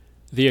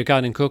The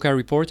Akkad and Koka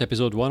Report,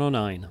 Episode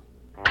 109.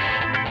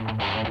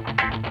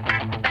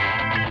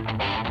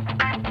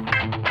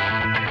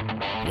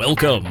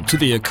 Welcome to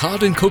the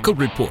Akkad and Koka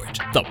Report,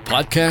 the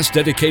podcast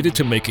dedicated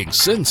to making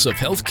sense of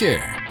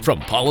healthcare,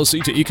 from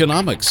policy to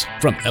economics,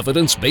 from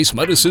evidence-based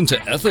medicine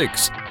to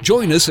ethics.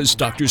 Join us as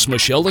Drs.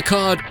 Michelle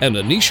Akkad and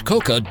Anish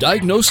Koka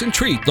diagnose and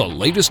treat the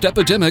latest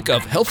epidemic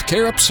of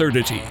healthcare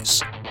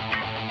absurdities.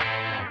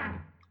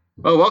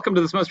 Well, welcome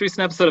to this most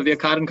recent episode of the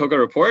Akkad and Koka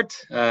Report.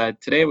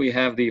 Today we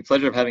have the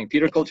pleasure of having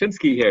Peter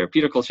Kolchinsky here.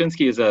 Peter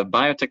Kolchinsky is a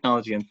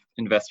biotechnology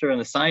investor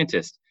and a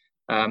scientist.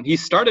 He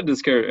started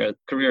his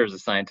career as a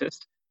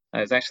scientist.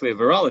 He's actually a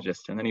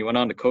virologist, and then he went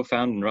on to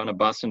co-found and run a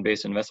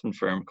Boston-based investment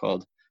firm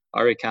called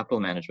RA Capital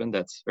Management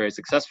that's very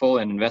successful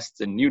and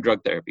invests in new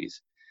drug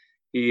therapies.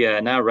 He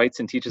now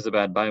writes and teaches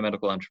about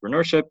biomedical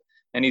entrepreneurship,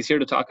 and he's here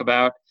to talk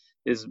about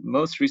his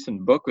most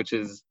recent book, which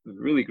is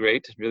really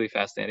great, really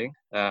fascinating,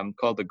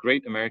 called The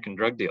Great American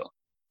Drug Deal.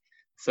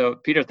 So,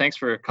 Peter, thanks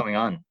for coming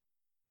on.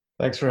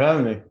 Thanks for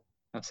having me.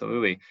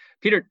 Absolutely.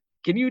 Peter,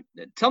 can you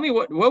tell me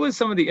what was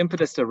some of the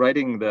impetus to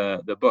writing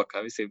the book?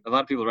 Obviously, a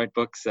lot of people write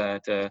books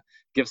to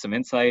give some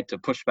insight, to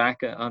push back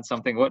on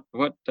something. What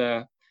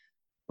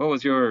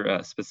was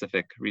your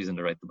specific reason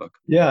to write the book?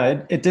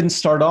 Yeah, it didn't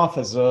start off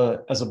as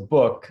a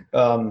book.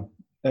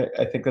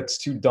 I think that's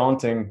too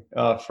daunting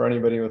for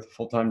anybody with a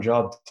full-time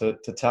job to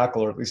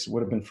tackle, or at least it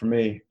would have been for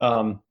me.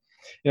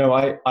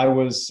 I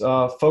was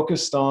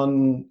focused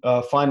on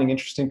finding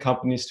interesting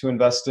companies to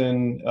invest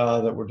in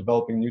that were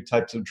developing new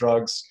types of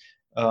drugs,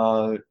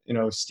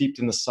 steeped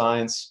in the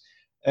science.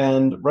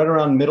 And right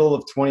around middle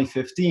of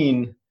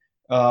 2015,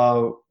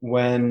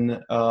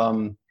 when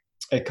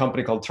a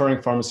company called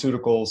Turing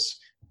Pharmaceuticals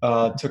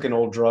took an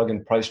old drug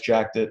and price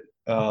jacked it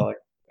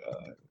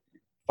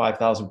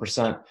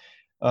 5,000%.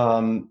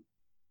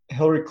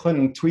 Hillary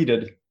Clinton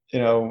tweeted,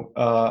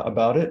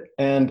 about it,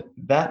 and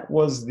that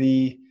was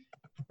the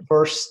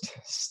first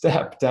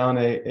step down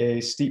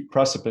a steep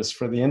precipice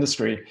for the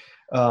industry,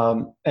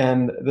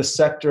 and the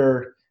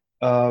sector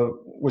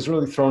was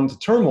really thrown into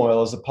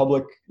turmoil as the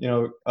public,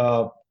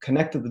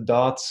 connected the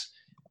dots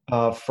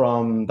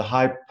from the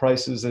high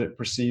prices that it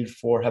perceived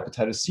for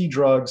hepatitis C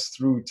drugs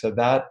through to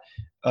that,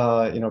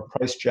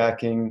 price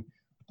jacking.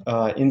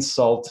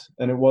 Insult,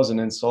 and it was an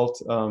insult,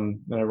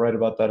 and I write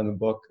about that in the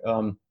book.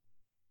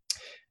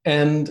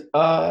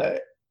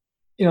 The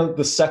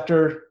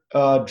sector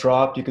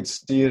dropped. You could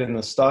see it in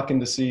the stock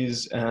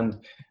indices, and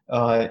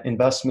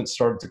investment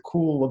started to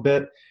cool a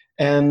bit.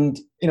 And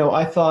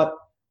I thought,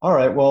 all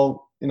right,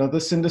 well,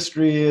 this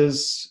industry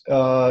is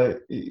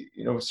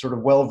sort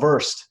of well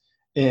versed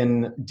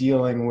in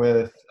dealing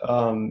with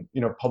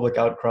public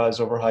outcries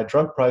over high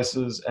drug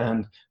prices,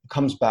 and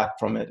comes back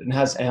from it and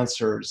has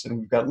answers, and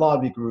we've got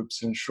lobby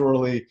groups, and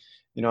surely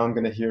I'm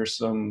going to hear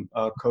some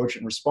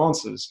cogent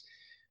responses.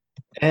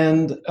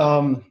 And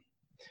I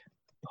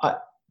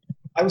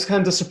was kind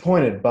of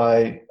disappointed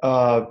by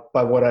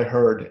what I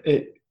heard.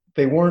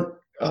 They weren't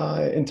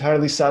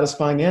entirely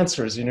satisfying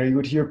answers. You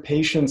would hear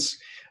patients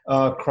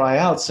cry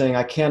out saying,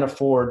 I can't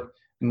afford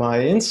my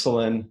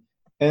insulin.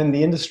 And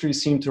the industry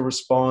seemed to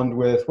respond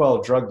with,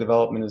 well, drug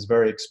development is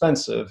very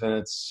expensive and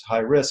it's high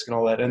risk and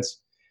all that. And,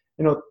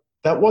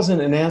 that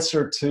wasn't an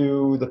answer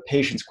to the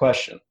patient's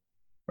question,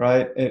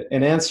 right?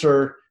 An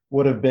answer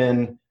would have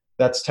been,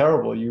 that's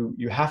terrible.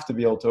 You have to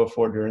be able to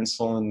afford your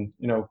insulin.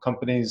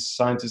 Companies,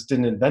 scientists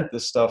didn't invent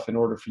this stuff in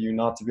order for you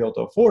not to be able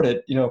to afford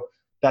it.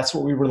 That's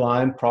what we rely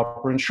on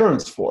proper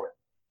insurance for.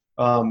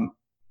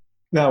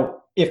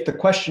 Now, if the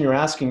question you're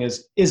asking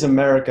is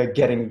America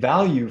getting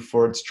value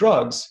for its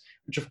drugs,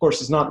 which of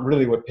course is not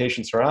really what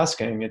patients are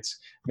asking, it's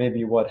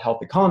maybe what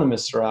health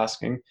economists are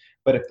asking.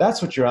 But if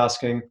that's what you're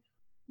asking,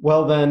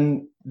 well,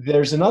 then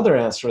there's another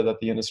answer that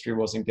the industry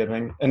wasn't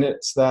giving, and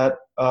it's that,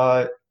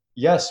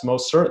 yes,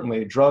 most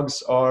certainly,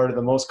 drugs are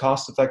the most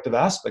cost-effective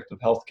aspect of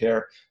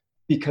healthcare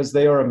because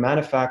they are a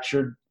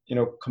manufactured,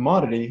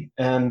 commodity,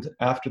 and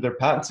after their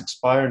patents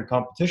expire and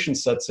competition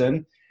sets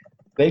in,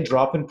 they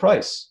drop in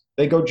price.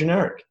 They go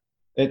generic.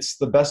 It's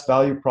the best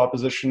value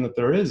proposition that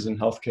there is in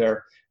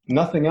healthcare.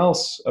 Nothing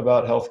else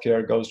about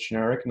healthcare goes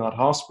generic, not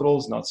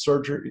hospitals, not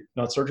surgery,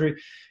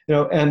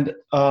 and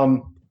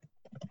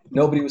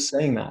nobody was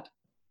saying that.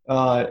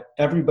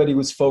 Everybody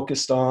was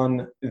focused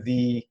on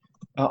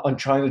on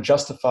trying to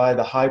justify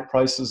the high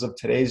prices of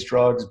today's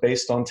drugs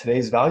based on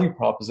today's value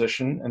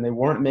proposition, and they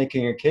weren't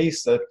making a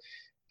case that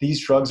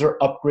these drugs are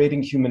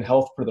upgrading human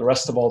health for the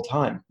rest of all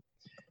time.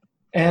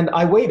 And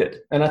I waited,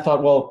 and I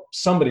thought, well,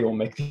 somebody will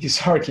make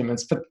these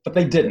arguments, but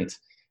they didn't.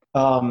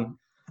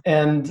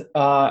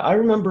 I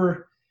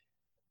remember,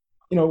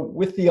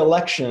 with the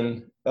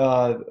election,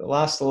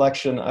 last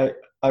election,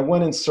 I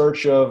went in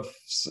search of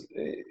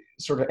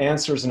sort of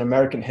answers in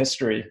American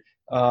history,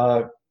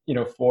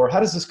 for how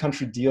does this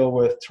country deal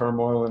with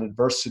turmoil and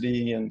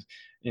adversity and,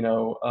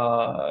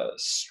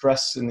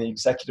 stress in the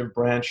executive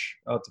branch,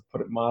 to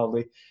put it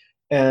mildly.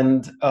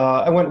 And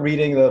I went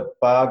reading the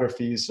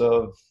biographies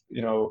of,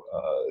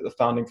 the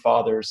founding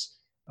fathers.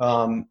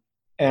 I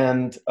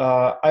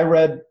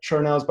read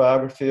Chernow's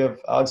biography of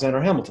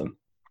Alexander Hamilton.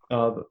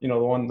 the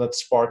one that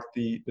sparked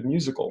the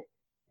musical,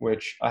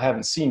 which I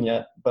haven't seen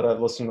yet, but I've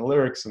listened to the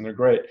lyrics and they're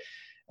great.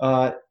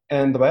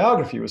 And the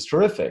biography was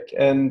terrific,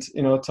 and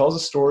it tells a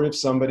story of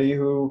somebody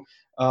who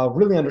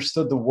really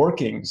understood the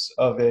workings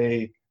of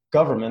a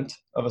government,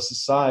 of a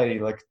society,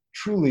 like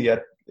truly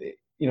at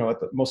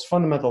the most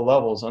fundamental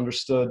levels,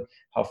 understood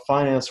how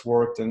finance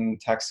worked and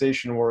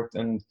taxation worked,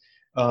 and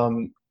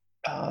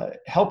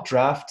helped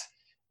draft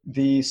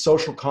the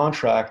social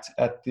contract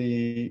at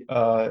the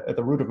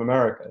root of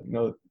America.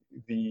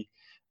 The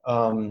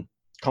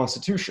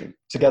Constitution,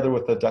 together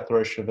with the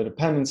Declaration of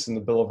Independence and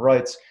the Bill of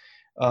Rights.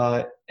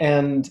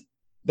 And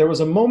there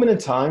was a moment in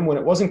time when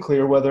it wasn't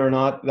clear whether or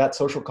not that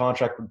social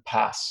contract would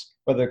pass,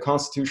 whether the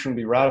Constitution would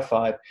be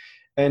ratified.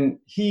 And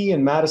he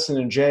and Madison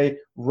and Jay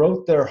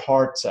wrote their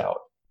hearts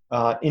out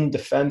in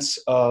defense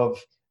of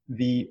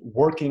the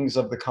workings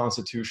of the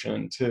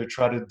Constitution, to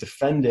try to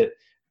defend it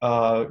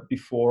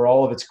before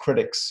all of its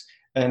critics,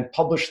 and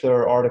published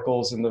their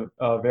articles in the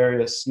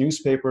various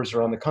newspapers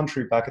around the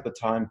country back at the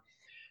time.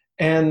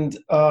 And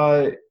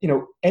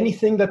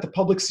anything that the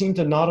public seemed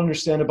to not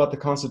understand about the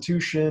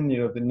Constitution,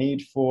 the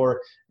need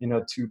for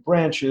two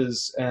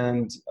branches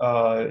and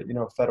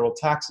federal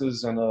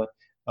taxes and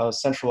a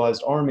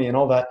centralized army and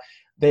all that,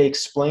 they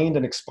explained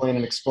and explained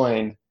and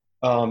explained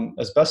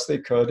as best they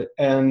could.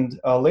 And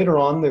later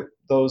on,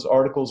 those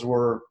articles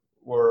were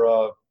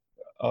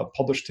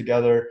published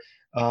together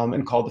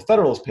and called the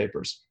Federalist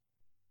Papers.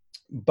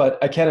 But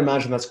I can't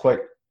imagine that's quite,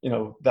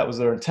 that was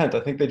their intent. I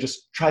think they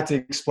just tried to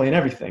explain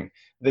everything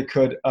they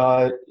could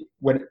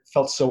when it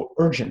felt so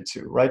urgent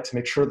to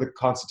make sure the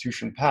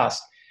Constitution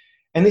passed.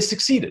 And they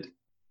succeeded.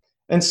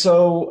 And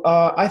so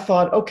I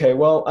thought, okay,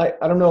 well,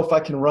 I don't know if I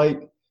can write,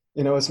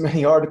 as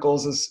many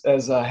articles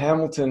as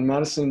Hamilton,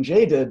 Madison, and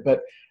Jay did,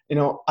 but,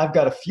 I've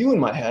got a few in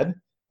my head.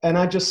 And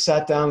I just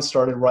sat down and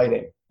started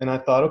writing. And I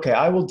thought, okay,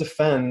 I will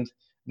defend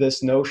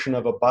this notion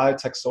of a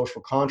biotech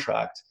social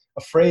contract,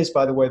 a phrase,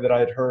 by the way, that I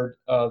had heard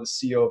the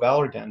CEO of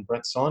Allergan,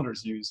 Brent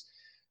Saunders, use.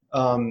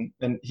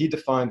 And he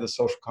defined the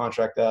social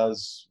contract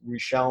as, we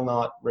shall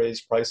not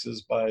raise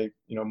prices by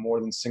more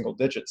than single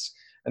digits.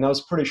 And I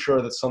was pretty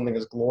sure that something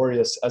as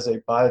glorious as a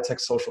biotech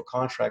social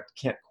contract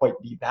can't quite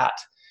be that.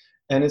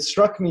 And it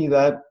struck me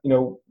that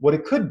what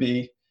it could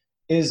be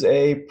is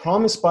a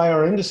promise by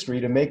our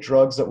industry to make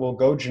drugs that will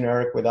go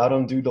generic without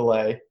undue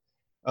delay,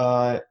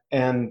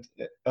 and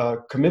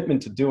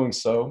commitment to doing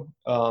so,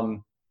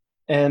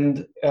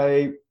 and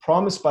a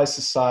promise by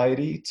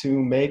society to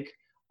make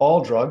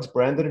all drugs,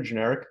 branded or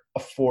generic,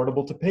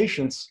 affordable to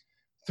patients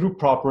through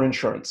proper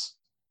insurance,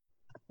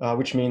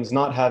 which means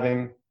not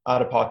having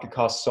out-of-pocket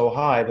costs so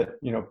high that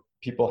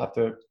people have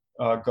to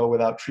go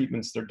without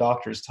treatments their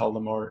doctors tell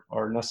them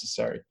are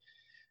necessary.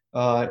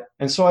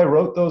 And so I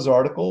wrote those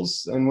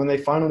articles, and when they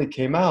finally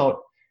came out,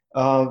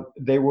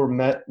 they were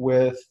met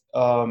with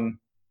a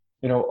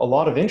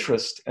lot of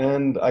interest,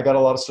 and I got a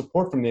lot of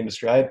support from the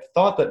industry. I had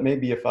thought that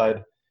maybe if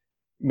I'd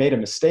made a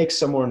mistake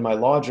somewhere in my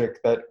logic,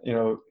 that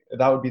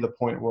that would be the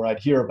point where I'd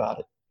hear about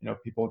it.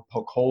 People would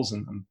poke holes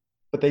in them,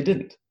 but they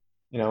didn't.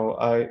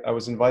 I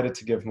was invited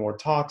to give more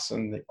talks,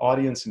 and the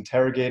audience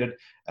interrogated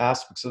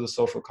aspects of the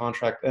social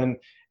contract, and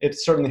it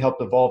certainly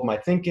helped evolve my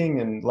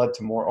thinking and led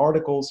to more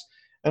articles.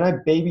 And I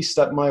baby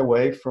stepped my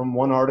way from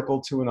one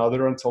article to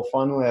another until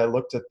finally I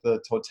looked at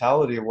the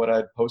totality of what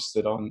I'd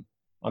posted on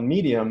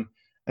Medium,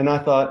 and I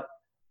thought,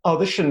 oh,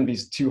 this shouldn't be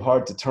too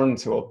hard to turn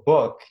into a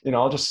book.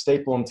 I'll just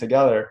staple them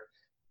together.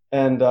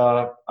 And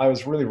I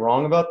was really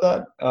wrong about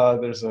that.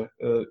 There's a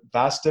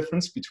vast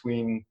difference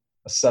between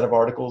a set of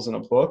articles and a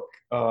book,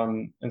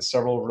 and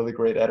several really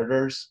great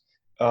editors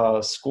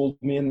schooled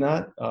me in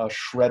that,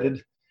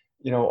 shredded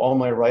all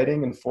my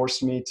writing, and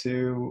forced me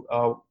to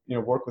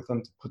work with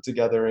them to put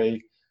together a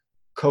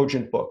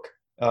cogent book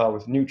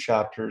with new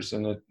chapters,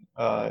 and it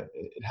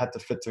had to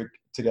fit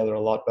together a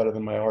lot better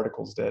than my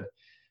articles did.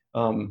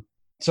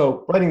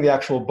 So writing the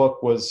actual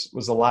book was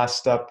the last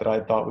step that I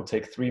thought would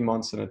take 3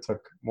 months, and it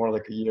took more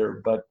like a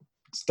year, but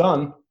it's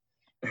done.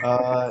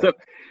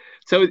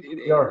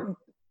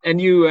 And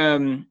you,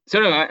 and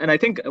I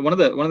think one of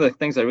the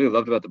things I really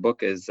loved about the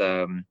book is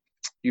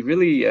you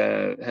really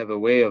have a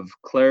way of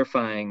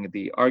clarifying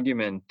the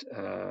argument,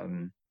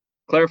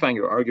 clarifying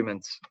your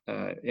arguments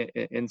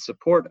in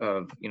support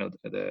of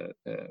the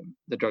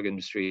drug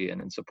industry,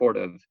 and in support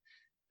of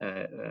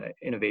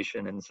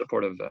innovation, and in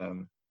support of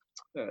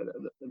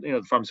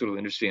the pharmaceutical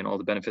industry and all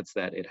the benefits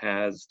that it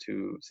has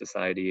to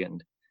society,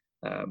 and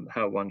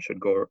how one should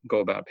go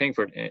about paying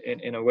for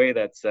it in a way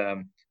that's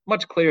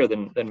much clearer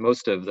than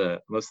most of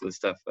the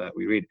stuff that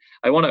we read.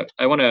 I want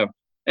to,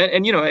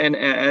 and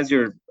as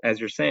you're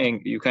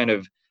saying, you kind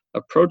of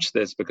approach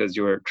this because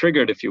you were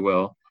triggered, if you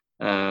will,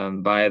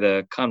 by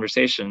the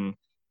conversation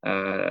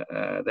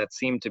that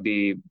seemed to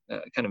be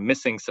kind of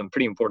missing some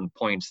pretty important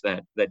points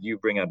that you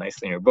bring out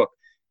nicely in your book.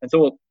 And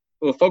so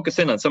we'll focus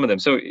in on some of them.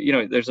 So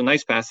there's a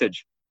nice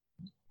passage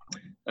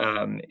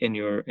in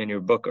your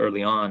book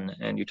early on,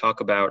 and you talk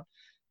about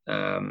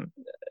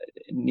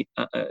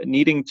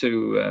needing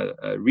to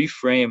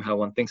reframe how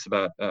one thinks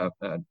about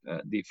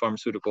the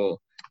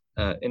pharmaceutical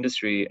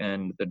industry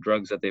and the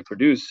drugs that they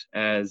produce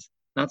as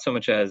not so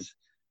much as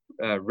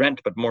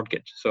rent, but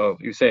mortgage. So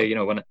you say,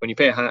 when you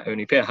pay a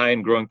high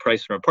and growing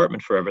price for an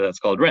apartment forever, that's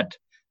called rent.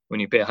 When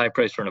you pay a high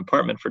price for an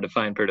apartment for a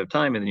defined period of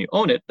time and then you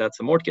own it, that's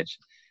a mortgage.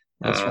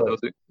 That's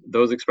right.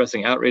 Those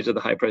expressing outrage at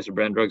the high price of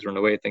brand drugs are in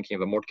a way thinking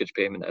of a mortgage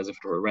payment as if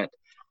it were a rent.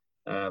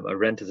 A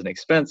rent is an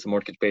expense, a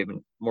mortgage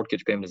payment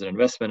is an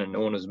investment, and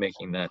no one is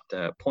making that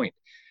point.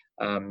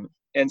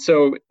 And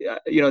so,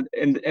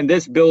 and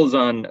this builds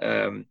on,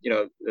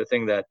 the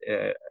thing that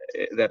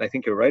I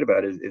think you're right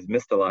about is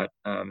missed a lot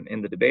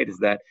in the debate, is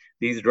that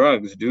these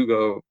drugs do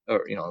go,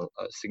 or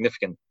a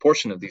significant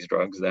portion of these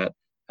drugs that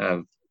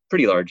have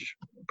pretty large,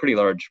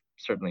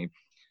 certainly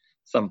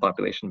some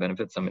population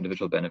benefits, some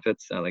individual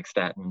benefits, like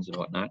statins and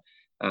whatnot.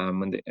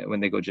 When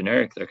they go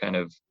generic, they're kind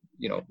of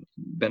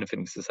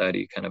benefiting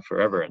society kind of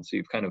forever, and so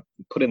you've kind of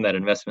put in that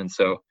investment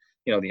so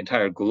the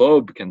entire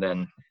globe can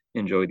then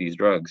enjoy these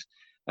drugs.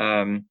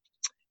 And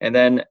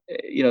then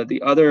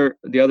the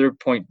other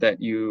point that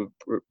you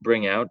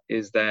bring out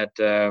is that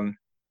the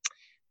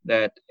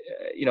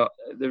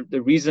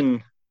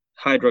reason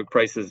high drug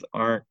prices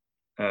aren't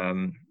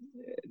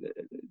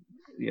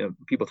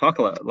people talk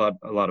a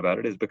lot about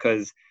it is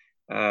because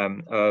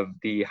of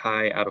the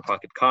high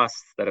out-of-pocket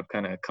costs that have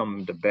kind of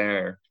come to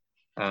bear.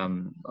 A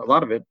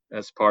lot of it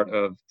as part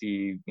of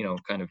the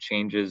kind of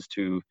changes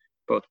to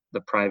both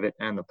the private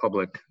and the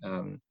public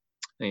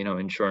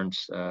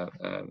insurance,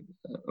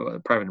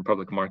 private and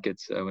public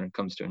markets when it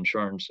comes to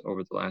insurance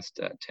over the last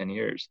 10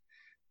 years.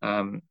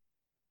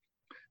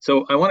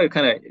 So I want to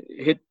kind of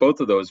hit both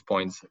of those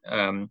points.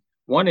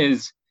 One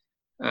is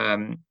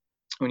when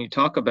you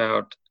talk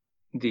about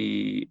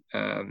the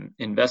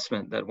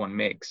investment that one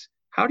makes,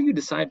 how do you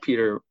decide,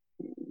 Peter,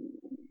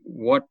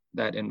 what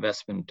that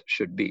investment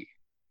should be?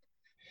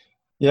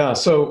 Yeah,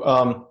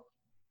 so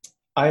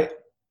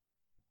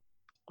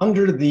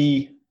under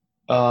the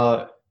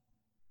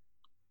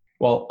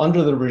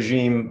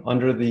regime,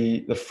 under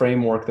the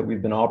framework that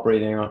we've been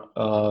operating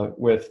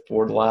with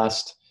for the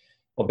last,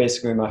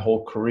 basically my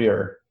whole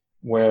career,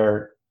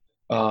 where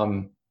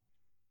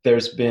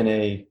there's been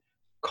a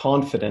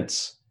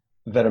confidence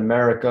that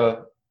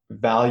America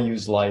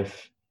values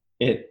life.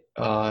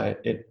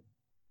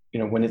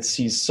 When it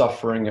sees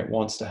suffering, it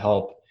wants to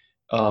help,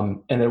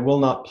 and it will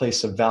not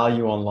place a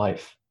value on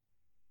life.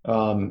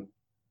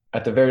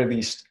 At the very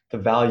least, the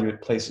value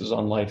it places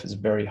on life is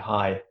very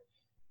high,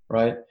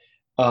 right?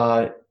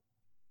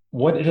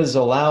 What it has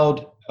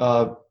allowed,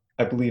 I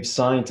believe,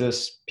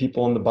 scientists,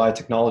 people in the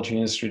biotechnology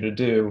industry to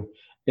do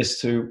is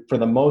to, for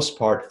the most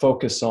part,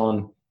 focus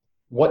on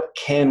what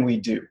can we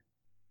do?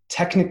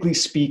 Technically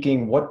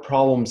speaking, what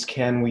problems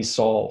can we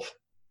solve?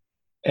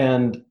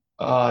 And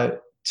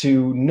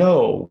to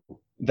know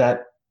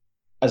that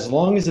as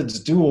long as it's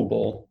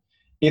doable,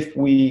 if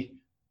we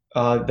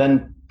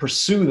then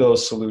pursue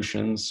those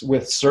solutions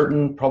with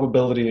certain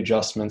probability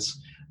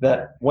adjustments,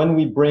 that when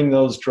we bring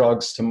those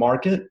drugs to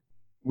market,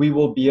 we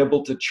will be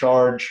able to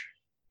charge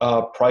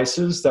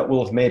prices that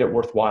will have made it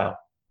worthwhile.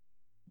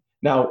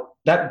 Now,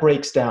 that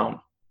breaks down,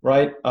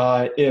 right?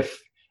 If,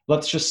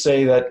 let's just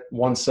say that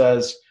one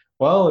says,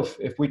 well,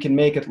 if we can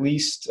make at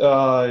least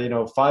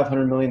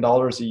 $500 million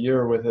a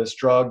year with this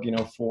drug,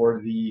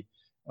 for the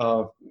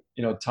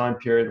time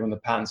period when the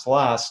patents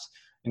last,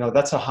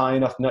 that's a high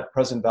enough net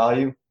present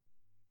value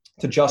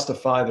to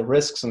justify the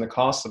risks and the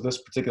costs of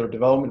this particular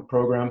development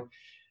program.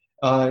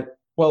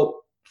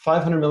 Well,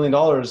 $500 million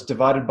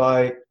divided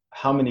by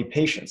how many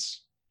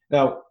patients?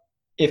 Now,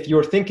 if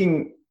you're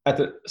thinking at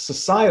the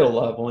societal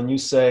level and you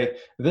say,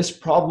 this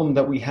problem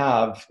that we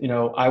have,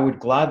 I would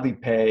gladly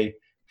pay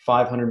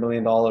 $500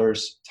 million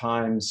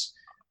times,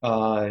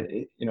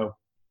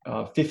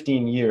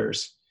 15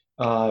 years,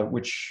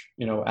 which,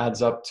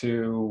 adds up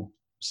to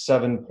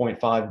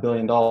 $7.5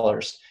 billion.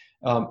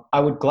 I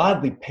would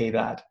gladly pay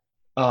that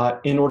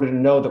in order to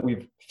know that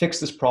we've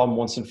fixed this problem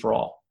once and for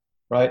all,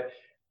 right?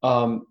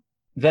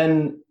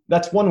 Then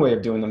that's one way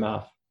of doing the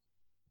math.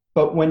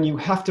 But when you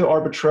have to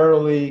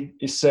arbitrarily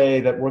say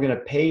that we're going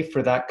to pay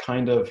for that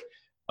kind of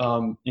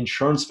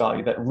insurance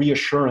value, that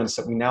reassurance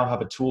that we now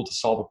have a tool to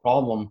solve a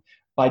problem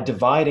by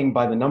dividing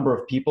by the number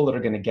of people that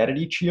are going to get it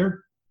each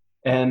year,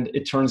 and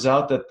it turns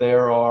out that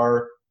there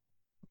are,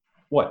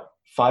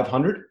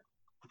 500?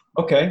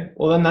 Okay,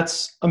 well then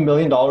that's $1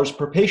 million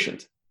per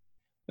patient.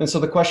 And so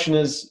the question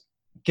is,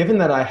 given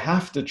that I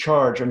have to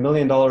charge $1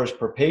 million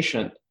per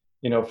patient,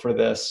 for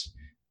this,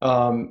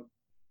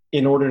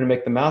 in order to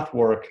make the math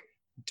work,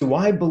 do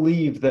I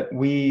believe that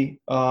we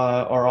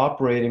are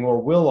operating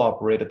or will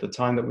operate at the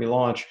time that we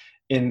launch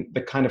in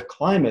the kind of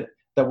climate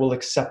that will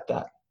accept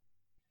that?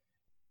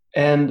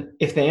 And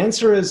if the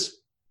answer is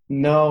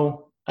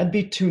no, I'd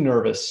be too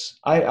nervous.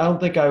 I don't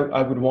think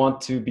I would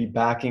want to be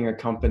backing a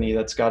company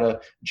that's got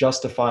to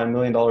justify $1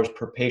 million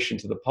per patient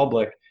to the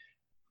public.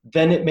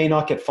 Then it may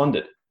not get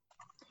funded.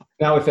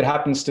 Now, if it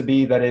happens to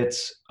be that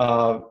it's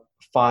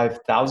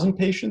 5,000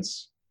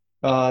 patients,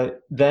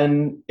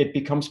 then it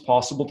becomes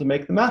possible to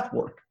make the math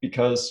work,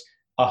 because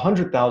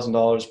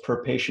 $100,000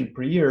 per patient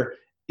per year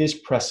is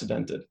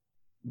precedented.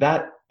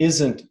 That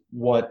isn't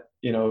what,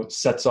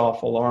 sets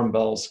off alarm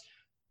bells,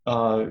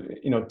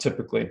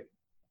 typically.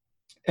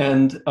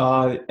 And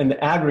the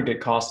aggregate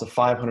cost of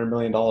 $500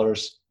 million,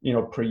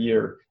 per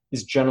year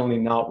is generally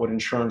not what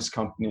insurance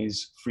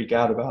companies freak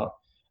out about.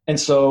 And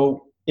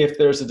so if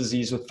there's a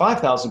disease with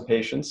 5,000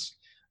 patients,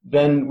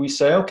 then we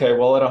say, okay,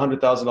 well, at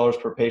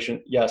 $100,000 per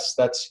patient, yes,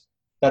 that's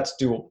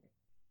doable,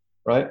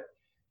 right?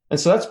 And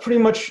so that's pretty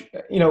much,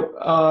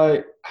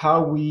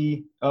 how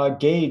we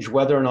gauge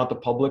whether or not the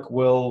public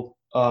will,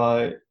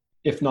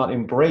 if not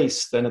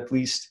embrace, then at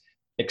least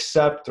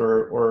accept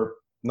or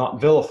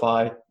not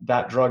vilify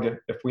that drug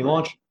if we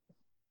launch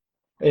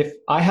it. If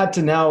I had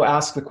to now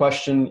ask the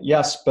question,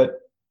 yes, but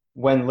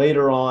when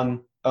later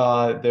on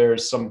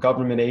there's some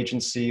government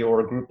agency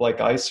or a group like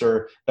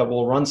ICER that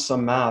will run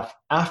some math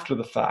after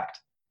the fact,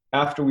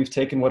 after we've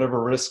taken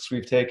whatever risks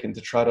we've taken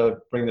to try to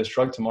bring this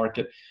drug to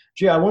market,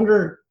 gee, I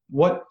wonder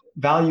what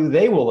value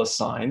they will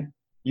assign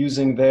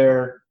using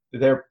their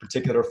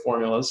particular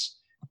formulas,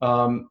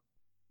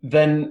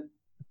 then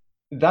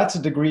that's a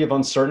degree of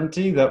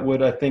uncertainty that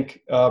would, I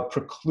think,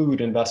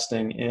 preclude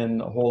investing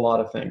in a whole lot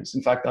of things.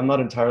 In fact, I'm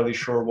not entirely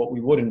sure what we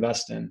would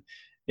invest in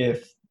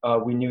if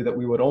we knew that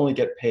we would only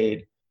get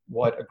paid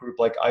what a group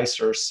like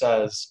ICER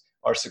says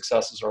our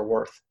successes are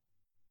worth.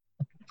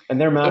 And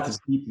their math is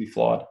deeply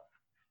flawed.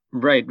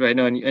 Right.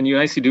 No, and you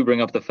nicely do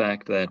bring up the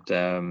fact that,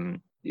 for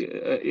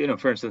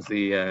instance,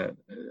 the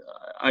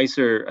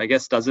ICER, I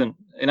guess, doesn't,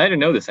 and I didn't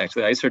know this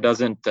actually, ICER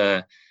doesn't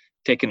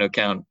take into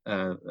account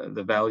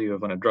the value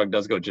of when a drug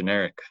does go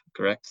generic,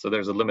 correct? So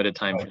there's a limited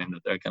time frame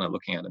that they're kind of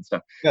looking at and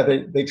stuff. Yeah,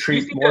 they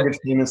treat mortgage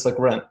payments like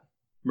rent.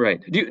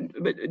 Right. Do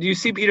you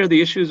see, Peter, the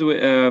issues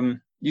with?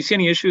 Do you see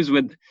any issues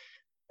with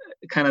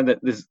kind of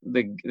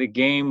the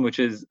game, which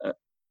is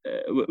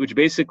which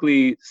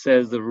basically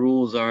says the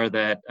rules are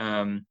that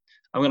I'm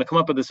going to come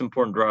up with this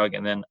important drug,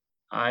 and then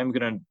I'm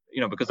going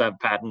to, because I have a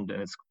patent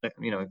and it's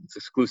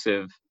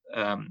exclusive,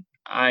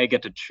 I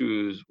get to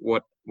choose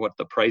what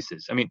the price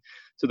is. I mean,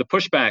 so the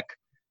pushback,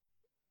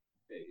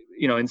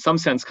 in some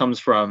sense comes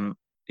from,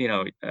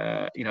 you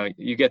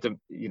get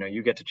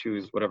to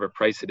choose whatever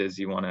price it is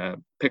you want to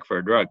pick for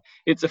a drug.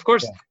 It's, of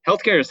course,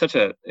 healthcare is such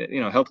a,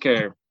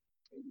 healthcare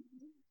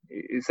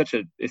is such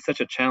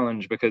a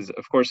challenge because,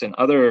 of course, in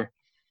other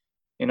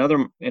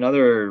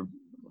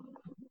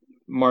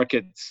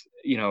markets,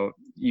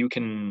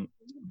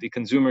 the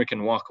consumer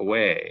can walk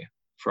away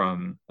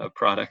from a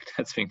product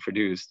that's being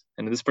produced.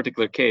 And in this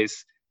particular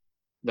case,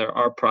 there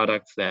are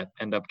products that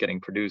end up getting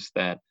produced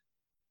that,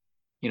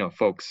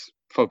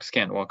 folks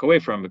can't walk away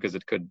from because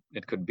it could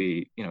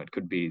be a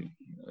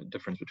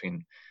difference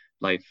between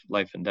life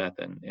and death,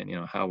 and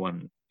how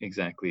one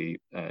exactly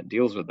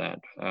deals with that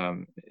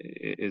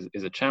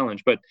is a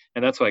challenge.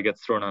 And that's why it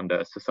gets thrown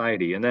onto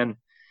society. And then,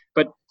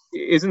 but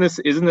isn't this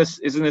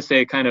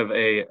a kind of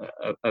a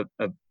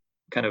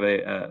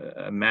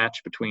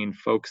match between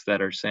folks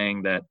that are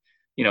saying that,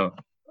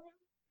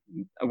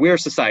 we're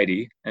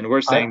society and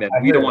we're saying that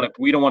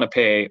we don't want to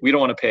pay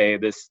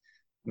this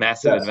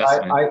massive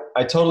investment.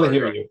 I totally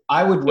hear you.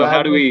 I would rather.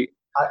 How do we?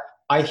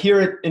 I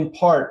hear it in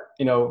part.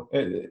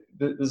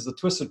 This is the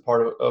twisted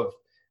part of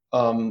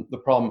the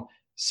problem.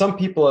 Some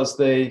people, as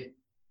they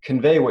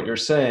convey what you're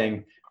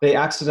saying, they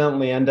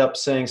accidentally end up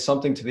saying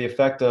something to the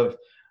effect of,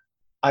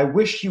 "I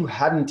wish you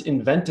hadn't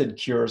invented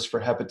cures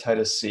for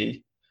hepatitis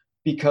C,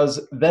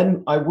 because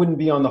then I wouldn't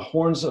be on the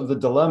horns of the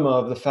dilemma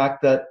of the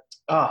fact that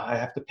I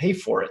have to pay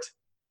for it."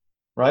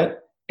 Right?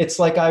 It's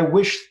like, I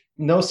wish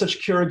no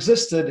such cure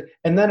existed,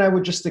 and then I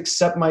would just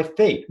accept my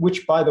fate,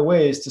 which, by the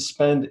way, is to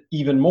spend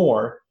even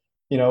more,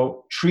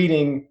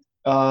 treating,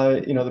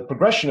 the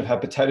progression of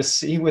hepatitis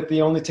C with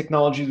the only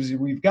technologies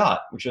we've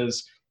got, which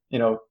is,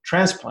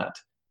 transplant,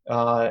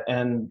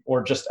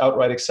 or just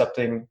outright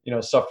accepting,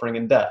 suffering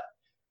and death.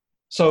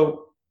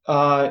 So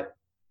I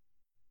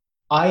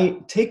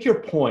take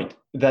your point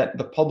that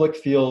the public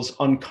feels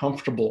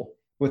uncomfortable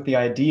with the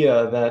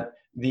idea that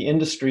the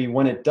industry,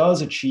 when it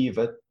does achieve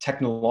a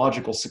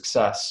technological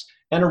success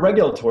and a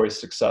regulatory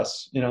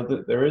success,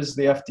 there is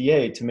the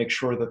FDA to make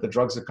sure that the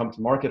drugs that come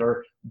to market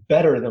are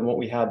better than what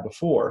we had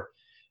before,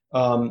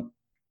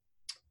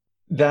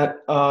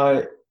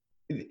 the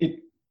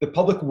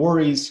public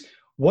worries,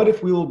 what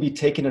if we will be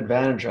taken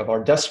advantage of,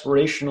 our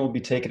desperation will be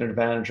taken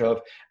advantage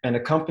of, and a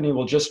company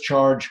will just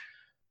charge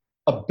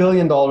 $1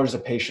 billion a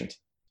patient,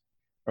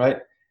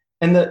 right?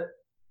 And the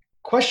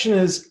question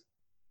is,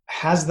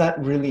 has that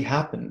really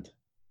happened?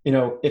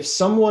 If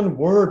someone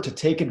were to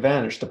take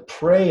advantage, to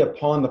prey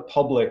upon the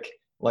public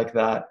like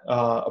that,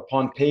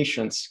 upon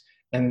patients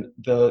and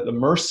the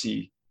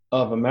mercy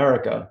of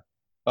America,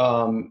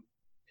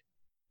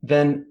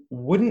 then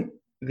wouldn't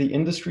the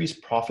industry's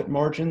profit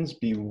margins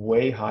be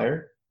way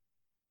higher?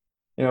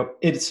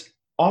 It's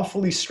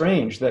awfully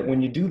strange that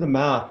when you do the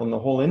math on the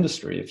whole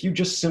industry, if you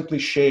just simply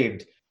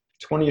shaved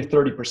 20 or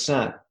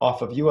 30%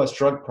 off of US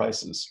drug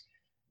prices,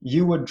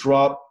 you would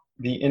drop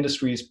the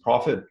industry's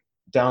profit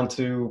down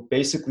to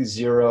basically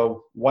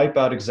zero, wipe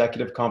out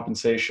executive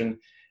compensation,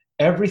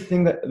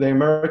 everything that the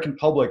American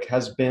public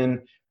has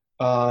been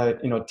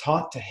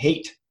taught to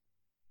hate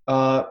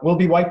will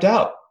be wiped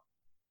out.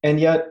 And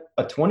yet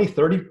a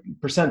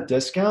 20-30%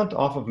 discount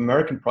off of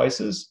American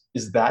prices,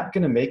 is that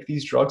going to make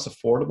these drugs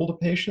affordable to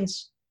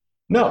patients?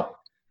 No,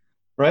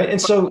 right?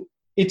 And so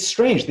it's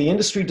strange. The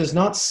industry does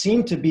not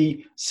seem to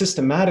be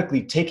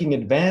systematically taking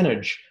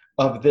advantage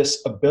of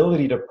this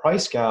ability to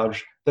price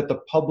gouge that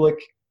the public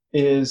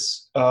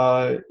is,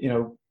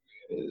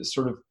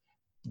 sort of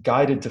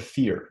guided to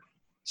fear.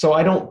 So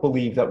I don't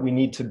believe that we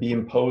need to be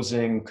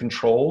imposing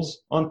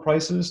controls on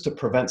prices to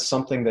prevent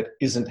something that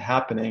isn't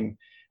happening,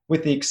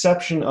 with the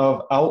exception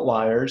of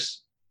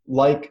outliers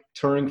like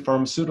Turing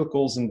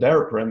Pharmaceuticals and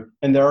Daraprim,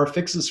 and there are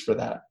fixes for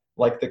that,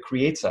 like the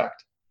Creates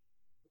Act.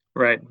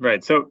 Right.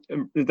 So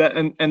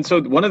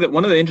so one of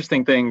the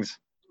interesting things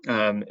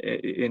that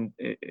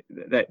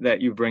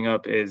you bring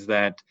up is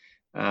that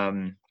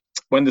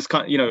when this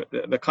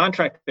the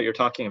contract that you're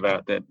talking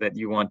about that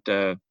you want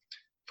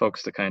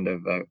folks to kind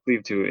of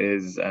cleave to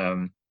is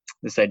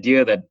this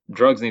idea that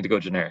drugs need to go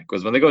generic,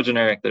 because when they go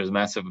generic, there's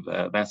massive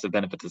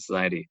benefit to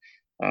society,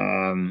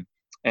 and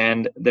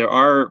there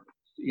are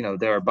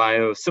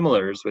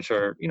biosimilars, which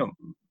are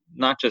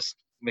not just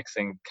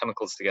mixing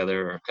chemicals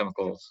together, or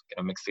chemicals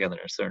mixed together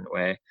in a certain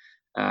way.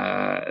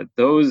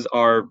 Those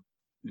are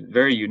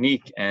very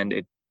unique, and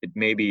it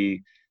may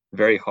be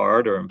very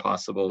hard or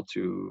impossible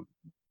to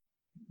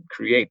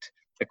create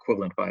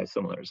equivalent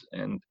biosimilars.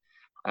 And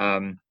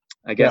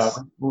I guess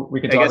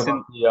we can talk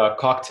about the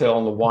cocktail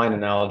and the wine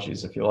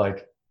analogies if you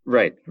like.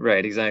 Right,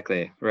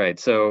 exactly. Right.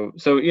 So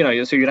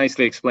you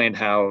nicely explained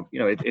how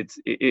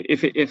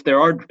if there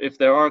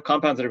are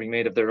compounds that are being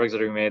made, if there are drugs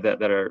that are being made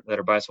that are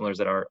biosimilars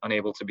that are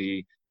unable to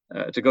be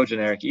to go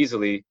generic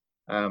easily,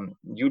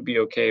 you'd be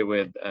okay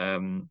with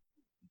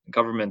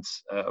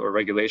governments or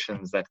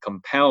regulations that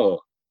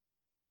compel,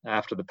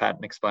 after the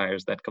patent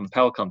expires, that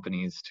compel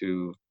companies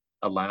to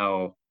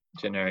allow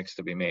generics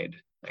to be made,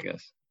 I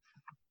guess.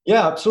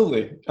 Yeah,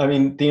 absolutely. I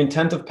mean, the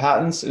intent of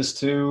patents is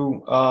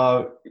to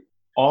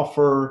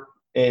offer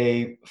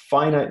a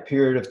finite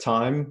period of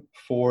time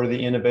for the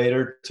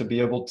innovator to be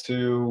able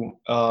to,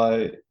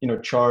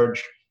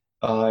 charge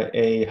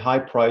a high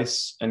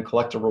price and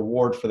collect a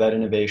reward for that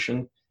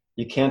innovation.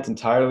 You can't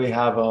entirely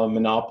have a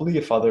monopoly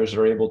if others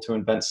are able to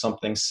invent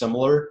something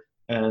similar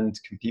and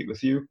compete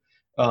with you.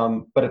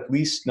 But at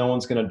least no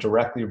one's going to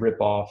directly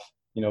rip off,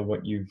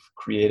 what you've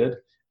created,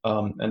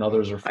 and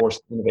others are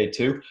forced to innovate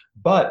too.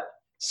 But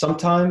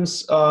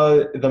sometimes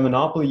the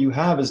monopoly you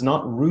have is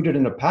not rooted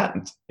in a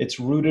patent. It's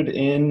rooted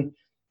in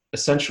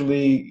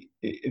essentially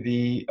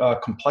the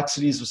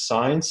complexities of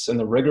science and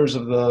the rigors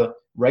of the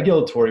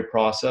regulatory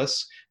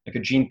process, like a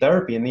gene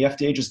therapy. And the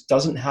FDA just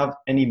doesn't have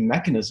any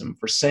mechanism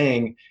for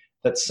saying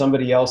that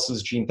somebody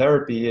else's gene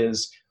therapy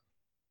is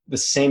the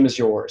same as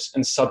yours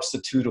and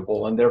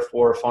substitutable, and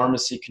therefore a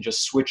pharmacy can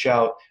just switch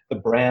out the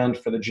brand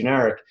for the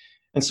generic.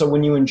 And so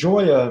when you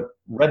enjoy a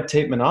red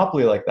tape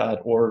monopoly like that,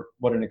 or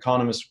what an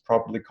economist would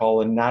probably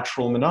call a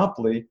natural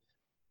monopoly,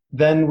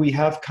 then we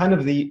have kind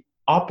of the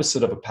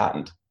opposite of a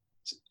patent.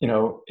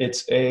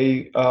 It's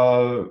a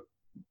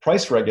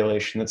price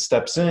regulation that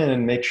steps in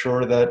and makes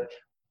sure that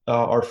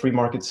our free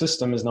market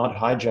system is not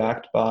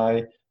hijacked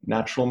by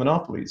natural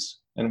monopolies.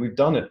 And we've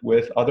done it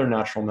with other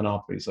natural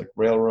monopolies like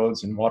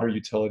railroads and water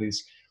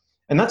utilities.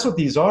 And that's what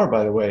these are,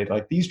 by the way.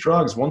 Like these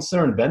drugs, once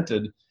they're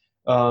invented,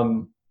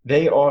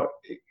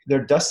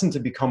 they're destined to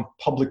become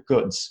public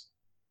goods,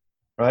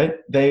 right?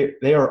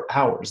 They are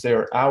ours. They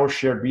are our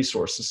shared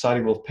resource.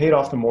 Society will have paid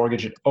off the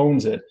mortgage. It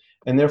owns it.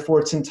 And therefore,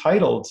 it's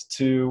entitled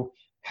to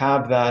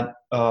have that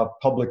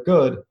public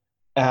good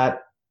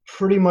at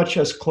pretty much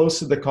as close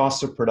to the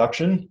cost of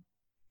production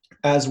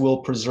as will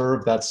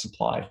preserve that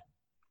supply,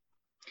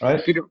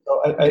 right? Peter,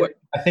 so I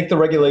think the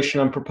regulation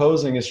I'm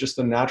proposing is just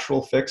a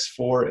natural fix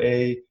for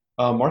a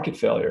market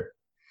failure.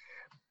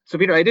 So,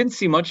 Peter, I didn't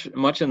see much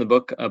in the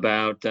book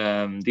about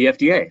the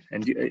FDA,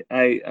 and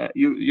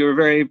you're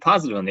very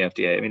positive on the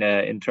FDA. I mean,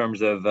 in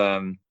terms of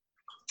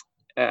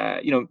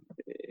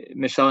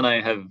Michelle and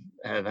I have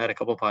had a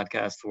couple of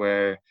podcasts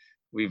where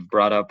we've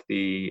brought up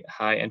the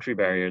high entry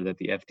barrier that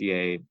the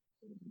FDA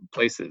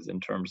places in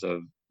terms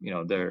of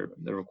the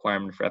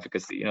requirement for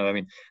efficacy. I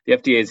mean, the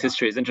FDA's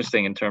history is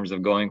interesting in terms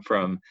of going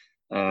from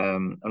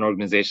an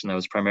organization that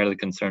was primarily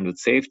concerned with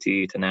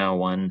safety to now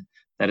one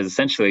that is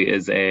essentially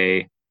is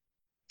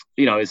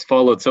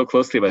followed so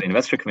closely by the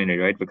investor community,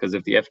 right? Because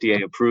if the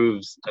FDA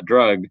approves a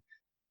drug,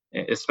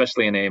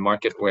 especially in a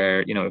market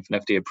where if an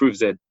FDA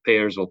approves it,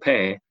 payers will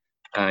pay.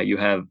 You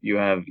have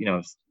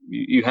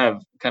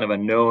kind of a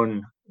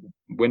known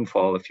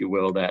windfall, if you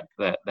will, that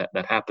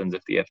happens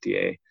if the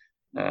FDA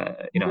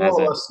more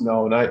or less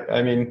known.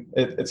 I mean,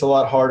 it's a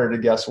lot harder to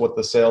guess what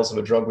the sales of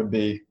a drug would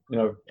be.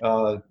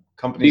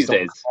 Companies these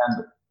days.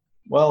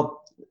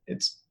 Well,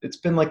 it's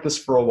been like this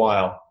for a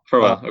while.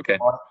 Okay.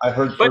 I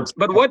heard.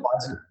 But what?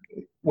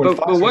 When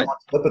Pfizer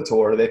launched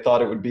Lipitor, they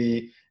thought it would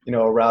be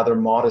a rather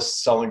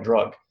modest selling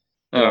drug.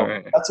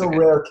 That's a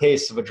rare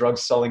case of a drug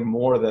selling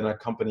more than a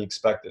company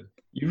expected.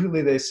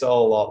 usually they sell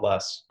a lot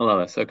less. A lot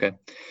less, okay.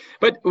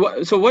 But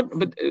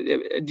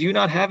do you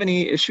not have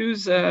any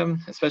issues,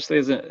 especially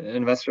as an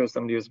investor, as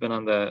somebody who's been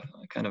on the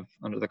kind of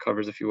under the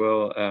covers, if you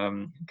will,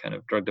 kind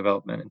of drug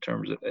development in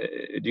terms of,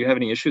 do you have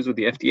any issues with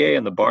the FDA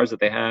and the bars that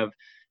they have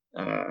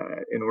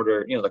in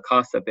order, the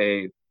cost that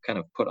they kind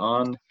of put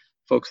on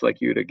folks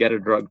like you to get a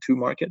drug to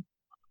market?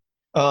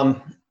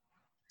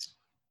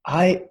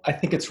 I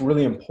think it's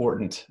really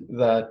important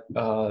that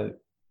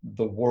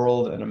the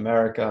world and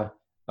America,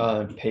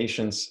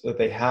 patients, that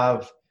they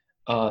have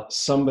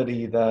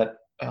somebody that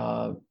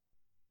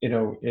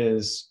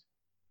is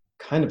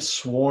kind of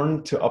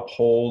sworn to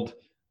uphold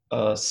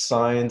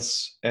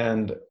science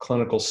and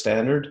clinical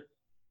standard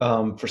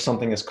for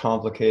something as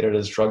complicated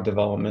as drug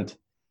development.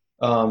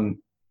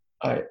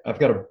 I've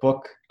got a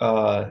book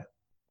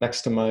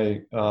next to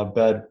my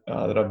bed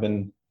that I've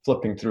been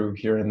flipping through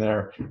here and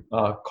there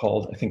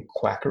called, I think,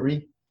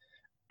 Quackery.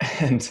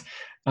 And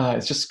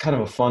it's just kind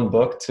of a fun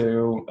book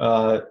to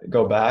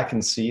go back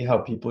and see how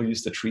people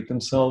used to treat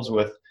themselves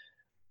with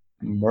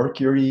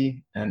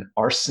mercury and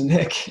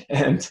arsenic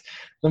and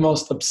the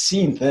most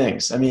obscene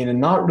things. I mean, and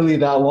not really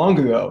that long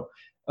ago.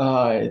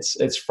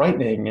 It's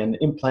frightening, and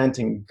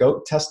implanting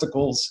goat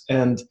testicles.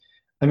 And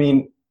I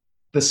mean,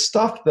 the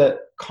stuff that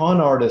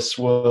con artists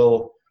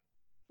will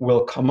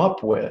come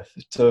up with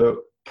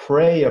to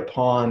prey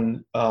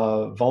upon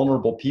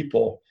vulnerable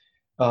people.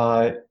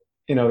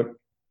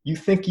 You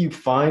think you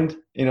find,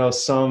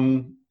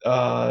 some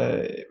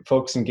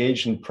folks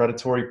engaged in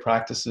predatory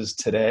practices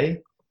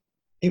today.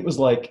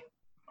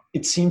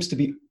 It seems to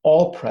be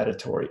all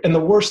predatory. And the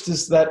worst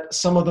is that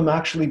some of them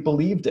actually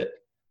believed it.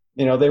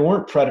 They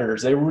weren't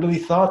predators. They really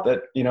thought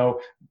that,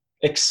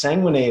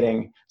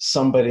 exsanguinating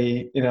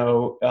somebody,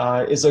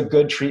 is a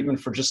good treatment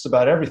for just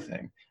about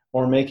everything,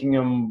 or making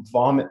them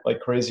vomit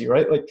like crazy,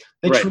 right? Right.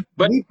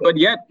 But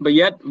yet,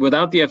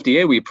 without the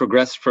FDA, we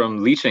progressed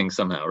from leaching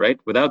somehow, right?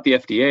 Without the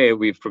FDA,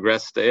 we've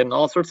progressed in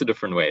all sorts of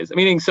different ways.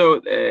 Meaning, so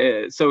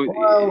is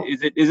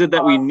it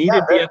that we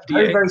needed the FDA?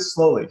 Very, very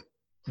slowly.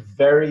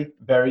 Very,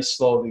 very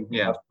slowly we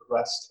have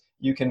progressed.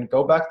 You can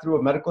go back through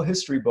a medical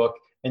history book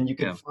and you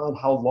can find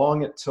how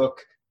long it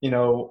took,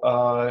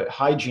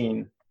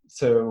 hygiene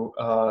to,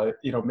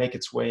 make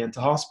its way into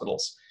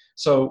hospitals.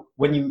 So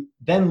when you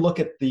then look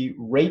at the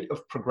rate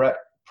of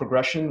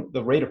progression,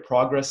 the rate of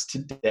progress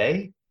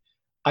today,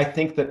 I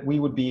think that we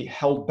would be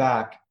held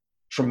back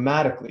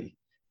dramatically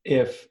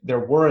if there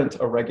weren't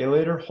a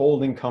regulator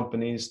holding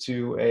companies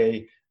to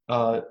a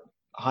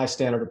high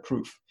standard of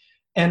proof.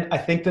 And I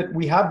think that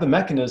we have the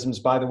mechanisms,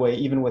 by the way,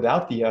 even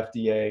without the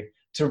FDA,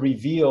 to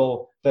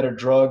reveal that a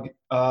drug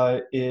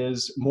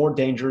is more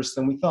dangerous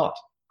than we thought,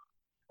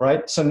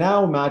 right? So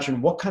now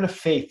imagine, what kind of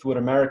faith would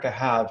America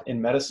have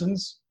in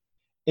medicines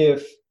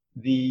if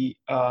the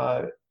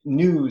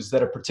news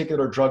that a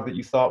particular drug that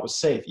you thought was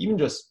safe, even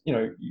just,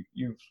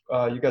 you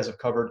guys have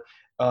covered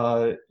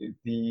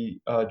the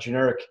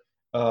generic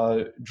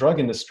drug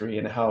industry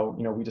and how,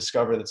 we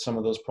discover that some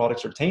of those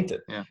products are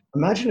tainted. Yeah.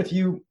 Imagine if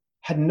you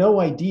had no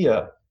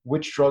idea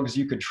which drugs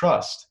you could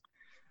trust.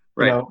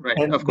 Right.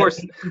 And of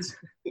course,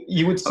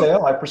 you would say,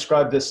 "Oh, I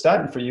prescribed this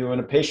statin for you,"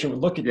 and a patient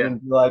would look at you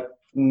and be like,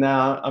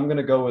 "Nah, I'm going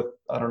to go with,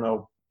 I don't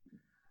know,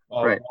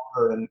 water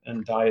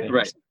and dieting."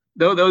 Right.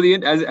 Though the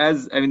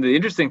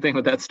interesting thing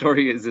with that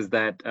story is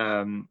that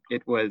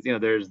it was, there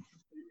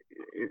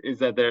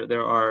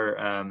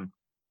are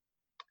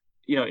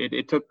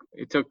it took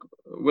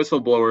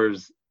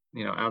whistleblowers,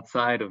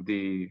 outside of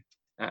the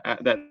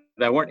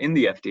that weren't in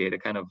the FDA to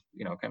kind of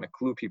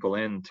clue people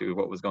into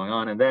what was going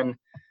on. And then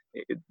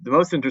the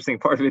most interesting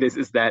part of it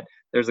is that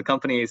there's a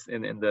company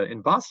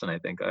in Boston, I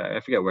think, I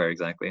forget where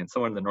exactly, and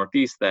somewhere in the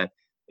Northeast, that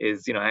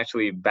is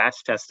actually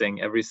batch testing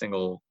every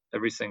single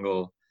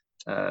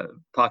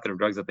pocket of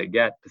drugs that they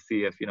get to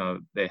see if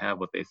they have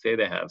what they say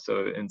they have.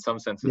 So in some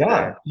senses,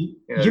 they're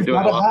doing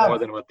a lot more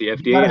than what the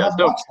FDA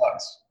does.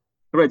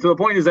 Right. So the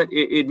point is that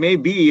it may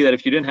be that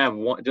if you didn't have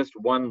just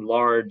one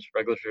large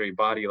regulatory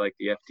body like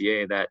the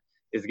FDA that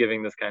is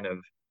giving this kind of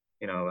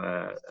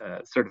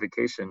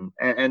certification,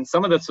 and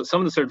some of the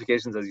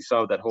certifications, as you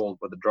saw with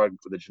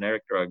the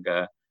generic drug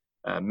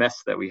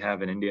mess that we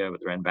have in India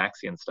with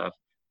Ranbaxy and stuff,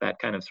 that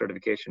kind of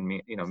certification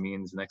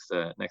means next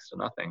to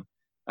nothing.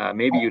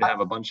 Maybe you'd have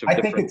a bunch of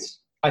different.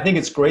 I think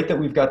it's great that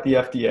we've got the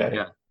FDA.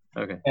 Yeah.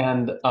 Okay.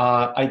 And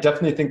I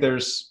definitely think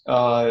there's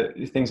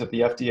things that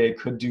the FDA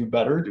could do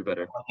better.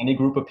 Like any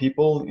group of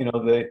people,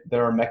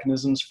 there are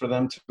mechanisms for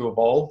them to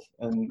evolve,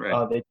 and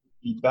they give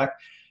feedback.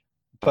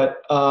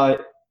 But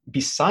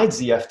besides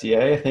the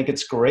FDA, I think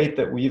it's great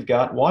that we've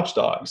got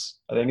watchdogs.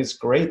 I think it's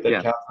great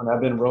that Catherine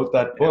Eben wrote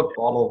that book,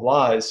 Bottle of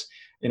Lies.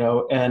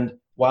 And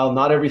while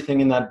not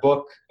everything in that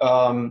book,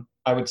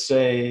 I would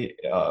say,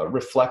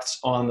 reflects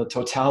on the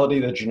totality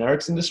of the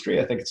generics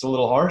industry, I think it's a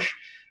little harsh.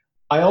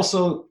 I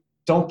also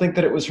don't think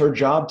that it was her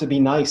job to be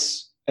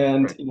nice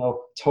and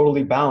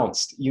totally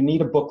balanced. You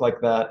need a book like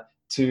that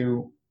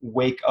to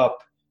wake up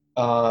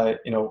our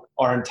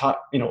entire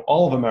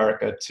all of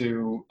America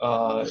to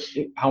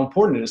how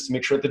important it is to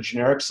make sure that the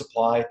generic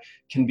supply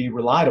can be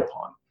relied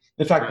upon.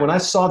 In fact, when I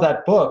saw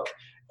that book,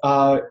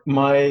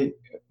 my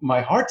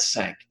heart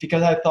sank,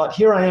 because I thought,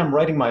 here I am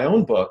writing my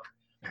own book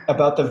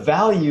about the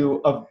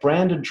value of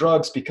branded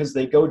drugs because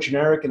they go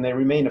generic and they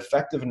remain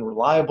effective and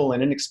reliable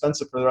and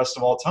inexpensive for the rest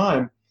of all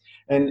time.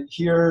 And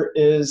here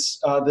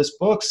is this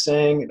book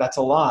saying that's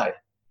a lie.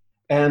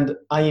 And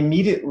I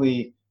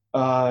immediately,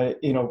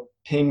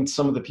 pinged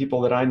some of the people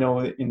that I know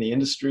in the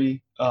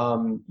industry,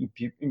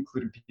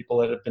 including people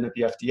that have been at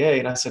the FDA.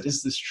 And I said,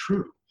 is this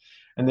true?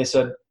 And they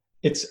said,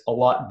 it's a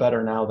lot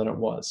better now than it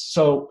was.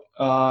 So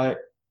I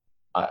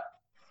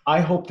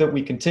hope that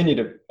we continue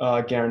to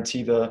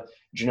guarantee the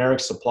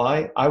generic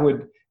supply. I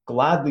would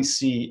gladly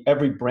see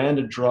every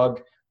branded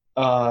drug,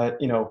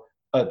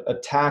 a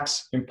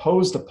tax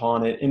imposed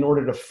upon it in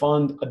order to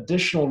fund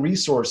additional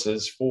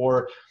resources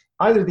for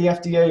either the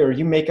FDA, or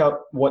you make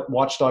up what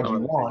watchdog you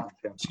want,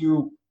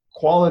 to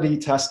quality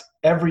test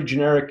every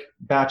generic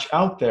batch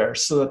out there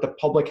so that the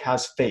public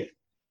has faith.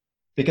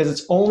 Because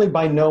it's only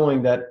by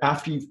knowing that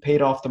after you've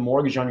paid off the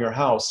mortgage on your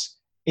house,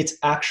 it's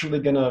actually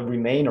going to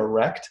remain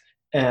erect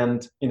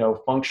and,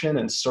 function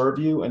and serve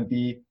you and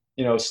be,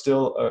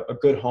 still a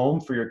good home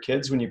for your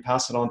kids when you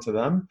pass it on to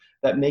them,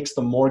 that makes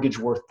the mortgage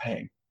worth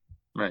paying.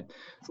 Right.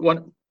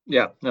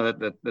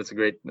 That's a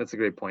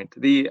great point.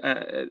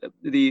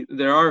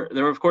 There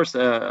are of course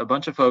a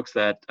bunch of folks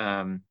that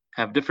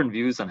have different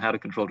views on how to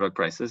control drug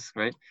prices,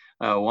 right?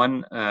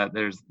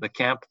 There's the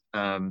camp.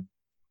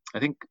 I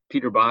think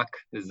Peter Bach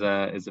is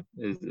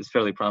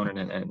fairly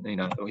prominent, and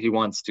he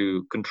wants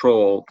to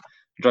control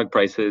drug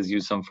prices,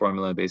 use some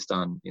formula based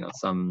on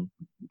some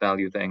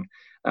value thing.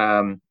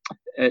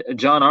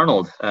 John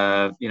Arnold,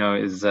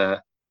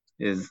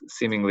 is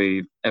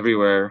seemingly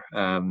everywhere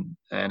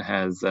and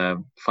has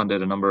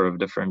funded a number of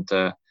different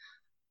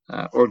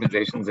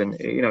organizations, and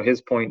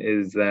his point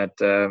is that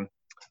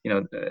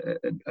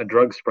a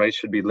drug's price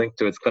should be linked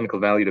to its clinical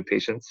value to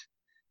patients.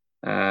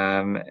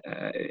 And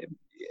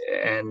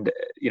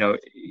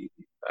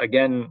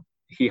again,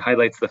 he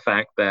highlights the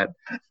fact that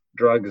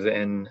drugs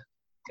in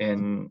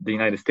the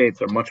United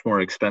States are much more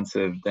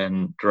expensive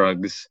than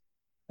drugs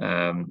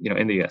in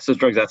the US. So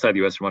drugs outside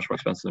the US are much more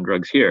expensive than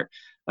drugs here.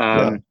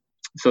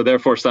 So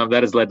therefore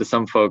that has led to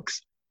some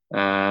folks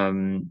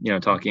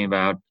talking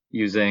about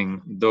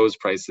using those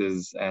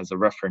prices as a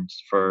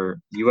reference for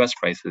US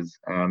prices.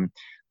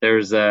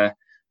 There's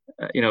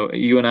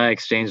you and I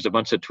exchanged a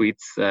bunch of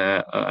tweets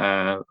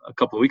a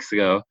couple of weeks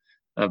ago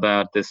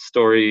about this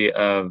story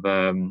of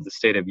the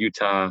state of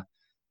Utah,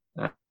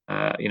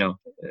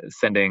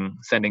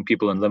 sending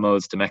people in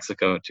limos to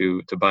Mexico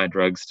to buy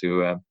drugs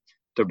to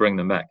bring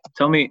them back.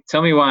 Tell me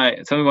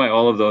why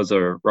all of those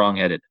are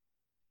wrongheaded.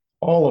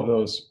 All of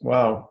those.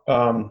 Wow.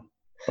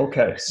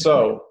 Okay.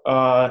 So.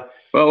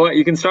 Well,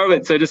 you can start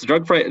with just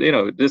drug price.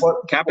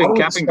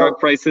 Capping drug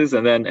prices,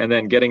 and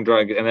then getting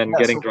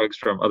drugs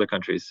from other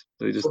countries.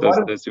 So just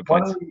those 2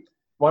 points.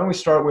 Why don't we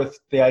start with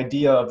the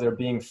idea of there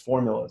being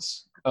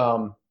formulas?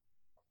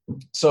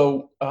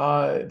 So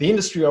the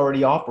industry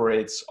already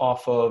operates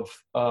off of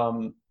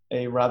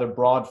a rather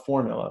broad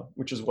formula,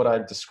 which is what I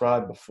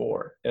described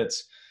before.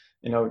 It's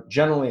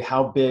generally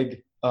how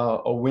big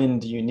a win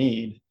do you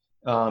need,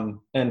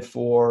 and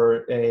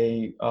for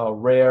a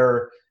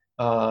rare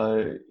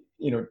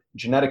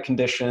genetic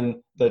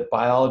condition, that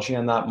biology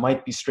on that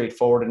might be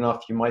straightforward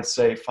enough. You might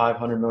say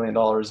 $500 million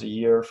a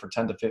year for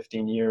 10 to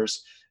 15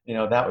 years.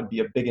 That would be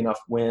a big enough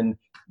win.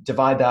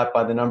 Divide that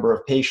by the number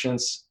of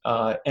patients.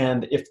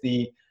 And if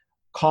the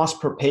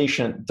cost per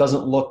patient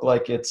doesn't look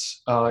like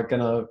it's going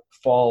to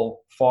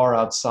fall far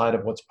outside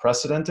of what's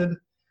precedented,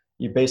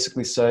 you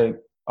basically say,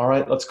 all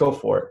right, let's go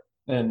for it.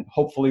 And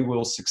hopefully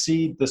we'll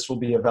succeed. This will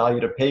be a value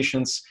to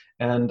patients.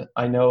 And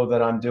I know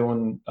that I'm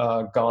doing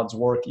God's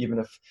work, even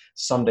if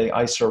someday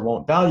ICER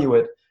won't value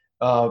it,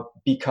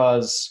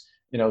 because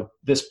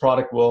this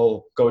product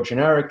will go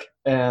generic,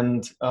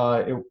 and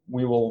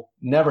we will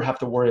never have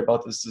to worry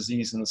about this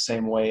disease in the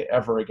same way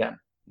ever again.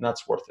 And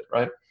that's worth it,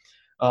 right?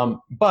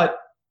 But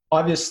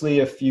obviously,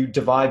 if you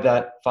divide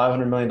that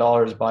 $500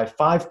 million by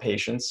 5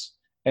 patients,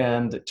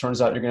 and it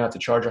turns out you're going to have to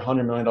charge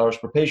 $100 million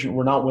per patient,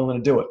 we're not willing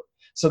to do it.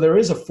 So there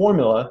is a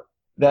formula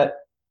that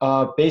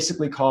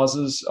basically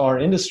causes our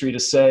industry to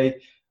say,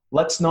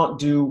 let's not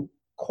do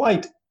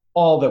quite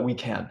all that we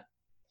can.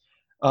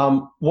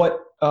 What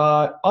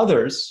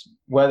others,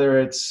 whether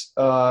it's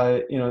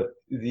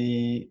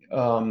the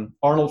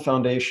Arnold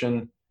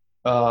Foundation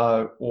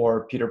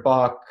or Peter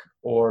Bach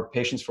or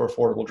Patients for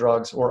Affordable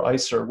Drugs or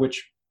ICER,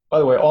 which, by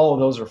the way, all of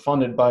those are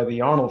funded by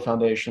the Arnold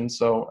Foundation.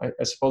 So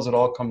I suppose it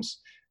all comes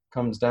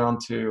down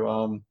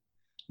to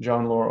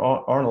John Lord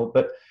Arnold.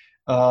 But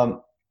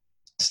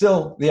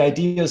still, the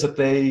ideas that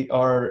they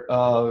are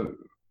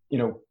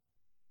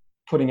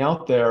putting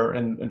out there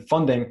and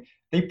funding,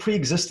 they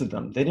pre-existed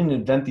them. They didn't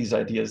invent these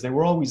ideas. They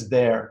were always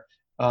there,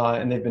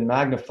 and they've been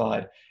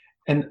magnified.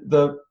 And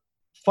the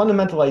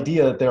fundamental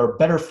idea that there are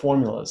better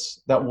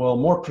formulas that will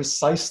more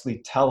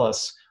precisely tell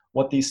us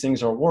what these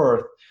things are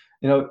worth,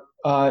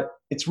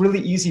 it's really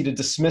easy to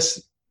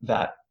dismiss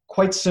that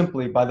quite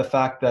simply by the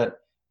fact that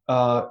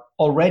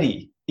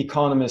already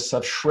economists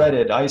have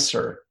shredded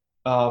ICER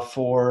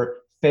for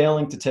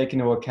failing to take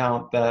into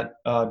account that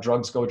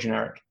drugs go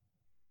generic.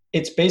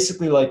 It's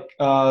basically like,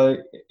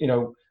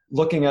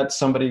 looking at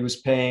somebody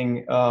who's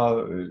paying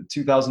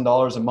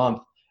 $2,000 a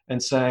month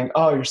and saying,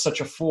 oh, you're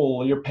such a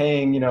fool. You're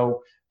paying,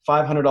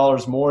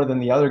 $500 more than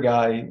the other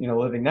guy,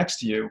 living next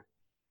to you.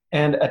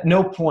 And at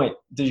no point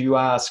did you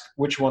ask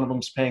which one of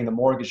them's paying the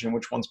mortgage and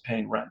which one's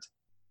paying rent,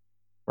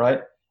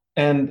 right?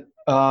 And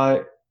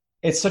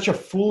it's such a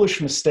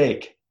foolish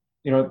mistake,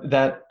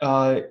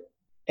 that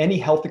any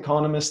health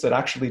economist that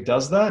actually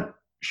does that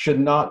should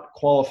not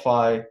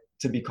qualify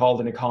to be called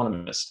an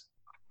economist,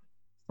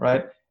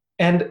 right?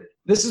 And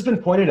this has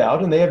been pointed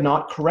out, and they have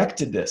not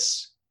corrected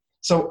this.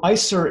 So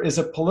ICER is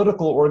a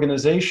political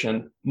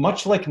organization,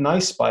 much like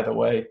NICE, by the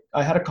way.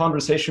 I had a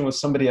conversation with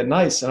somebody at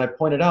NICE, and I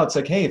pointed out, it's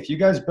like, hey, if you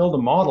guys build a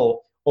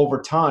model over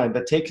time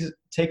that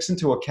takes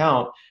into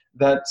account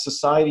that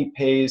society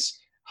pays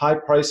high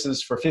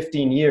prices for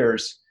 15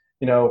 years,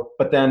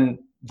 but then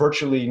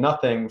virtually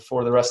nothing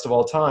for the rest of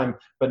all time,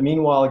 but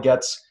meanwhile it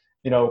gets,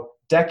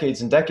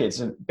 decades and decades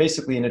and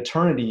basically an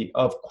eternity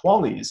of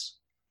QALYs,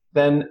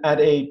 then at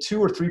a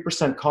 2 or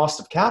 3% cost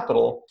of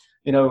capital,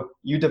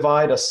 you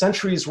divide a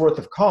century's worth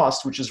of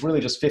cost, which is really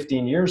just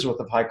 15 years worth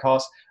of high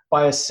cost,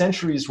 by a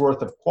century's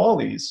worth of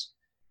QALYs.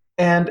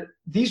 And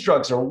these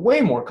drugs are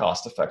way more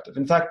cost effective.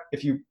 In fact,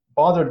 if you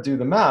bother to do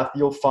the math,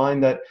 you'll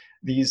find that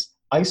these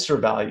ICER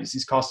values,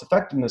 these cost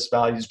effectiveness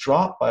values,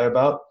 drop by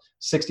about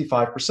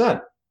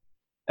 65%.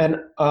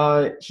 And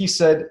he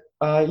said,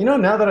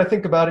 now that I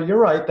think about it, you're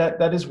right,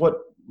 that is what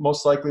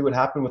most likely would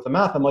happen with the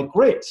math. I'm like,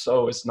 great,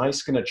 so is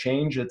NICE going to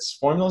change its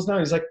formulas now?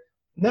 He's like,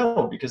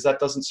 no, because that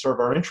doesn't serve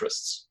our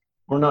interests.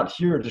 We're not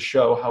here to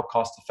show how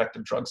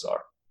cost-effective drugs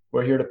are.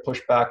 We're here to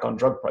push back on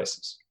drug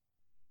prices,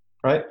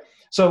 right?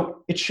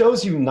 So it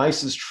shows you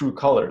NICE's true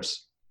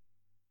colors.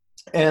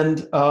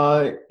 And,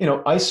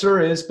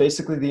 ICER is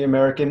basically the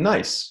American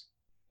NICE.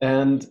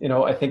 And,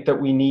 I think that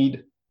we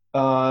need,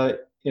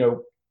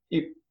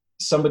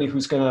 somebody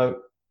who's going to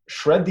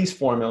shred these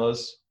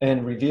formulas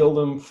and reveal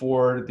them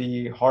for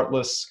the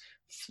heartless,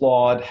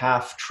 flawed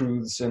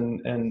half-truths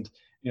and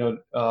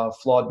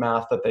flawed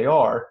math that they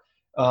are,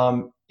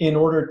 in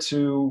order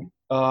to,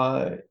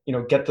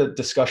 get the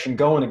discussion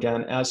going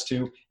again as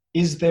to,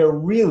 is there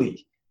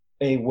really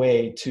a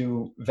way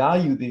to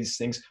value these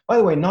things? By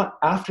the way, not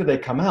after they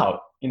come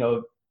out.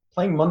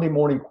 Playing Monday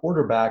morning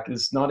quarterback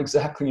is not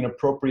exactly an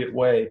appropriate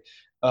way,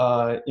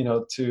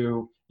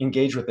 to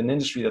engage with an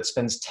industry that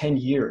spends 10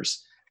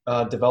 years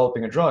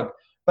developing a drug.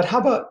 But how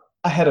about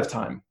ahead of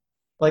time?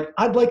 Like,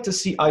 I'd like to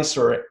see ICER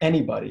or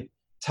anybody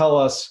tell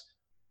us,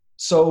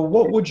 so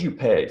what would you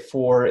pay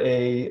for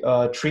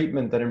a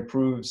treatment that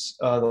improves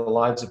the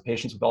lives of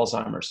patients with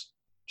Alzheimer's?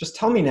 Just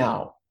tell me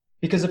now.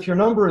 Because if your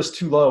number is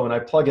too low and I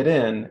plug it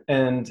in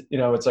and,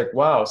 it's like,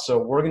 wow, so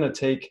we're going to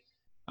take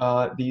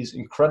these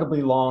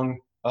incredibly long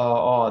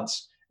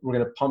odds, we're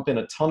going to pump in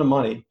a ton of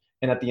money,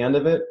 and at the end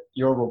of it,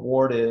 your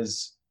reward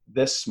is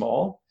this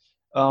small,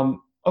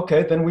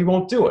 okay, then we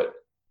won't do it.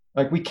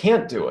 Like, we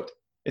can't do it.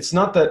 It's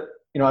not that,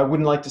 I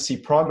wouldn't like to see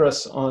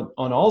progress on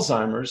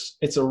Alzheimer's.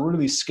 It's a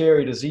really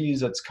scary disease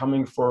that's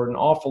coming for an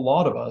awful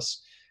lot of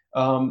us.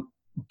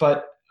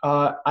 But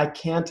I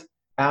can't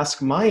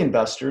ask my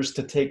investors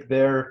to take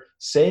their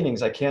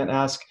savings. I can't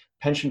ask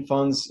pension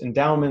funds,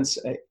 endowments,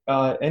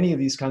 any of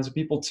these kinds of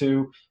people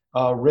to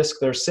risk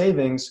their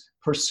savings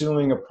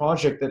pursuing a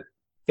project that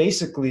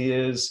basically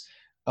is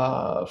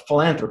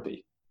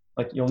philanthropy.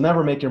 Like, you'll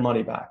never make your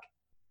money back.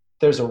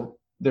 There's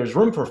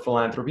room for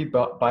philanthropy,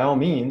 but by all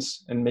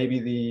means, and maybe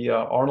the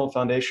Arnold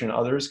Foundation and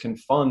others can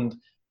fund,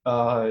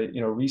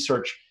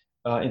 research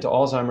into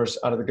Alzheimer's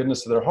out of the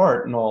goodness of their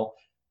heart and all.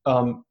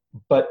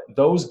 But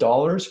those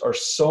dollars are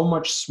so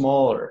much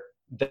smaller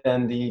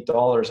than the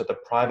dollars that the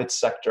private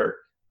sector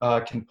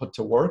can put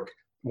to work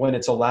when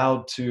it's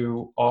allowed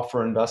to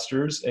offer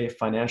investors a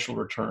financial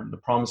return, the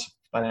promise of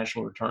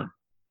financial return,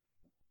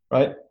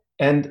 right?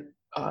 And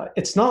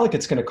it's not like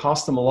it's going to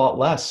cost them a lot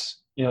less,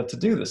 to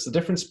do this. The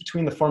difference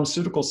between the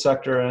pharmaceutical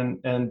sector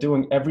and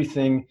doing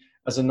everything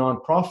as a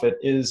nonprofit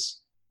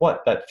is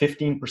what, that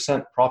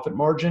 15% profit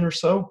margin or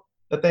so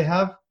that they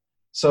have.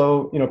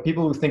 So,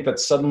 people who think that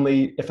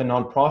suddenly if a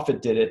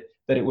nonprofit did it,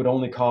 that it would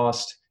only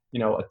cost,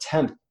 a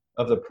tenth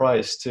of the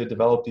price to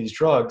develop these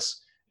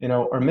drugs,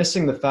 are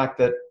missing the fact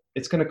that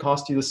it's going to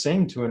cost you the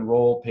same to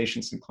enroll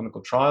patients in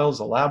clinical trials,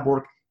 the lab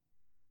work,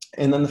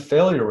 and then the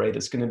failure rate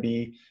is going to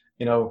be,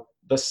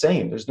 the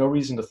same. There's no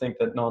reason to think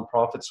that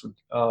nonprofits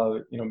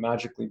would,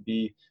 magically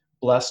be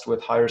blessed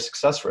with higher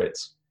success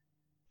rates.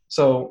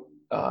 So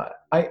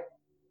I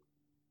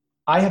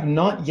have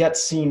not yet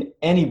seen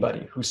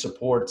anybody who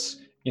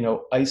supports,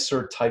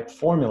 ICER type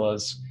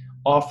formulas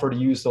offer to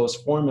use those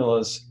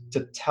formulas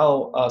to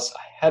tell us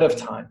ahead of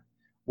time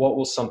what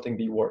will something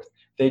be worth.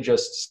 They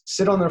just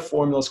sit on their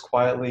formulas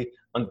quietly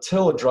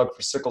until a drug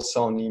for sickle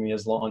cell anemia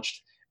is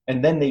launched,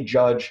 and then they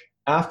judge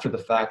after the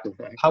fact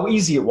how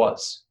easy it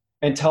was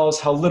and tell us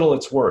how little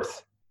it's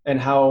worth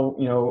and how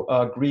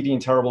greedy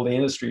and terrible the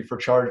industry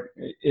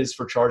is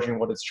for charging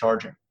what it's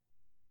charging.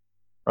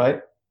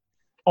 right?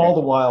 All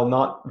the while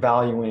not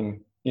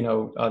valuing,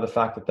 the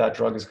fact that that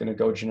drug is going to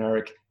go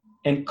generic,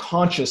 and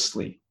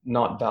consciously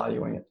not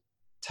valuing it.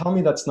 Tell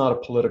me that's not a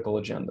political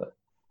agenda.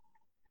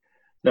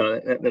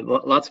 No,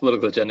 lots of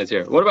political agendas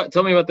here.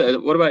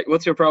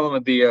 What's your problem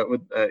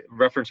with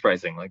reference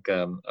pricing? Like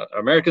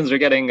Americans are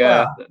getting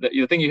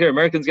you think you hear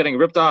Americans getting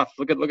ripped off.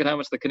 Look at how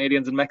much the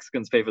Canadians and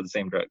Mexicans pay for the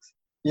same drugs.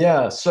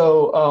 Yeah.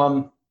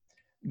 So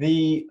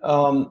the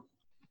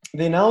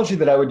analogy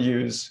that I would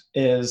use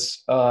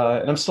is,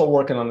 and I'm still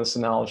working on this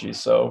analogy,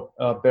 so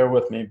bear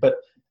with me. But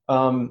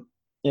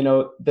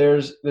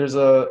there's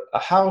a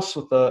house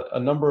with a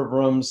number of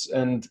rooms,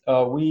 and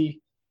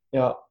we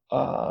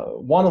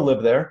want to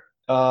live there.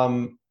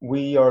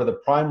 We are the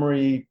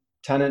primary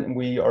tenant, and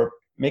we are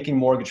making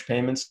mortgage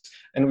payments,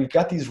 and we've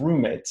got these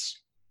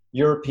roommates,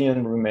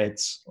 European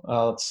roommates,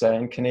 let's say,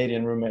 and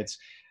Canadian roommates,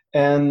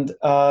 and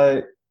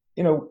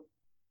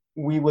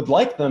we would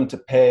like them to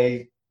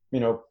pay,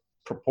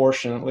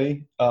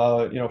 proportionately,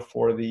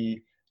 for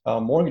the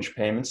mortgage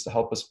payments to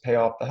help us pay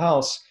off the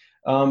house.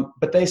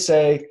 But they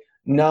say,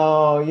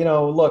 no,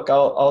 look,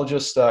 I'll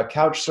just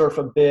couch surf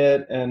a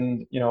bit,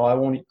 and I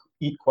won't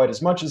eat quite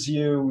as much as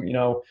you.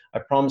 I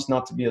promise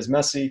not to be as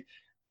messy.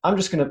 I'm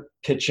just going to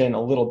pitch in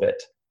a little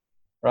bit,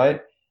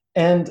 right?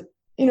 And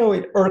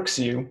it irks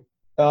you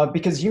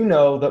because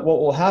that what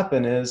will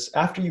happen is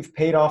after you've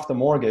paid off the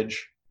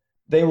mortgage,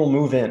 they will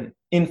move in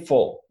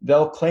full.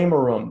 They'll claim a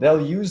room.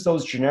 They'll use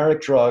those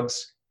generic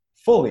drugs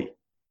fully,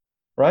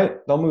 right?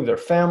 They'll move their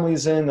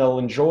families in. They'll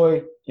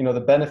enjoy, the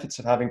benefits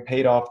of having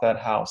paid off that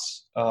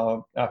house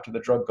after the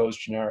drug goes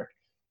generic.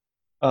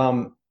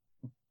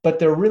 But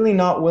they're really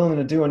not willing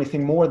to do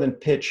anything more than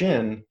pitch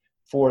in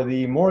for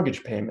the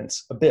mortgage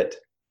payments a bit,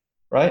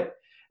 right?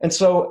 And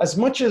so as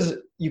much as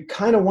you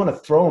kind of want to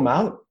throw them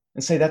out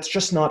and say that's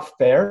just not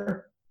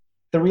fair,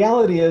 the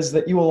reality is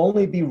that you will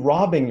only be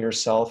robbing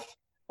yourself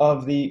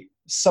of the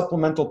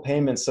supplemental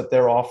payments that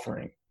they're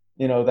offering,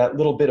 that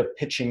little bit of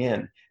pitching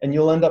in, and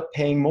you'll end up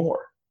paying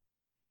more.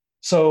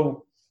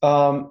 So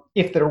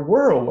if there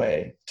were a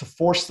way to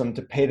force them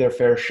to pay their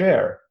fair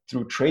share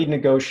through trade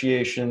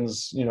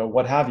negotiations,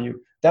 what have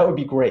you, that would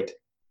be great.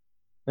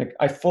 Like,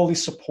 I fully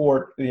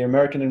support the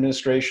American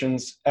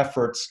administration's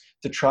efforts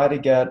to try to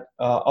get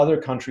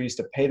other countries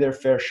to pay their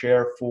fair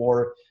share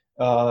for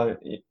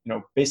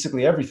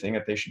basically everything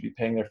that they should be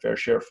paying their fair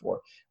share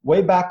for.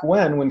 Way back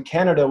when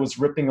Canada was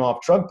ripping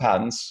off drug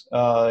patents,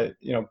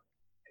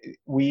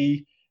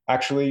 we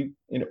actually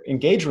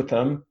engaged with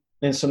them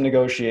in some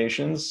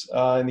negotiations,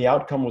 and the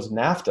outcome was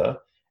NAFTA,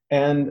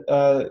 and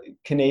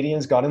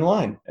Canadians got in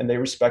line and they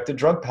respected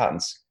drug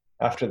patents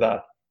after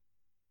that.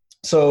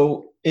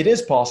 So it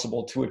is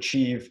possible to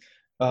achieve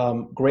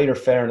greater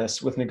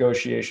fairness with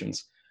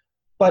negotiations.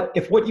 But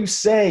if what you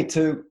say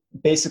to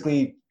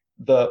basically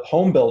the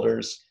home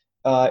builders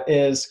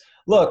is,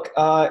 look,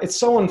 it's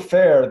so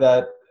unfair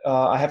that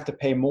I have to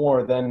pay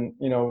more than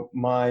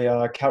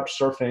my couch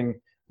surfing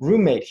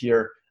roommate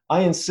here.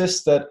 I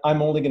insist that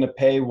I'm only going to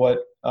pay what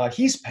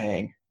he's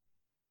paying.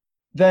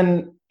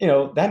 Then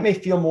that may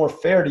feel more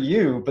fair to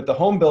you, but the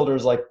home builder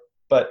is like,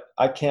 but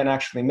I can't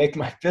actually make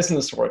my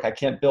business work. I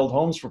can't build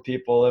homes for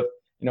people if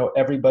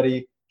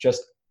everybody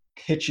just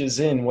pitches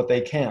in what they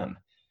can,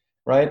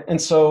 right?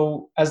 And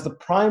so as the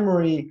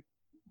primary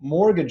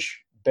mortgage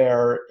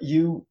bearer,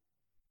 you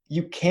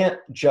can't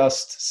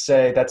just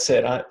say, that's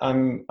it,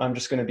 I'm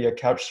just going to be a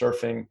couch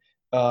surfing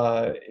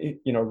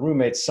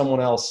roommate,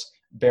 someone else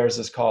bears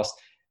this cost.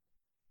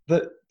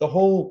 The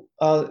whole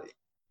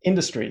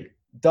industry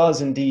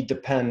does indeed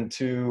depend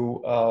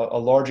to a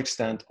large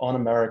extent on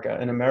America,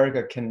 and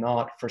America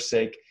cannot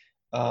forsake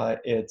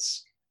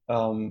its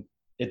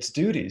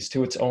duties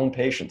to its own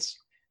patients.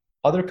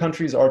 Other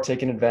countries are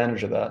taking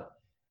advantage of that.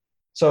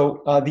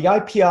 So the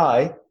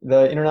IPI,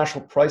 the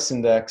International Price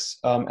Index,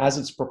 as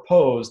it's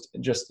proposed,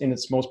 just in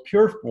its most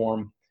pure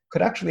form,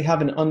 could actually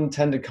have an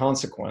unintended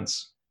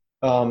consequence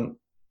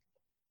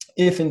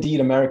if indeed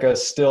America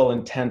is still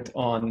intent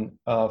on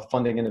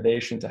funding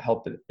innovation to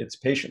help its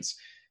patients.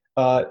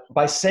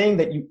 By saying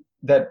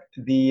that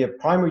the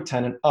primary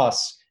tenant,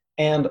 us,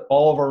 and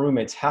all of our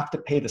roommates have to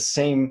pay the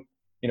same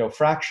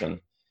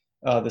fraction,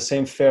 the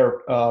same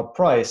fair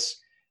price,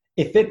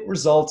 if it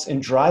results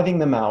in driving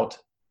them out,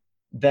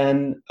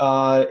 then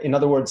in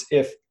other words,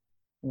 if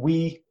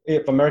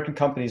American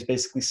companies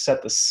basically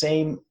set the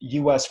same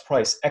US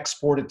price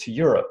exported to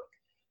Europe,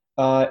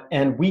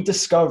 and we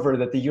discover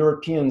that the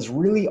Europeans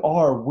really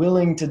are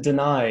willing to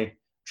deny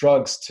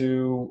drugs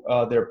to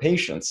their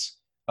patients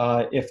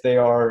if they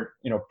are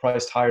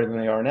priced higher than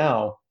they are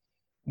now,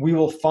 we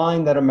will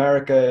find that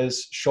America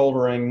is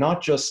shouldering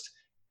not just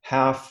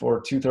half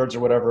or 2/3 or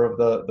whatever of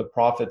the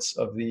profits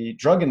of the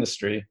drug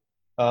industry.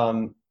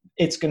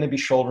 It's going to be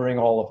shouldering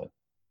all of it,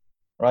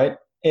 right?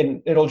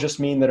 And it'll just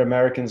mean that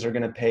Americans are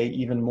going to pay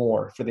even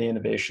more for the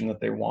innovation that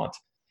they want.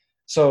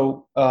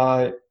 So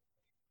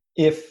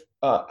if,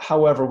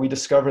 however, we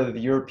discover that the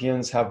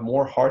Europeans have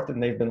more heart than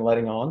they've been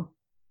letting on,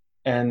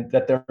 and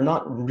that they're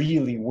not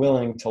really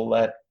willing to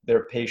let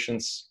their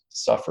patients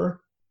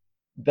suffer,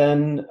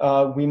 then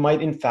we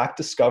might in fact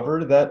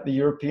discover that the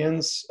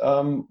Europeans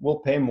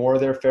will pay more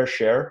of their fair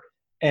share,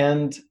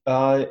 and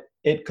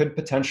it could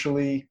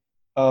potentially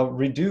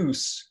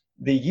reduce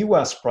the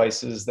U.S.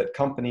 prices that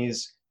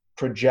companies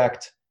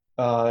project,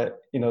 that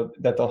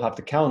they'll have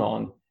to count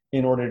on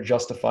in order to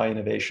justify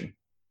innovation.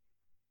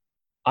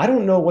 I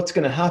don't know what's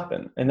going to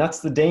happen, and that's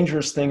the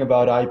dangerous thing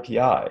about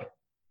IPI,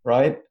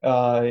 right?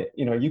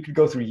 You could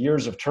go through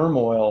years of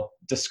turmoil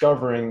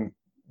discovering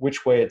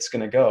which way it's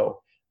going to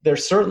go. There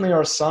certainly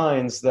are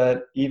signs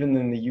that even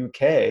in the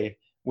UK,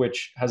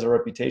 which has a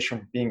reputation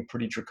for being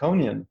pretty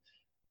draconian,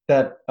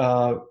 that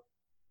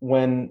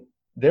when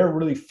they're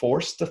really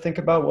forced to think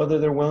about whether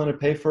they're willing to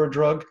pay for a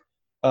drug,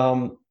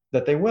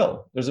 that they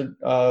will. There's an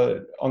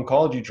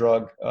oncology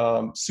drug,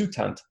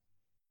 Sutent,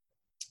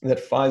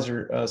 that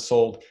Pfizer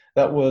sold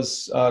that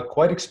was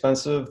quite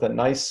expensive, that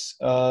NICE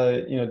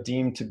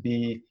deemed to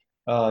be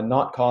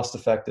not cost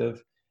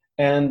effective,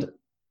 and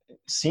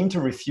seemed to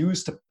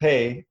refuse to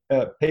pay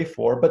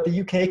for. But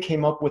the UK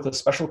came up with a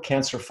special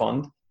cancer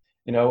fund,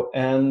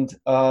 and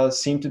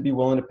seemed to be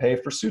willing to pay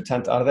for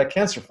Sutent out of that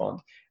cancer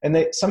fund.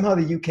 And somehow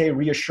the UK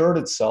reassured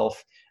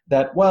itself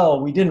that,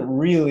 well, we didn't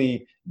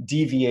really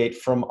deviate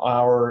from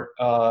our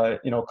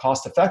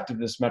cost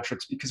effectiveness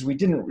metrics because we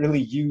didn't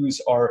really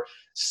use our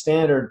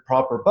standard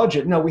proper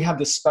budget. No, we have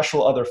this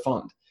special other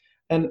fund.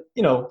 And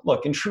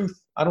look, in truth,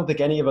 I don't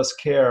think any of us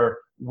care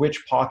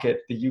which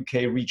pocket the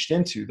UK reached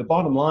into. The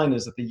bottom line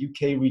is that the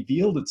UK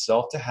revealed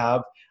itself to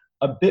have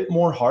a bit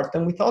more heart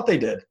than we thought they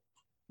did,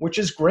 which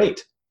is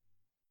great,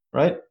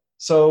 right?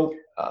 So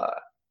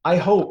I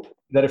hope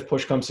that if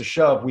push comes to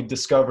shove, we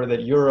discover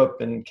that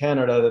Europe and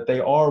Canada, that they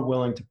are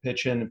willing to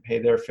pitch in and pay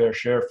their fair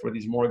share for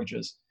these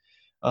mortgages.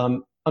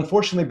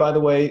 Unfortunately, by the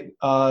way,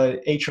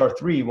 H.R.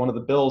 3, one of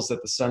the bills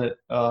that the Senate,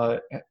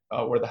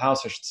 or the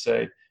House, I should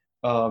say,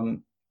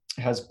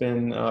 has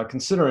been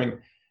considering,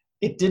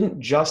 it didn't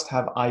just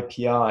have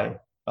IPI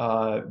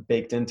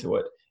baked into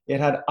it. It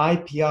had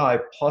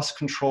IPI plus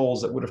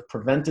controls that would have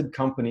prevented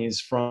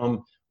companies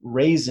from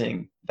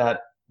raising that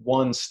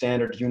one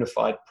standard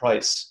unified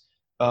price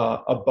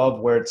above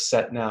where it's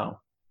set now.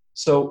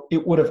 So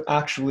it would have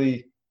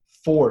actually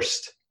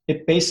forced,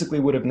 it basically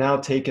would have now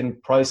taken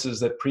prices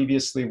that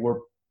previously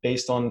were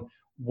based on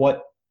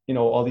what,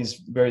 all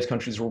these various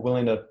countries were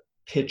willing to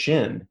pitch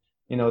in,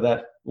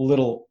 that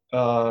little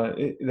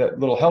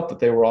help that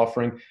they were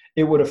offering.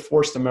 It would have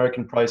forced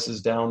American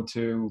prices down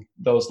to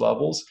those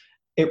levels.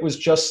 It was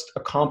just a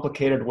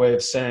complicated way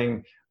of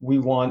saying we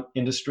want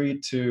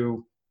industry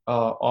to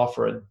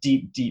offer a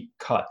deep, deep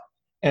cut.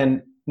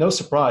 And no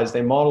surprise,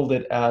 they modeled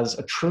it as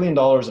 $1 trillion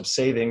of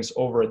savings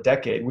over a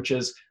decade, which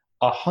is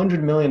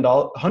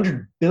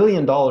 $100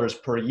 billion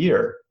per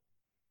year.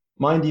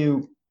 Mind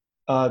you,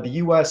 the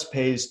US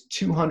pays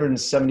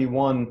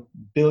 $271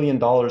 billion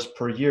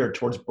per year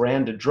towards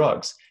branded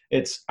drugs.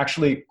 It's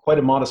actually quite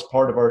a modest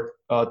part of our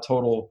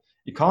total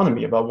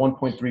economy, about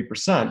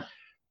 1.3%.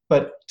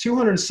 But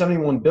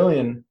 $271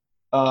 billion,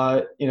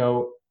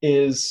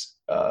 is,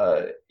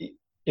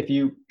 if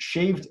you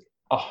shaved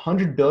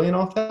 $100 billion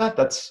off that,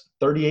 that's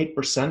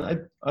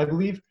 38%, I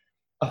believe,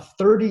 a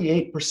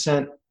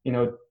 38%,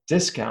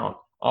 discount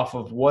off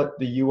of what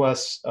the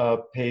U.S.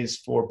 pays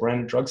for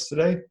branded drugs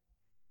today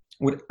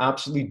would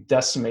absolutely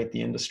decimate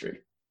the industry.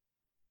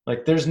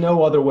 Like, there's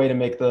no other way to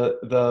make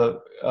the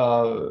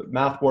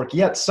math work.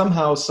 Yet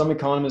somehow some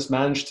economists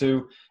managed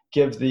to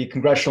give the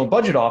Congressional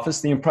Budget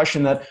Office the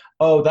impression that,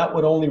 that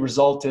would only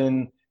result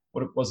in,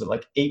 what was it,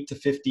 like 8 to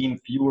 15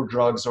 fewer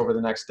drugs over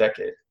the next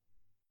decade.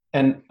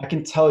 And I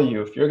can tell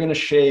you, if you're going to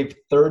shave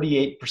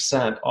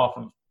 38% off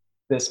of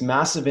this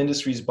massive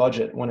industry's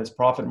budget when its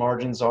profit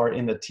margins are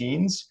in the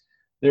teens,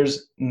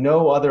 there's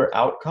no other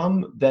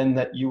outcome than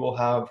that you will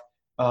have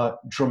a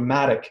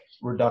dramatic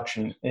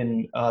reduction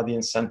in the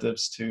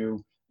incentives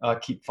to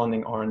keep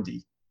funding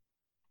R&D.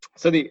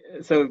 So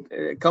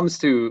it comes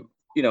to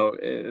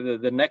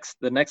the next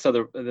major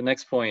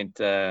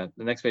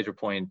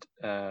point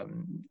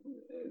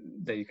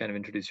that you kind of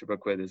introduced your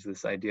book with is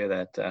this idea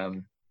that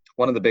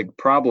one of the big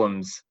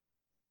problems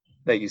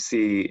that you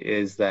see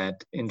is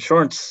that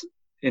insurance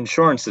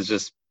is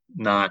just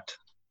not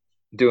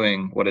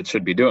doing what it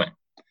should be doing.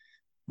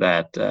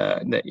 That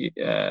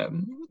the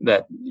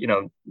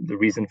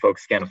reason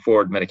folks can't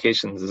afford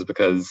medications is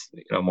because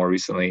more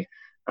recently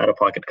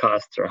out-of-pocket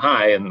costs are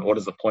high, and what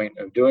is the point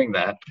of doing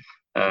that?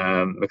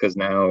 Because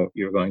now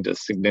you're going to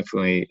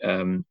significantly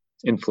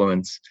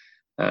influence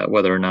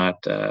whether or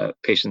not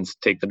patients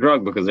take the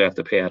drug because they have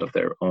to pay out of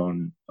their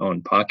own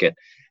pocket.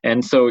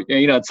 And so,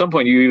 at some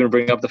point you even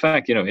bring up the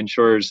fact,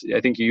 insurers,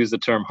 I think you use the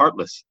term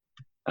heartless,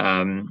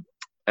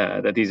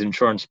 that these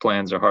insurance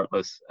plans are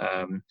heartless.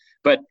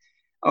 But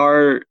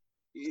you're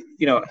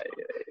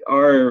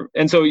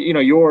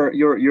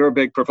a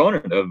big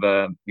proponent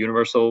of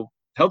universal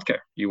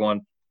healthcare. You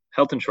want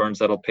health insurance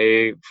that'll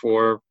pay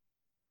for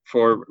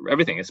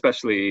everything,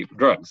 especially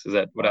drugs. Would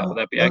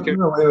that be accurate?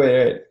 No,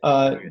 wait.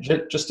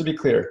 Just to be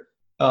clear,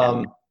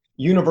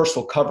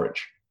 universal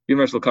coverage.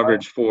 Universal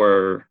coverage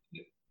for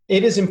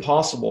it is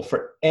impossible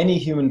for any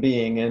human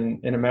being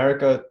in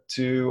America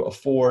to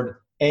afford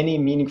any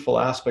meaningful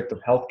aspect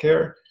of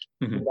healthcare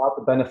without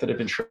the benefit of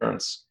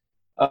insurance.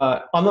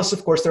 Unless,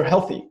 of course, they're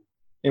healthy,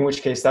 in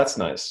which case that's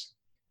nice,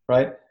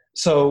 right?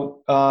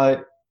 So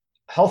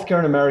healthcare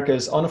in America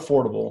is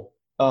unaffordable.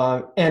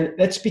 And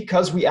that's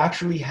because we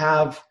actually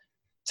have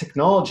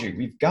technology.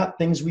 We've got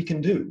things we can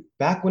do.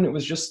 Back when it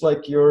was just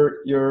like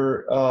your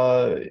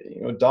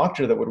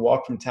doctor that would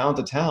walk from town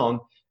to town,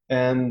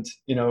 and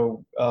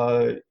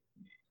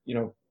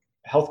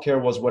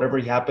healthcare was whatever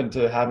he happened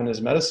to have in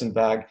his medicine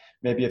bag,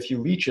 maybe a few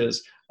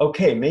leeches.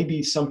 Okay,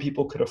 maybe some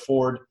people could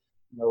afford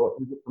a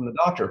visit from the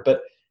doctor,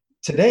 but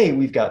today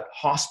we've got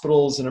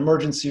hospitals and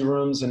emergency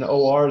rooms and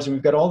ORs, and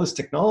we've got all this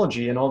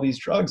technology and all these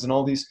drugs and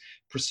all these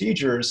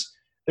procedures.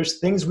 There's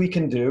things we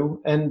can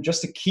do, and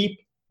just to keep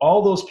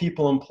all those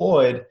people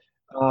employed,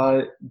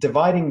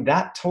 dividing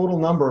that total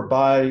number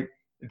by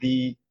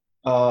the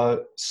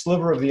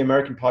sliver of the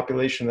American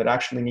population that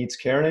actually needs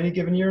care in any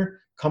given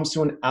year comes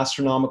to an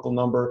astronomical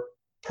number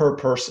per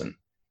person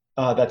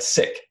that's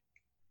sick.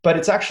 But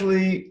it's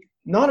actually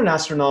not an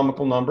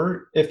astronomical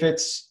number if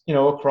it's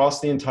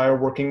across the entire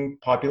working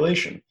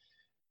population.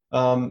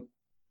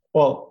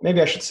 Well,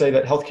 maybe I should say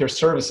that healthcare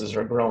services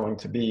are growing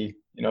to be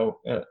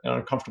an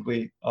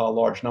uncomfortably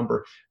large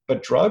number,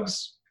 but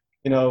drugs,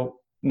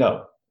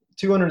 no.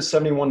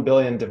 271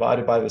 billion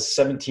divided by the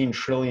 17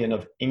 trillion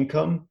of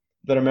income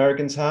that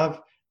Americans have,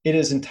 it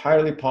is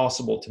entirely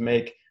possible to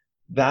make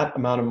that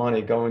amount of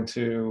money going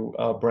to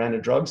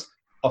branded drugs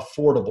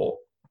affordable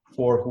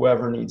for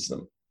whoever needs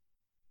them,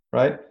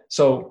 right?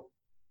 So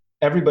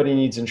everybody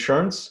needs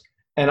insurance,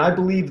 and I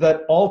believe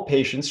that all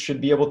patients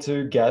should be able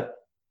to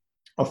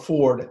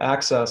afford,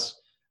 access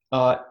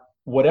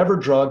whatever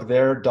drug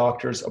their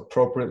doctors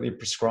appropriately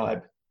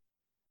prescribe.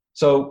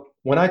 So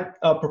when I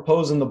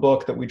propose in the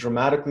book that we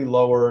dramatically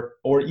lower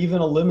or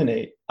even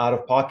eliminate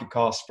out-of-pocket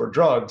costs for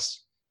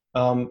drugs,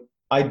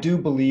 I do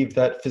believe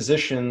that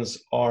physicians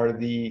are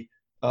the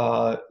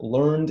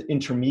learned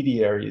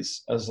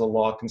intermediaries, as the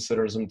law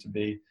considers them to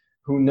be,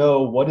 who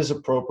know what is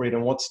appropriate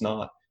and what's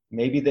not.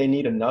 Maybe they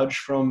need a nudge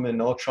from an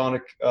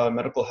electronic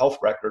medical health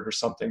record or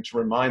something to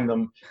remind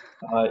them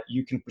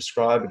you can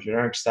prescribe a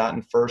generic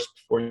statin first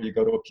before you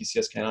go to a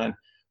PCSK9.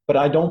 But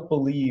I don't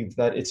believe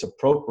that it's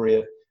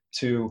appropriate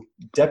to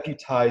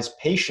deputize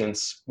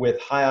patients with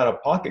high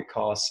out-of-pocket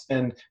costs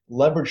and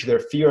leverage their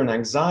fear and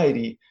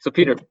anxiety. So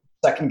Peter,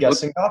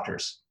 second-guessing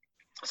doctors.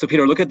 So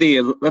Peter, let's look at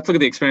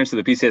the experience of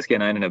the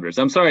PCSK9 inhibitors.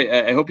 I'm sorry,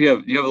 I hope you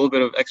have a little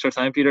bit of extra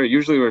time, Peter.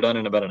 Usually we're done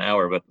in about an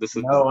hour, but this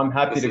is. No, I'm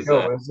happy to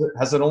go.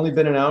 Has it only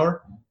been an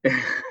hour?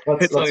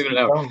 It's only been an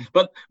hour.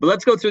 But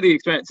let's go through the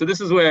experience. So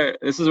this is where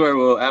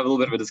we'll have a little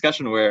bit of a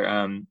discussion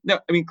where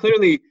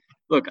clearly,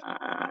 look,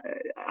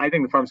 I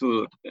think the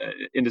pharmaceutical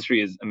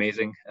industry is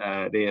amazing.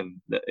 They have,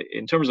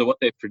 in terms of what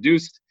they've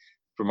produced,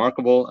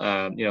 remarkable.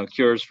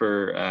 Cures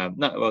for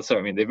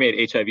they've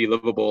made HIV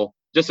livable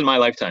just in my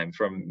lifetime.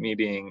 From me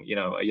being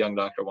a young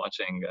doctor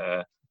watching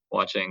a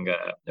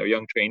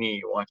young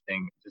trainee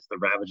watching just the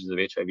ravages of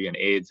HIV and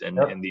AIDS and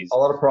these a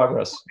lot of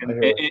progress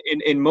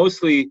in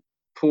mostly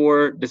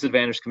poor,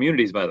 disadvantaged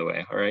communities, by the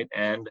way. All right,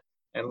 and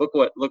look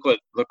what's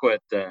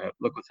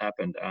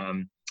happened.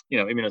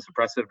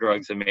 Immunosuppressive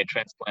drugs have made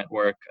transplant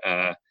work.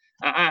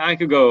 I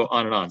could go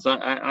on and on. So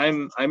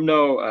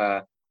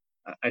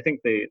I think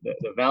the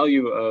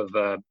value of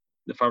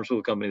the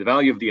pharmaceutical company, the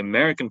value of the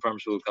American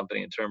pharmaceutical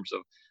company in terms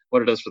of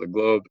what it does for the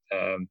globe,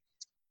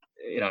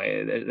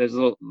 there's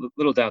a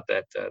little doubt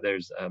that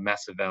there's a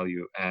massive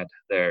value add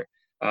there.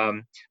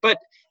 But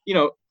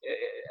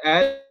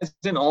as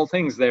in all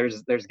things,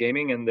 there's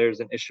gaming, and there's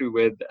an issue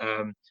with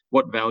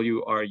what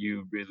value are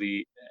you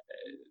really?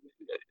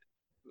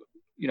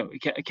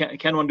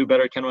 Can one do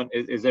better?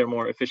 Is there a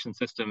more efficient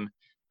system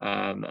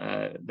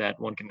that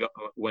one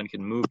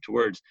can move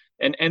towards?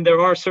 And there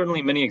are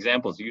certainly many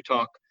examples. You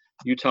talk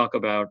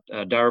about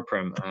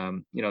Daraprim,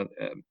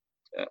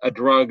 a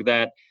drug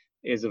that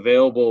is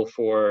available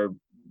for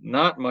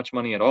not much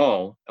money at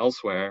all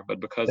elsewhere, but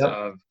because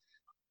of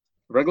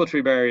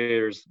regulatory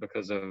barriers,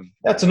 because of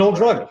that's an old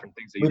drug.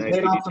 We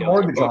paid off the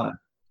mortgage on it.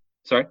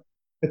 Sorry?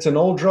 It's an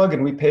old drug,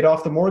 and we paid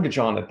off the mortgage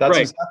on it. That's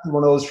exactly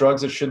one of those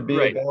drugs that should be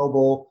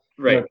available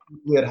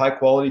at high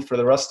quality for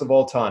the rest of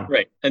all time.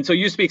 Right. And so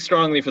you speak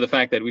strongly for the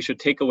fact that we should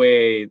take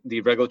away the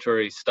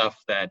regulatory stuff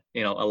that,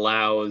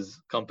 allows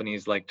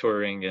companies like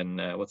Turing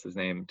and what's his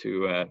name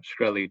to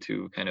Shkreli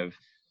to kind of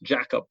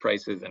jack up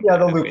prices and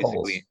the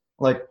loopholes.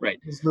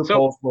 These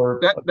loopholes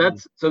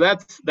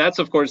that's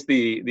of course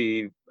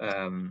the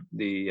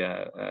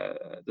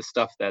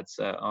stuff that's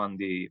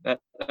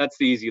that's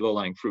the easy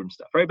low-lying fruit and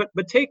stuff, right? But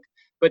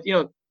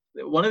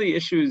one of the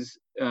issues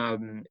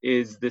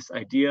is this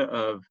idea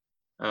of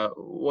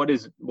what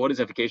is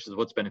efficacious,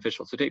 what's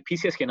beneficial. So take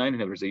PCSK9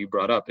 inhibitors that you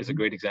brought up is a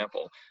great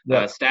example.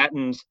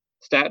 Statins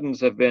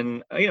have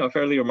been a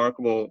fairly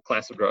remarkable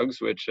class of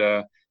drugs, which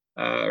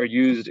are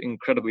used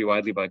incredibly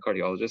widely by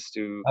cardiologists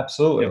to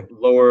absolutely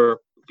lower.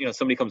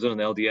 Somebody comes in on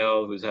the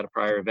LDL who's had a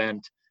prior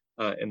event,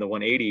 in the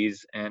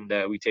 180s, and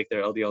we take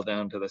their LDL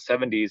down to the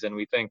 70s, and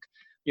we think,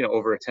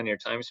 over a 10-year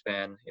time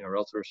span,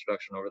 relative risk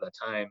reduction over that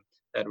time,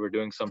 that we're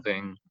doing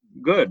something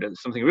good,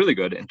 something really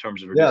good in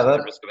terms of reducing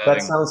the risk of that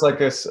having. sounds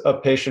like a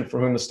patient for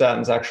whom the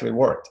statins actually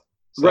worked.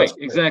 So right,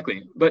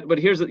 exactly. But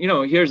here's the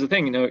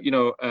thing.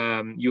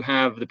 You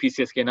have the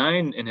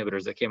PCSK9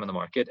 inhibitors that came on the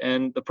market,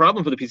 and the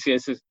problem for the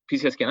PCSK9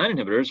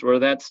 inhibitors were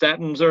that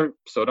statins are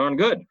so darn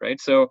good, right?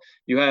 So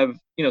you have,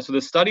 so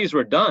the studies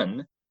were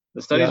done.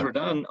 The studies were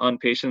done on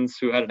patients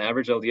who had an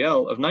average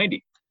LDL of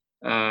 90,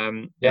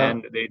 and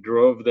they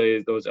drove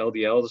those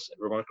LDLs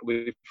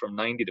remarkably from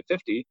 90 to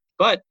 50.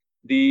 But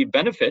the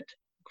benefit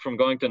from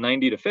going to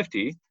 90 to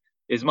 50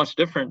 is much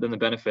different than the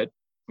benefit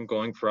from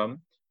going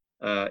from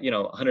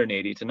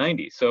 180 to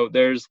 90. So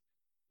there's,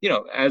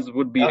 as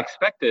would be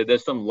expected,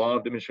 there's some law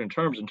of diminishing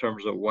returns in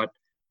terms of what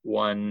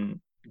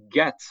one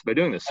gets by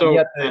doing this. So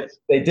and yet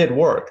they did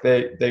work.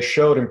 They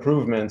showed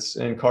improvements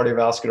in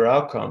cardiovascular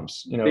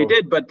outcomes. They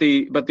did, but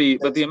the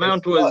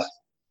amount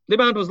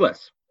was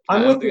less.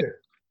 I'm with you.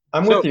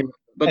 With you.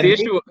 But and the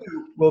issue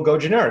will go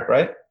generic,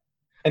 right?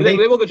 And they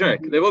will go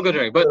generic. They will go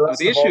generic. But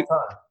the issue,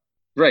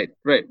 right.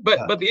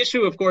 But the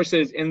issue, of course,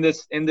 is in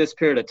this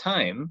period of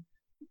time.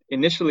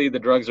 Initially, the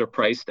drugs are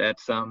priced at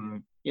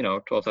some,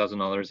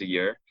 $12,000 a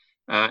year,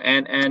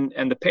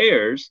 and the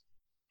payers,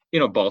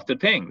 balked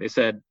at paying. They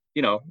said,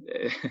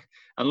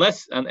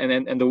 unless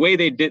and the way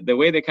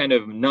they kind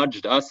of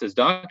nudged us as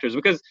doctors,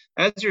 because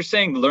as you're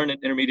saying, the learned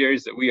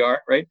intermediaries that we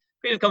are, right?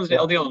 Patient comes to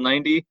LDL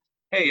 90.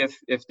 Hey,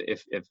 if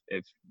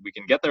we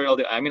can get their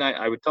LDL,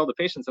 I would tell the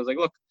patients, I was like,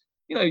 look,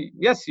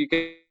 yes, you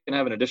can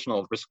have an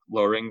additional risk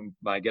lowering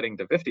by getting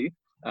to 50.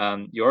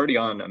 You're already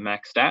on a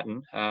max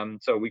statin,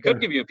 so we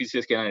could give you a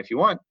PCSK9 if you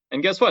want.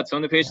 And guess what?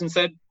 Some of the patients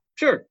said,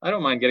 sure, I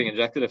don't mind getting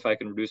injected if I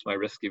can reduce my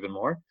risk even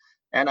more.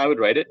 And I would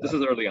write it. This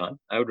is early on.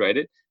 I would write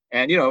it.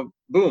 And,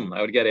 boom,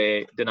 I would get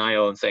a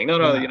denial and saying,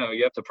 no,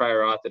 you have to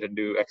prior auth it and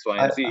do X, Y,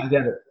 and Z. I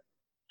get it.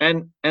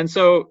 And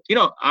so,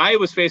 I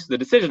was faced with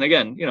the decision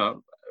again,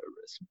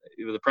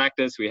 the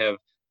practice, we have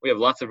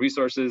lots of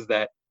resources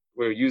that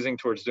we're using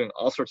towards doing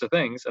all sorts of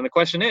things. And the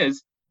question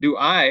is, do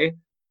I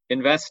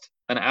invest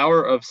an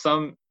hour of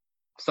some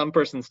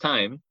person's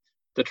time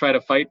to try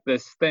to fight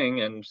this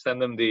thing and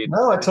send them the...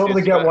 No, I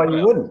totally get why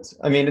you wouldn't.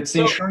 It's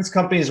the insurance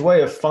company's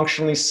way of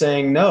functionally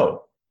saying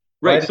no.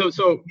 Right. So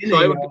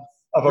I would...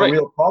 Of a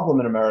real problem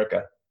in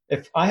America.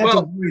 If I had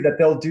to worry that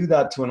they'll do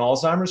that to an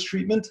Alzheimer's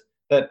treatment,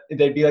 that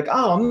they'd be like,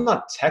 oh, I'm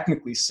not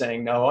technically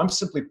saying no. I'm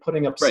simply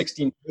putting up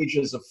 16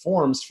 pages of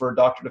forms for a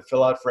doctor to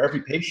fill out for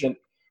every patient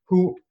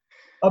who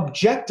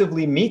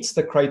objectively meets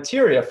the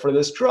criteria for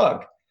this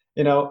drug.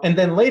 And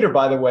then later,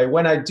 by the way,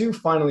 when I do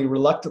finally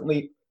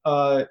reluctantly,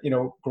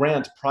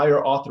 grant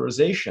prior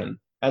authorization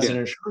as an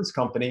insurance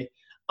company,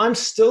 I'm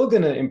still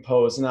going to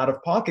impose an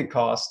out-of-pocket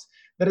cost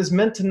that is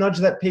meant to nudge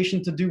that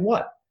patient to do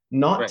what?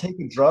 Not take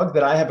a drug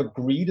that I have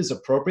agreed is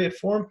appropriate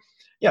for him.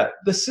 Yeah,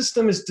 the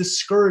system is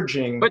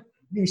discouraging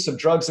use of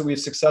drugs that we've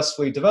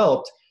successfully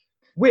developed,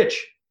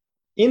 which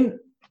in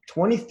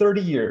 20, 30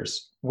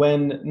 years,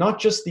 when not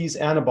just these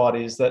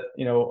antibodies that,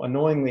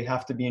 annoyingly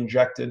have to be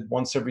injected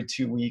once every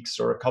 2 weeks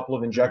or a couple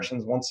of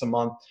injections once a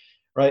month,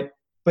 right?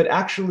 But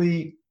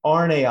actually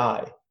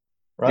RNAi,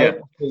 right?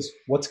 Is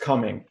what's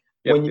coming.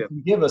 When you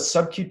can give a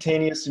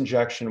subcutaneous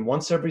injection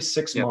once every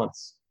 6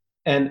 months,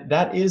 and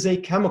that is a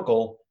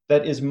chemical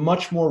that is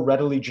much more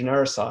readily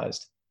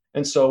genericized.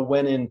 And so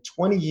when in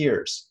 20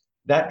 years,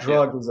 that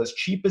drug is as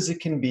cheap as it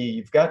can be,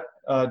 you've got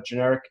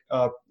generic,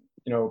 RNAi,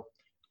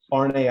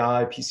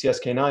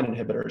 PCSK9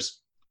 inhibitors.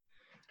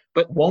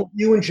 But won't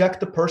you inject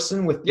the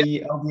person with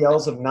the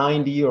LDLs of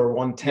 90 or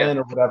 110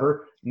 or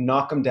whatever,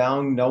 knock them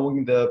down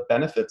knowing the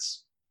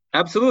benefits?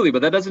 Absolutely,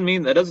 but that doesn't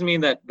mean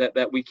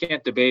that we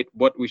can't debate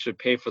what we should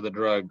pay for the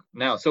drug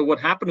now. So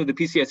what happened with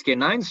the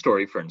PCSK9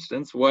 story, for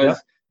instance,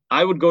 was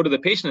I would go to the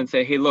patient and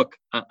say, hey, look,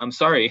 I'm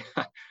sorry,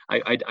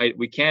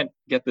 we can't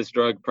get this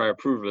drug prior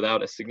approved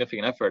without a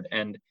significant effort.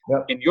 And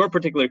in your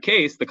particular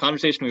case, the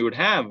conversation we would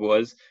have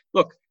was,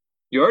 look,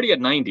 you're already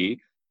at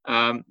 90.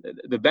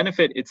 The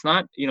benefit, it's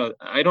not,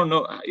 I don't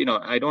know,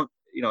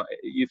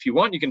 if you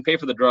want, you can pay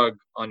for the drug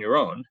on your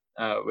own,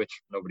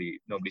 which nobody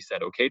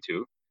said okay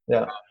to.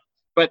 Yeah.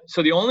 But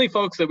so the only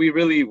folks that we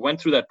really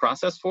went through that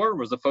process for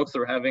was the folks that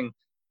were having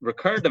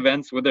recurrent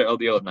events with their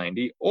LDL at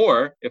 90,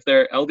 or if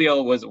their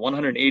LDL was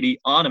 180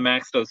 on a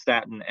max dose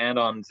statin and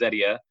on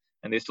Zetia,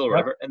 and they still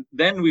whatever, and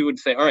then we would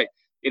say, all right,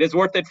 it is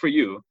worth it for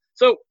you.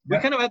 So we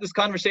kind of had this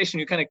conversation.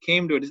 You kind of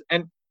came to it,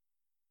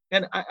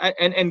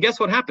 and guess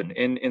what happened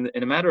in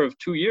a matter of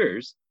 2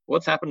 years?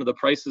 What's happened to the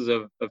prices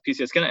of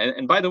PCSK9?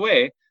 And by the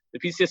way, the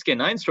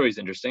PCSK9 story is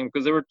interesting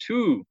because there were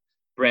 2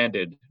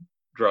 branded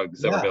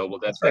drugs that were available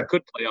that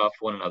could play off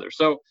one another.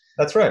 So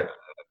that's right.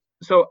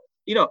 So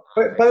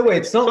by the way,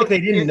 it's not like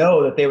they didn't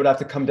know that they would have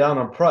to come down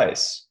on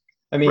price.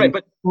 I mean,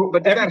 but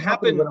did that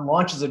happen when it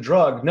launches a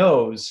drug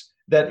knows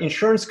that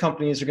insurance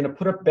companies are going to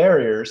put up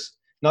barriers.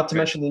 Not to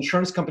mention the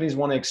insurance companies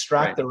want to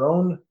extract their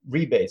own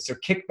rebates, their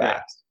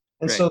kickbacks,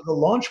 and so the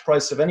launch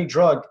price of any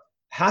drug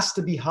has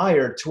to be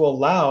higher to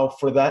allow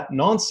for that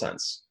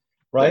nonsense,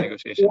 right?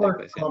 Negotiation Or take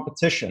place,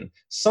 competition,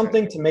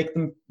 something to make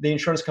them, the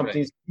insurance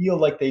companies, feel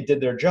like they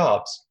did their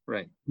jobs.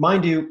 Right.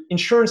 Mind you,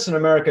 insurance in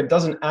America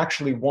doesn't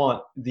actually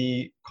want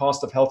the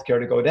cost of healthcare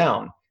to go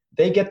down.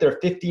 They get their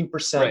 15%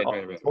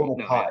 off the total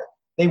pie.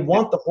 They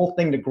want the whole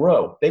thing to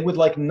grow. They would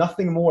like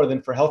nothing more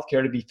than for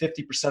healthcare to be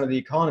 50% of the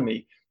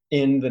economy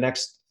in the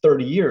next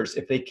 30 years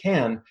if they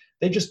can.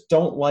 They just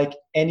don't like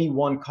any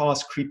one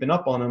cost creeping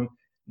up on them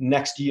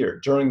next year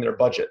during their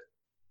budget.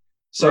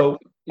 So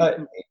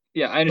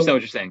yeah, I understand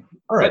what you're saying.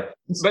 All right.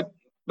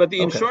 But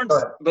the insurance,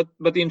 but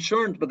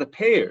the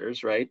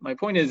payers, right? My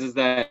point is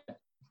that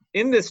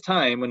in this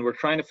time when we're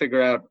trying to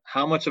figure out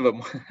how much of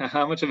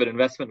an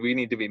investment we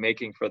need to be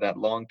making for that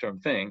long-term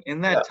thing,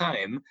 in that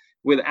time,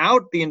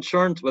 without the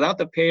insurance, without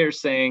the payers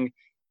setting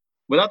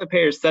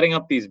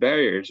up these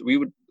barriers, we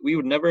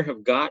would never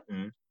have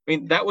gotten. I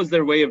mean, that was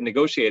their way of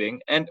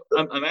negotiating. And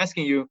I'm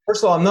asking you.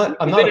 First of all, I'm not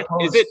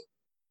opposed.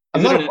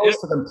 I'm not opposed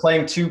to them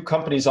playing two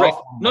companies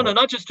off. No,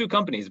 not just two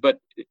companies, but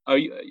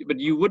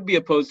you would be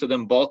opposed to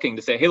them balking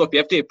to say, hey, look, the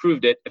FDA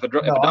approved it. If a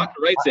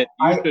doctor writes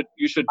it,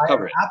 you should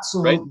cover it.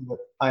 Absolutely, right?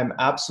 I'm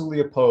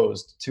absolutely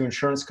opposed to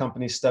insurance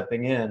companies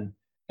stepping in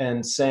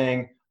and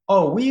saying,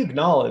 oh, we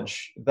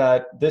acknowledge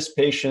that this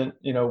patient,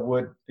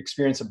 would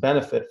experience a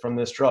benefit from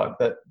this drug,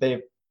 that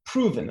they've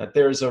proven that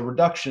there's a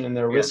reduction in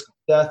their risk of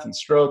death and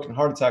stroke and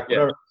heart attack,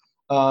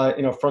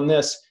 whatever, from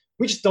this.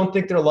 We just don't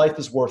think their life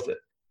is worth it.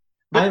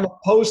 I'm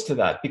opposed to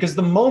that because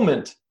the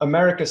moment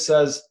America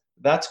says,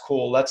 that's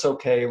cool, that's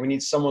okay, we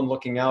need someone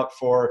looking out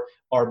for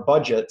our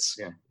budgets,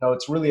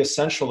 it's really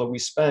essential that we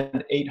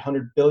spend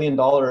 $800 billion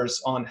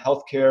on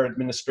healthcare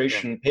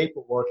administration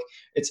paperwork.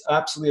 It's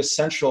absolutely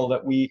essential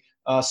that we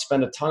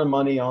spend a ton of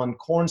money on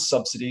corn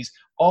subsidies.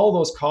 All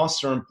those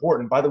costs are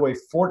important. By the way,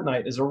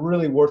 Fortnite is a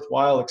really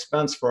worthwhile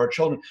expense for our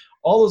children.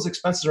 All those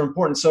expenses are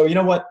important. So you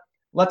know what?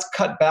 Let's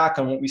cut back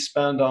on what we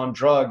spend on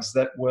drugs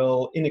that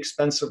will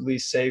inexpensively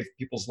save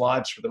people's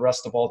lives for the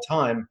rest of all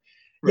time.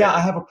 Right. Yeah, I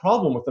have a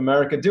problem with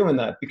America doing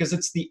that because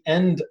it's the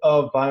end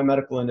of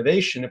biomedical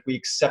innovation if we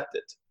accept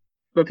it.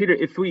 But Peter,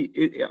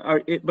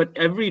 but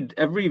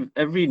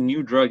every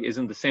new drug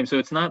isn't the same. So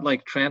it's not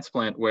like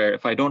transplant where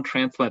if I don't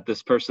transplant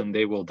this person,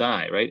 they will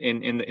die, right?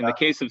 In the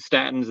case of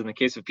statins, in the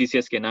case of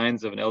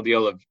PCSK9s with an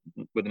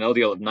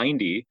LDL of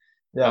 90,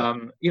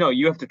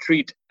 you have to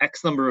treat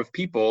X number of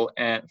people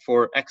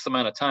for X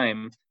amount of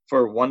time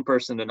for one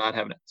person to not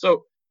have it.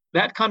 So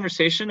that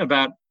conversation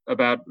about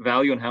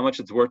value and how much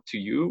it's worth to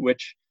you,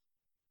 which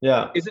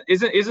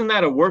isn't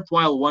that a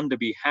worthwhile one to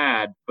be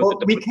had?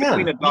 But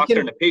between a doctor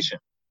and a patient.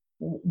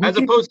 As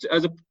opposed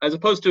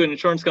to an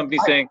insurance company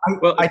saying,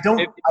 "Well, I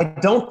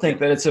don't think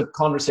that it's a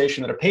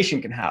conversation that a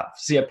patient can have."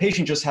 See, a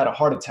patient just had a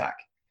heart attack,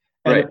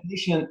 and a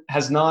patient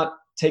has not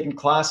taken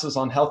classes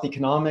on health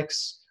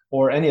economics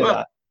or any of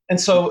that. And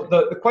so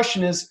the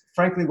question is,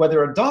 frankly,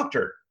 whether a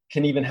doctor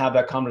can even have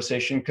that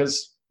conversation,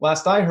 because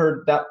last I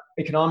heard that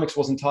economics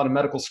wasn't taught in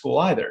medical school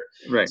either.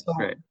 Right. So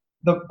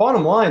the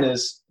bottom line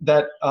is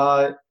that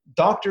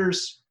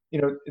doctors,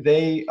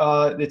 they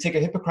take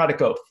a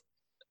Hippocratic oath,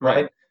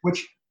 right?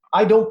 Which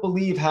I don't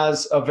believe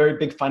has a very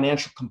big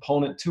financial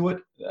component to it,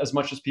 as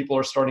much as people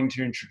are starting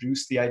to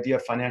introduce the idea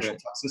of financial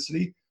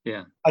toxicity.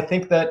 Yeah. I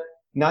think that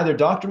neither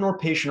doctor nor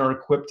patient are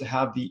equipped to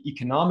have the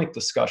economic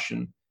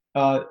discussion.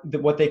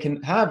 What they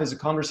can have is a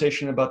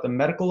conversation about the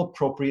medical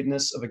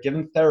appropriateness of a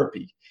given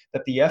therapy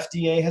that the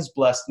FDA has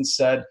blessed and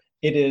said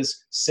it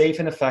is safe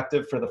and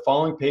effective for the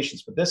following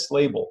patients with this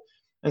label.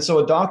 And so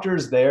a doctor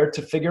is there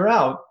to figure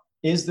out,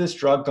 is this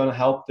drug going to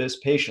help this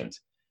patient?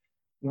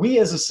 We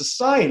as a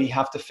society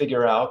have to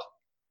figure out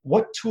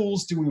what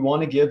tools do we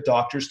want to give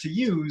doctors to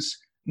use,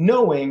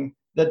 knowing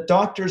that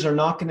doctors are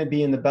not going to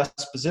be in the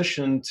best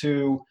position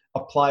to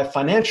apply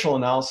financial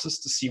analysis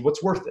to see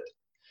what's worth it.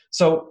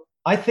 So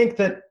I think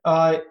that,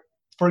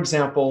 for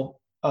example,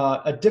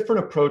 a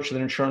different approach that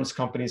insurance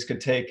companies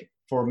could take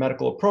for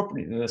medical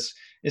appropriateness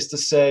is to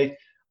say,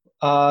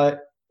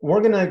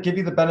 we're going to give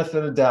you the benefit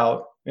of the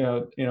doubt,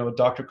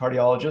 Dr.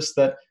 Cardiologist,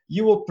 that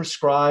you will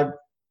prescribe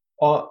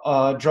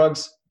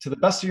drugs to the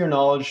best of your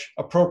knowledge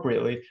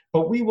appropriately,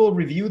 but we will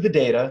review the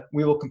data.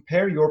 We will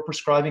compare your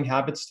prescribing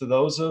habits to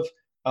those of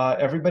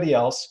everybody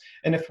else.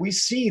 And if we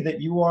see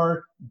that you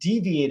are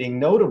deviating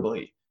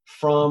notably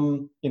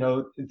from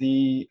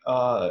the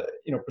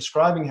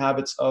prescribing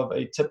habits of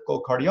a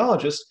typical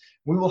cardiologist,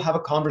 we will have a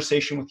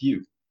conversation with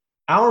you.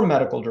 Our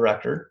medical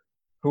director,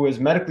 who is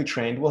medically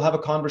trained, will have a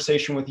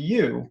conversation with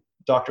you,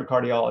 Dr.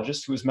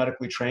 Cardiologist, who is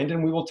medically trained,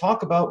 and we will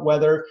talk about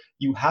whether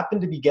you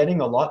happen to be getting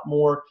a lot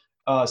more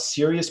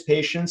serious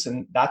patients,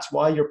 and that's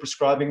why you're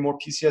prescribing more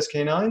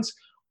PCSK9s,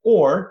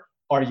 or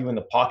are you in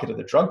the pocket of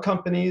the drug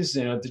companies?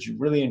 Did you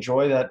really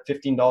enjoy that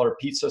 $15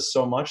 pizza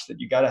so much that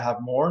you got to have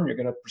more and you're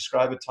going to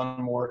prescribe a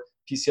ton more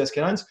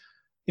PCSK9s?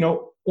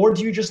 Or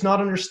do you just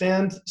not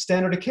understand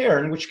standard of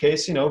care? In which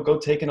case, go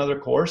take another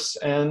course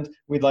and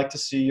we'd like to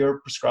see your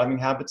prescribing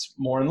habits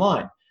more in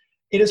line.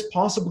 It is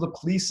possible to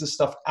police this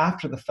stuff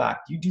after the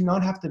fact. You do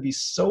not have to be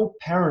so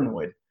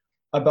paranoid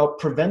about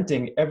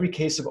preventing every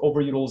case of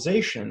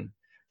overutilization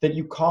that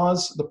you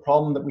cause the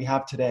problem that we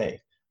have today,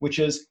 which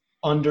is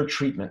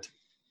undertreatment.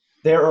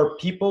 There are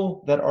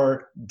people that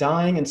are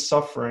dying and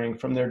suffering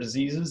from their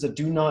diseases that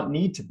do not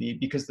need to be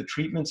because the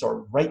treatments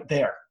are right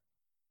there.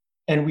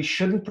 And we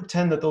shouldn't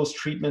pretend that those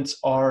treatments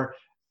are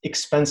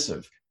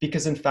expensive,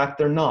 because in fact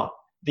they're not.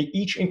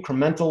 Each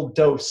incremental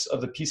dose of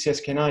the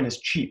PCSK9 is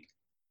cheap.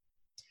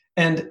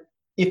 And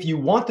if you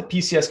want the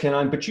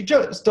PCSK9, but you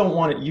just don't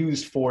want it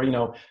used for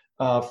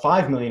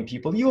 5 million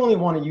people, you only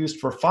want it used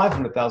for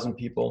 500,000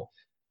 people,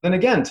 then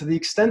again, to the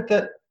extent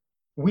that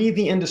we,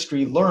 the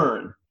industry,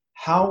 learn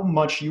how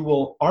much you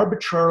will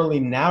arbitrarily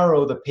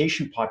narrow the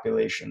patient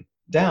population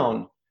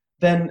down,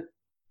 then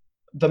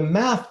the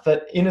math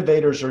that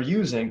innovators are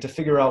using to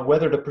figure out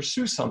whether to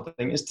pursue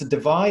something is to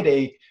divide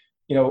a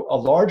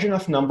large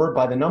enough number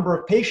by the number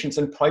of patients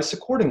and price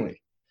accordingly.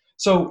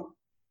 So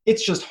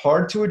it's just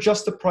hard to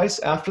adjust the price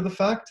after the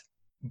fact,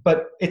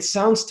 but it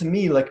sounds to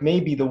me like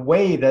maybe the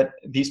way that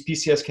these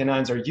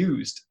PCSK9s are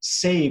used,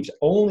 saved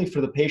only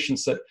for the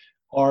patients that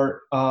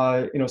are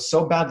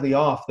so badly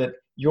off that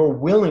you're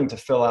willing to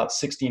fill out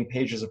 16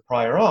 pages of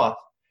prior auth,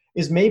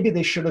 is maybe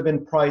they should have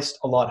been priced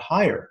a lot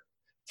higher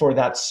for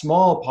that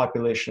small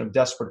population of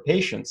desperate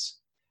patients.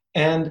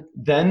 And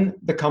then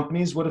the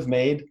companies would have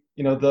made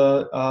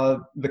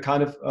the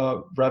kind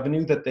of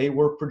revenue that they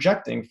were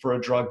projecting for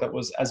a drug that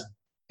was as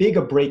big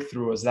a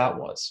breakthrough as that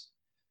was.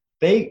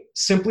 They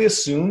simply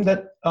assumed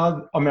that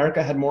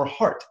America had more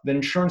heart, that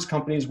insurance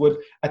companies would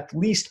at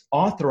least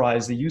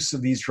authorize the use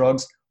of these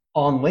drugs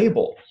on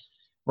label,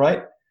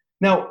 right?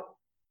 Now,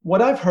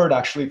 what I've heard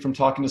actually from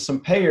talking to some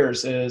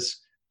payers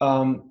is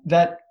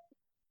that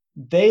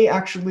they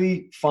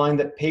actually find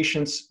that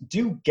patients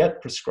do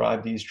get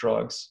prescribed these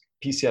drugs,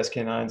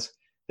 PCSK9s,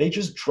 they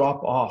just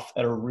drop off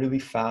at a really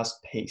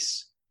fast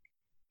pace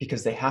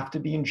because they have to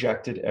be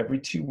injected every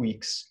 2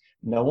 weeks.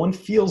 No one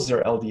feels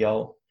their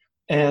LDL.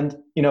 And,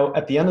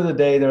 at the end of the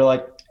day, they're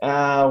like,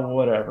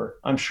 whatever,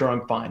 I'm sure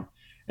I'm fine.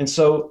 And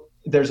so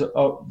there's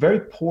a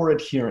very poor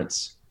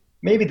adherence.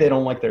 Maybe they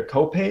don't like their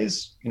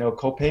copays.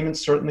 Copayments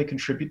certainly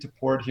contribute to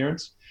poor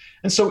adherence.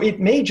 And so it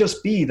may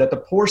just be that the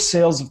poor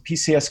sales of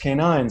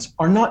PCSK9s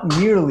are not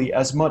nearly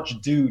as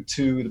much due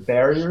to the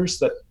barriers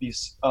that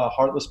these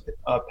heartless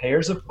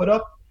payers have put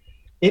up.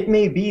 It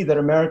may be that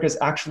America's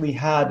actually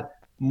had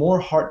more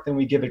heart than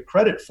we give it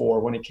credit for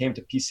when it came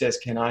to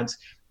PCSK9s.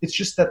 It's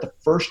just that the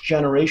first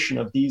generation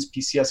of these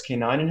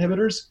PCSK9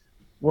 inhibitors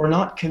were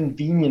not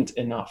convenient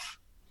enough,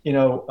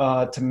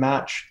 to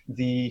match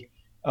the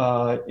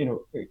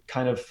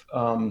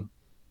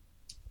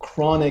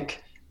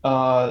chronic,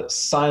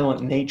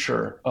 silent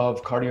nature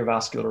of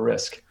cardiovascular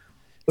risk.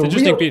 It's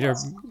interesting, Peter,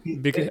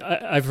 because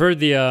I've heard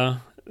the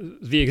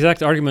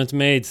exact argument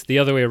made the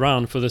other way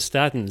around for the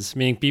statins,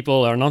 meaning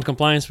people are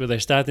non-compliant with their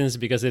statins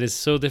because it is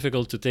so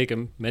difficult to take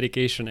a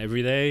medication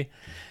every day,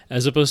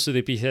 as opposed to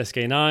the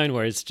PCSK9,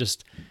 where it's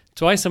just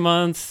twice a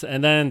month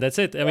and then that's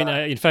it. I mean,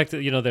 in fact,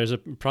 there's a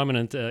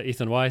prominent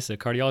Ethan Weiss, a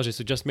cardiologist,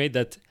 who just made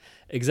that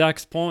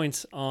exact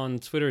point on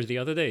Twitter the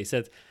other day. He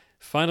said,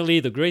 finally,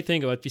 the great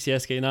thing about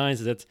PCSK9s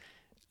is that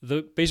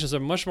the patients are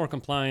much more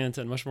compliant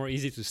and much more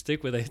easy to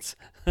stick with it.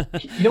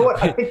 You know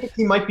what? I think that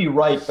he might be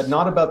right, but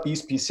not about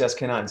these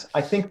PCSK9s.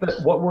 I think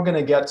that what we're going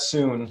to get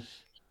soon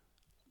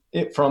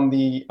from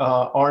the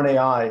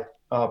RNAi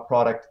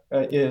product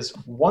is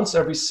once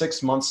every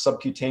 6 months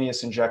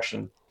subcutaneous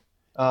injection.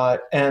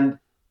 And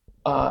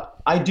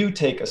I do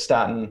take a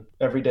statin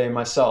every day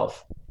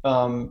myself.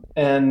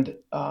 And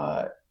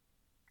I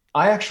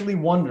actually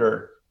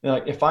wonder,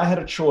 if I had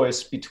a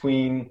choice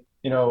between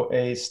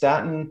a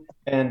statin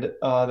and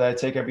that I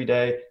take every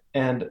day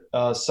and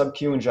a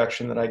sub-Q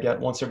injection that I get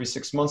once every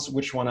 6 months,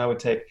 which one I would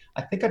take.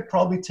 I think I'd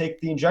probably take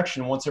the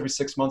injection once every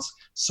 6 months,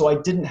 so I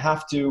didn't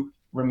have to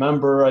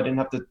remember, I didn't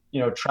have to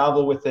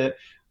travel with it.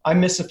 I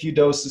miss a few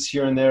doses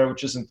here and there,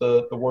 which isn't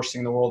the worst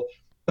thing in the world.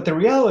 But the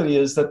reality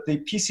is that the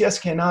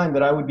PCSK9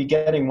 that I would be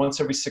getting once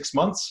every 6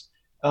 months,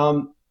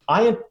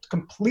 I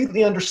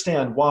completely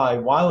understand why,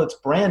 while it's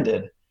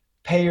branded,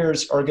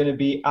 payers are going to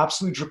be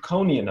absolutely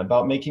draconian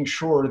about making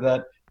sure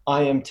that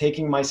I am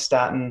taking my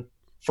statin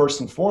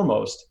first and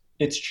foremost.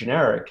 It's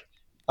generic,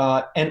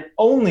 and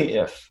only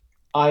if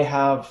I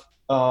have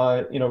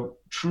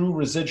true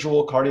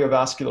residual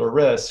cardiovascular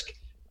risk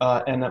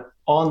and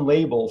on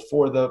label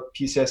for the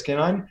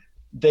PCSK9,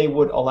 they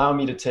would allow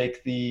me to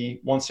take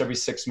the once every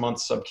 6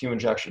 months sub-Q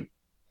injection.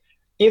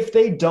 If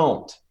they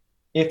don't,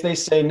 if they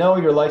say, no,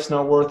 your life's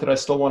not worth it, I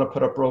still want to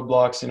put up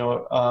roadblocks,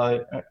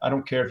 I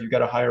don't care if you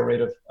got a higher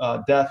rate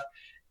of death,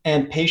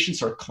 and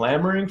patients are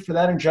clamoring for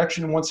that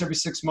injection once every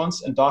 6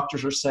 months, and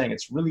doctors are saying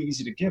it's really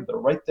easy to give, they're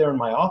right there in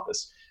my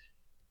office,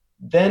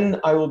 then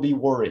I will be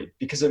worried,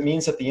 because it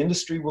means that the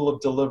industry will have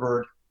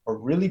delivered a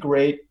really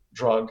great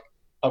drug,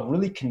 a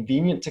really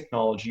convenient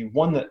technology,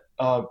 one that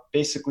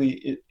basically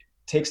it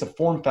takes a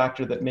form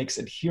factor that makes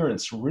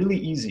adherence really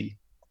easy.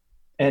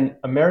 And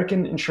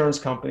American insurance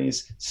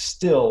companies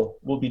still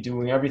will be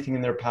doing everything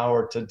in their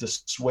power to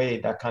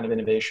dissuade that kind of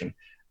innovation.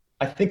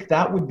 I think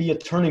that would be a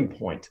turning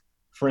point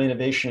for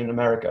innovation in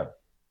America.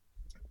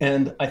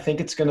 And I think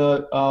it's going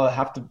to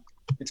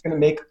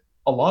make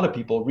a lot of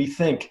people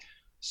rethink.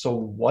 So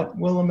what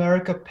will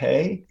America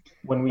pay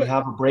when we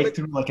have a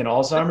breakthrough like an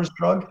Alzheimer's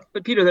drug?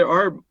 But Peter, there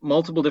are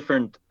multiple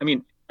different, I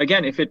mean,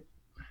 again, if it,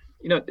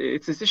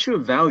 it's this issue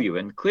of value,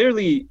 and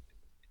clearly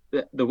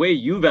the way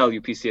you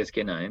value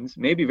PCSK9s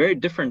may be very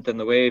different than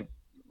the way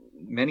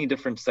many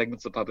different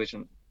segments of the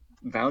population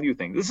value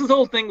things. This is the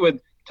whole thing with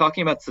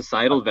talking about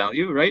societal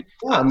value, right?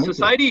 Yeah,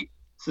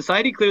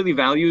 society clearly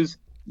values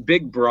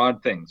big,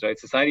 broad things, right?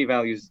 Society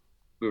values,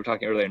 we were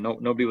talking earlier,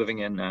 nobody living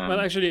in... well,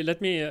 actually,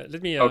 let me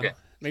okay.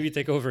 Maybe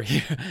take over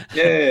here.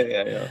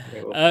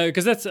 Yeah.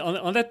 Because that's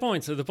on that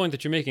point, so the point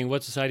that you're making,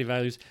 what society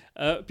values.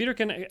 Peter,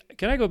 can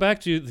I go back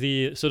to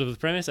the sort of the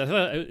premise? I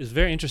thought it was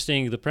very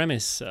interesting, the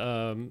premise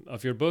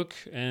of your book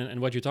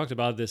and what you talked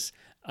about, this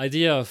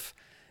idea of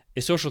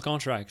a social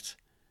contract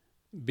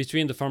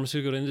between the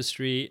pharmaceutical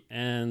industry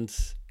and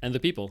the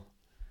people.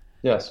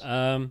 Yes.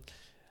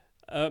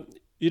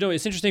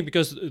 It's interesting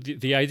because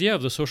the idea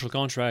of the social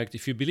contract,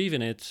 if you believe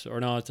in it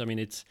or not, I mean,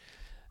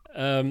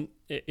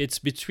 it's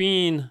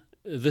between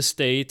the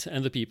state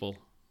and the people,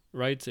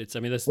 right?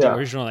 That's the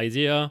original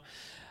idea.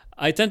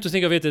 I tend to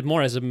think of it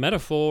more as a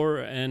metaphor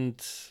and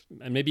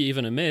maybe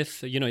even a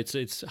myth.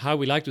 It's how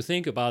we like to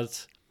think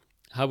about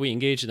how we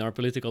engage in our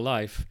political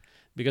life,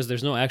 because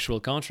there's no actual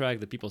contract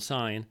that people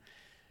sign.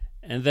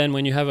 And then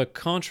when you have a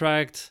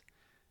contract,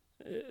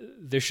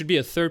 there should be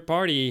a third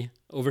party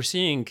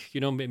overseeing,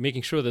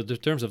 making sure that the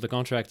terms of the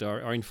contract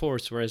are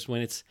enforced. Whereas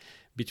when it's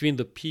between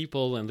the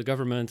people and the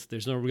government,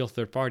 there's no real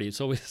third party.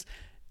 It's always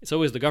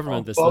the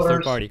government that's the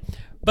third party.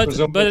 But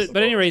at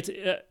any rate,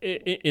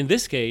 in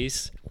this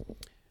case,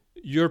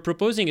 you're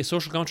proposing a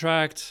social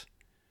contract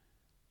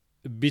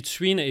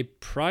between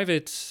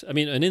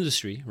an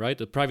industry, right,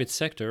 a private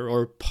sector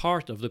or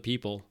part of the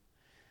people,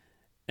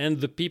 and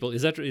the people.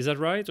 Is that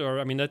right? Or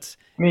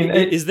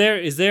is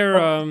there?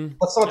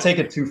 Let's not take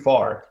it too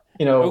far.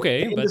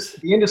 Okay,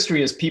 the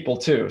industry is people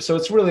too, so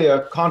it's really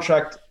a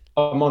contract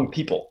among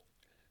people,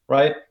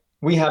 right?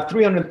 We have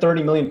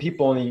 330 million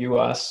people in the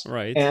US,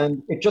 right?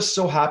 And it just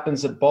so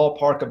happens that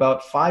ballpark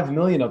about 5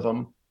 million of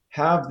them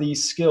have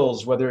these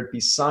skills, whether it be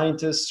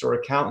scientists or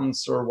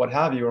accountants or what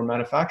have you, or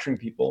manufacturing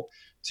people,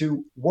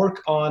 to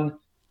work on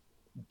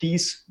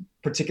these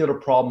particular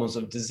problems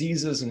of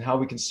diseases and how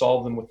we can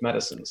solve them with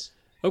medicines.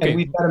 Okay. And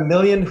we've got 1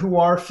 million who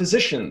are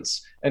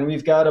physicians, and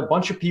we've got a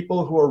bunch of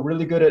people who are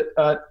really good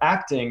at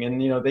acting,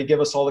 and they give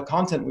us all the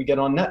content we get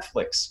on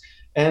Netflix.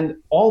 And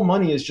all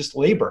money is just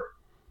labor.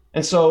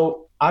 And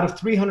so out of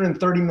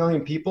 330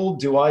 million people,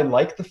 do I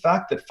like the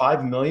fact that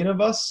 5 million of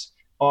us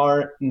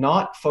are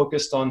not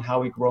focused on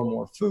how we grow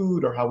more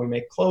food or how we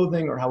make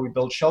clothing or how we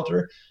build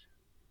shelter?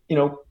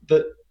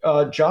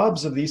 The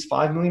jobs of these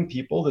 5 million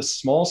people, this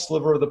small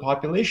sliver of the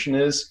population,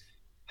 is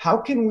how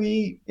can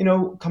we,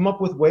 come up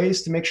with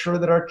ways to make sure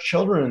that our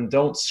children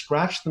don't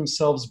scratch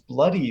themselves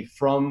bloody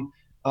from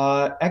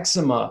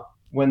eczema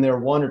when they're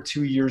 1 or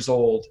 2 years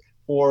old,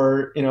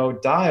 or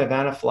die of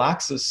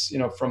anaphylaxis,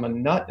 from a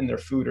nut in their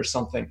food or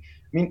something.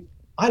 I mean,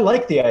 I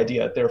like the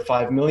idea that there are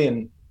 5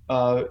 million,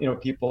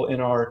 people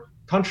in our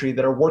country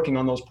that are working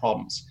on those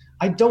problems.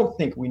 I don't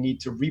think we need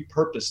to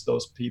repurpose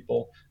those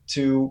people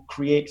to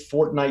create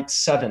Fortnite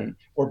 7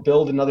 or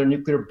build another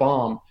nuclear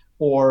bomb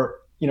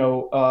or,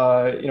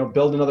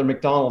 build another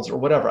McDonald's or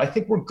whatever. I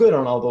think we're good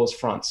on all those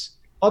fronts.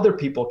 Other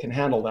people can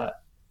handle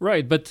that.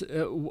 Right, but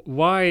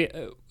why?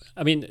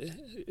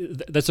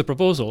 That's a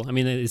proposal.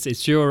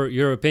 It's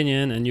your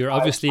opinion, and you're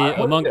obviously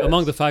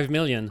among the 5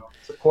 million.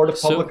 Support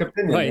of public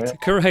opinion. Right, man.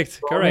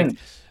 correct.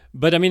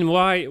 But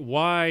why?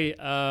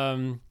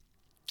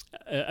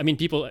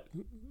 People,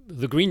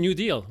 the Green New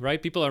Deal,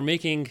 right? People are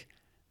making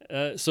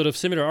sort of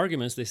similar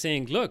arguments. They're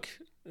saying, look,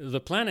 the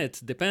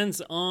planet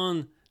depends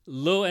on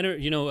low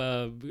energy,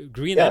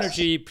 green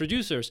energy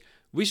producers.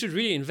 We should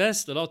really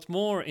invest a lot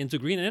more into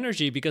green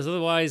energy, because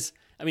otherwise,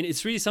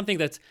 it's really something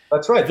that's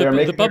right.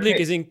 The public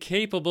is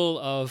incapable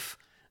of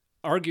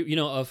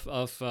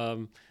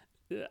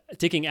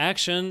taking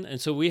action, and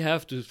so we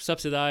have to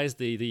subsidize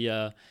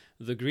the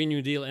Green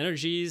New Deal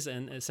energies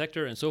and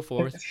sector and so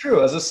forth. It's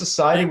true. As a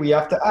society, we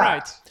have to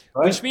act.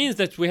 Right? Which means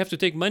that we have to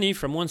take money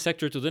from one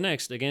sector to the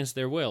next against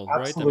their will.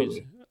 Absolutely.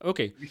 Right?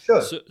 Okay. We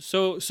should.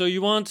 So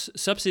you want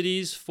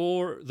subsidies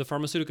for the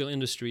pharmaceutical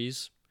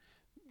industries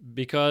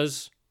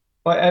because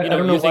I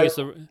don't know why.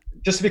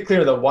 Just to be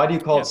clear, though, why do you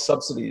call it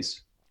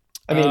subsidies?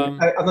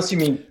 Unless you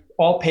mean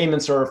all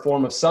payments are a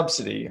form of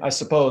subsidy, I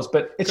suppose.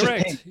 But it's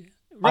correct. Just payment.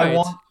 Right. I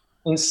want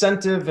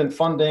incentive and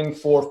funding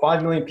for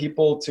 5 million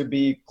people to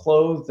be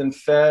clothed and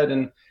fed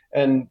and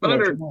you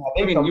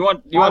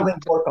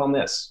want work on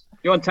this.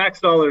 You want tax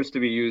dollars to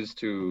be used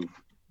to,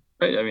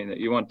 right?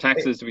 You want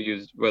taxes to be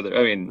used,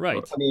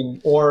 right.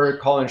 Or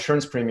call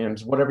insurance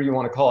premiums, whatever you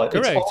want to call it.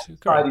 Correct. It's all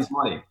society's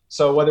money.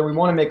 So whether we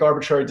want to make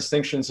arbitrary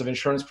distinctions of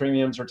insurance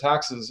premiums or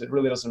taxes, it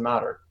really doesn't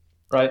matter,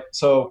 right?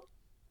 So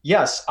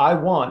yes, I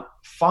want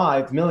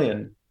 5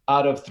 million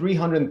out of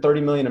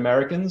 330 million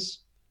Americans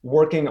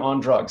working on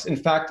drugs. In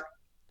fact,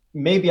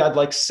 maybe I'd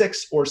like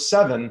 6 or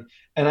 7,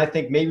 And I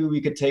think maybe we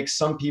could take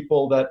some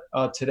people that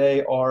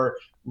today are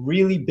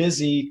really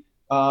busy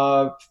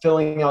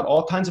filling out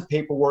all kinds of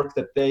paperwork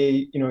that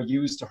they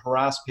use to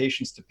harass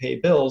patients to pay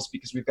bills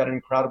because we've got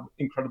an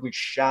incredibly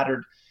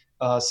shattered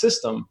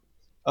system.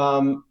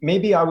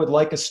 Maybe I would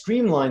like a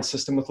streamlined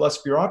system with less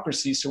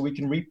bureaucracy so we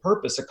can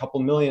repurpose a couple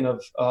million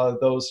of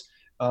those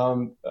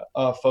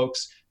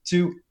folks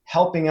to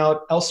helping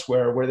out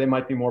elsewhere where they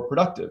might be more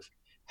productive.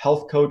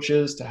 Health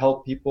coaches to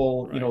help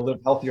people, live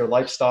healthier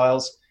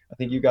lifestyles. I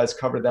think you guys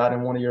covered that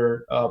in one of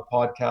your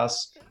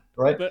podcasts,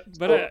 right? But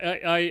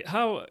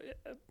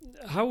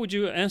how would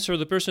you answer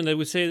the person that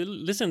would say,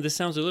 listen, this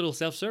sounds a little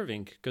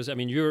self-serving? Because I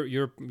mean,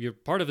 you're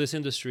part of this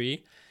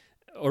industry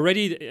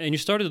already, and you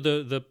started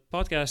the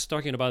podcast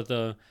talking about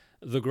the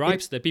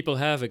gripes that people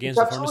have against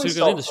the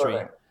pharmaceutical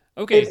industry.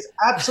 Okay, it's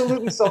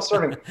absolutely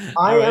self-serving.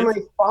 I am a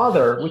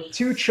father with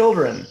 2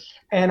 children,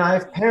 and I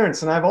have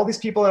parents, and I have all these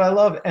people that I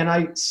love, and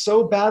I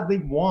so badly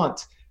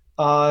want,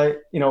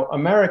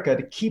 America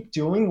to keep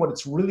doing what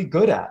it's really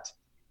good at.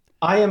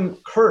 I am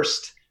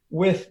cursed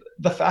with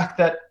the fact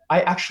that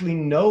I actually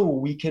know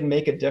we can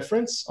make a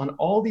difference on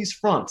all these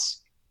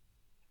fronts.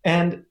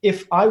 And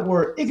if I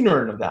were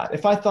ignorant of that,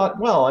 if I thought,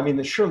 well, I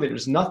mean, surely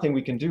there's nothing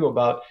we can do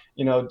about,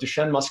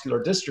 Duchenne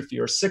muscular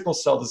dystrophy or sickle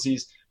cell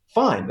disease,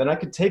 fine. Then I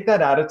could take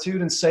that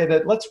attitude and say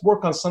that let's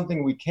work on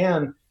something we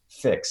can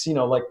fix,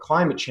 like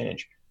climate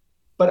change.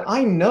 But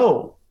I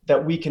know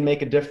that we can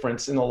make a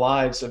difference in the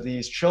lives of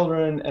these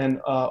children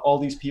and all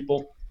these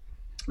people.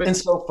 And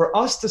so for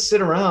us to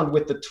sit around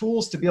with the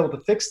tools to be able to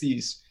fix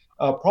these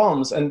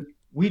problems, and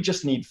we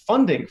just need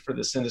funding for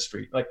this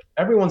industry, like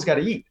everyone's got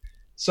to eat.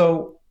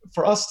 So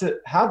for us to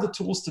have the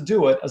tools to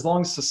do it, as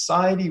long as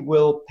society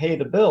will pay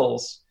the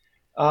bills,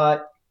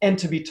 and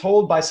to be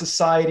told by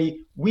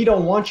society, we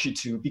don't want you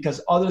to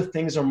because other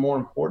things are more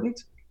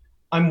important,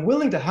 I'm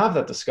willing to have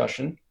that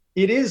discussion.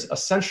 It is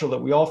essential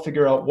that we all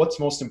figure out what's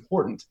most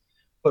important.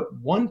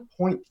 But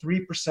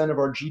 1.3% of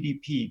our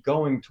GDP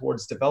going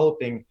towards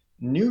developing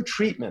new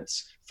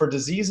treatments for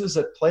diseases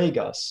that plague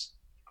us,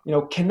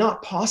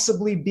 cannot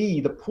possibly be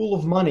the pool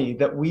of money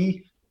that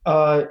we,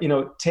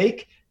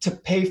 take to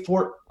pay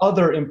for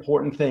other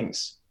important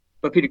things.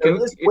 But Peter, there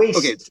is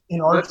waste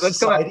in our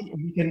society,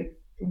 and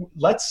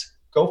let's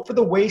go for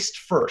the waste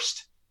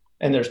first.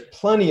 And there's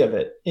plenty of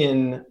it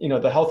in,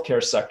 the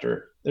healthcare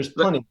sector. There's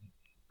plenty.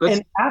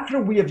 And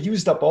after we have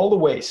used up all the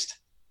waste,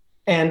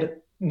 and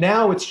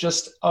now it's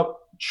just a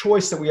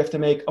choice that we have to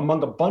make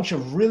among a bunch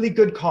of really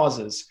good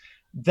causes,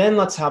 then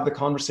let's have the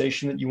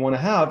conversation that you want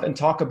to have and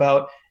talk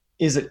about,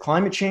 is it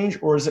climate change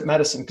or is it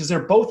medicine? Because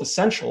they're both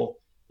essential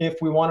if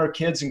we want our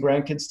kids and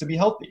grandkids to be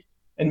healthy.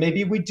 And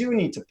maybe we do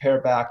need to pare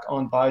back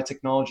on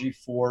biotechnology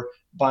for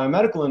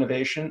biomedical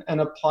innovation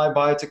and apply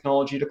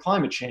biotechnology to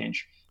climate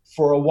change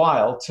for a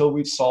while till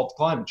we've solved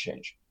climate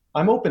change.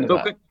 I'm open to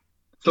that.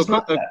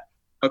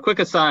 A quick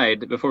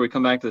aside before we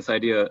come back to this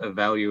idea of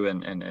value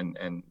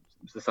and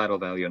societal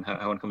value and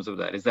how one comes up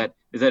with that is that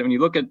when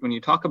you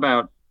talk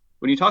about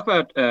you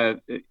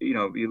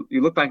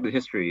look back to the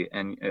history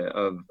and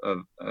of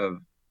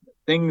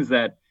things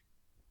that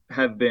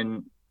have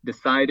been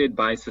decided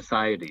by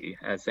society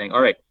as saying,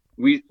 all right,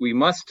 we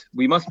must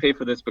pay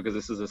for this because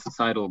this is a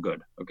societal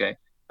good. Okay,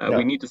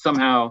 we need to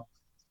somehow.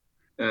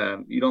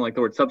 You don't like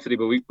the word subsidy,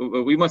 but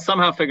we must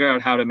somehow figure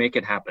out how to make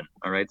it happen.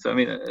 All right. So I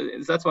mean,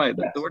 that's why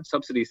the word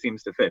subsidy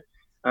seems to fit.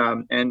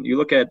 And you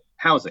look at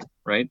housing,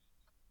 right?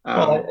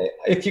 Well,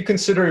 if you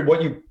consider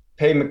what you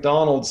pay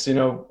McDonald's,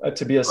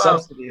 to be a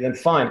subsidy, then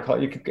fine.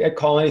 You can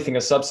call anything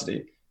a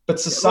subsidy. But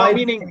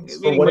society, meaning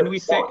when we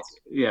say,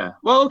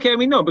 well, okay, I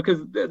mean, no, because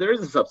there is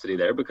a subsidy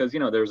there because,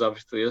 there's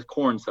obviously a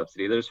corn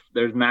subsidy.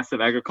 There's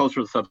massive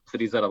agricultural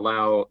subsidies that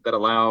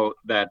allow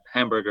that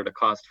hamburger to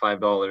cost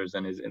 $5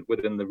 and is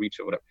within the reach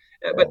of whatever.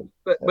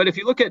 But if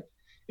you look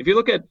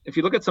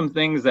at some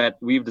things that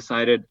we've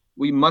decided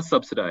we must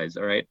subsidize,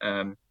 all right,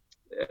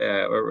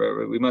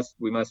 or we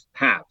must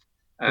have,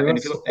 and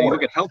if you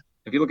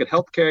look at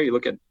healthcare, you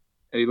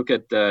look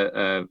at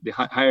the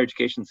higher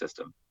education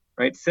system.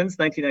 Right, since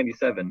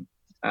 1997,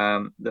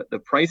 the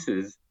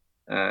prices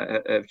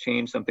have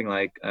changed something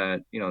like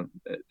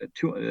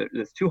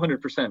it's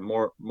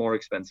 200% more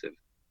expensive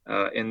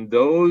in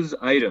those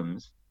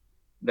items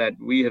that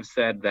we have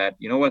said that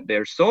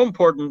they're so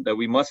important that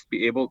we must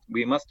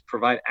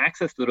provide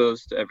access to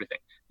those to everything.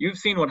 You've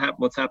seen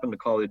what's happened to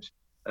college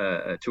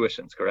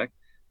tuitions, correct?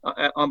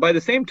 By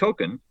the same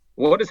token,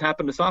 what has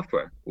happened to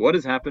software? What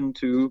has happened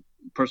to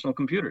personal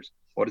computers?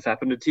 What has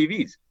happened to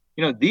TVs?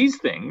 These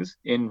things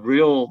in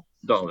real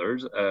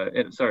dollars,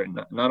 not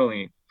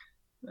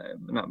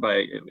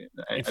by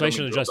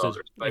inflation adjusted,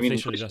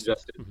 inflation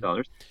adjusted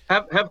dollars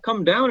have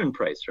come down in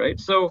price, right?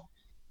 So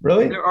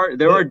really,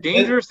 there are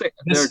dangerous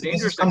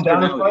come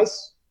down in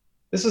price.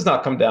 This has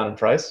not come down in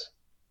price.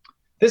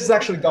 This has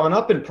actually gone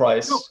up in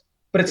price,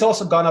 but it's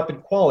also gone up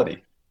in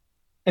quality,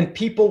 and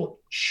people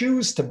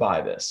choose to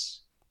buy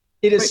this.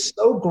 It is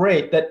so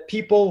great that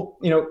people,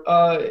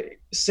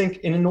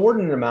 sink an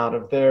inordinate amount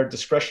of their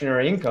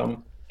discretionary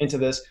income into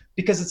this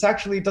because it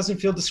doesn't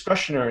feel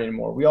discretionary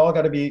anymore. We all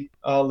got to be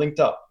linked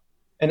up.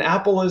 And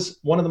Apple is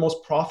one of the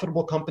most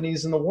profitable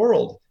companies in the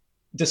world,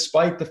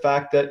 despite the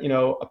fact that,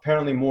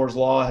 apparently Moore's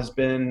Law has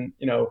been,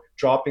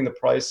 dropping the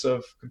price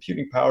of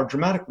computing power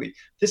dramatically.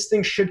 This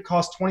thing should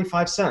cost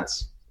 25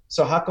 cents.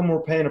 So how come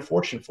we're paying a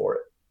fortune for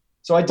it?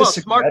 So I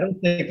disagree. I don't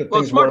think that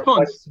things work.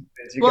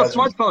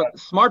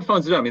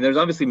 Smartphones do. I mean, there's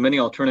obviously many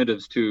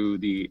alternatives to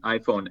the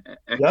iPhone X.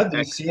 Yeah, do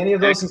you see any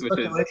of those in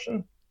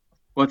circulation?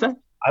 What's that?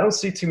 I don't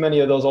see too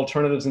many of those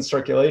alternatives in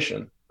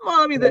circulation. Well,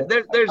 I mean,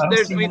 there's. I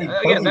mean,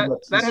 again,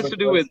 that has to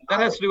do with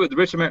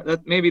rich America.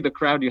 That maybe the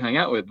crowd you hang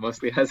out with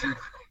mostly has.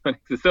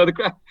 So the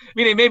crowd. I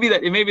mean, it may be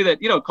that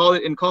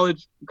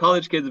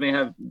college kids may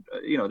have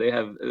they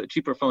have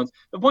cheaper phones.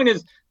 The point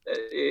is,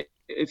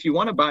 if you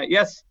want to buy,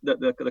 yes,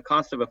 the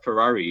cost of a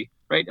Ferrari,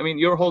 right? I mean,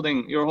 you're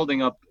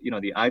holding up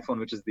the iPhone,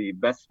 which is the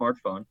best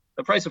smartphone.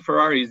 The price of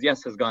Ferraris,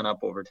 yes, has gone up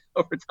over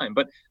time,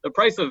 but the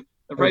price of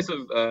cars,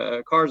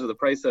 or the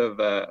price of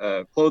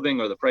clothing,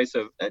 or the price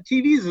of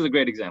TVs is a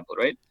great example,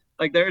 right?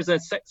 Like there's a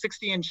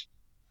 60-inch.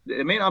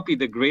 It may not be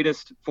the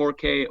greatest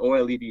 4K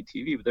OLED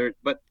TV,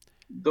 but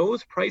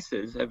those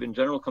prices have in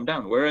general come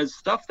down. Whereas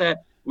stuff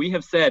that we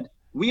have said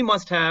we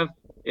must have,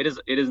 it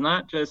is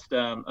not just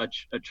a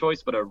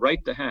choice, but a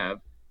right to have.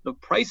 The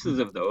prices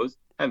of those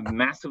have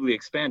massively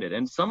expanded,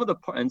 and some have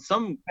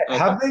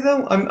they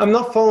though? I'm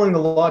not following the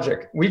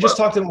logic. We just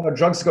talked about how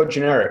drugs go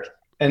generic,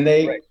 and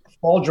they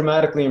fall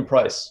dramatically in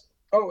price.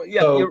 Oh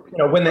yeah. So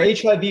when the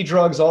HIV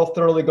drugs all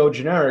thoroughly go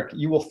generic,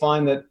 you will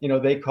find that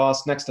they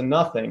cost next to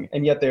nothing,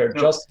 and yet they are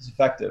just as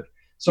effective.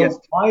 So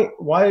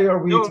why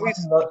are we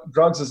talking about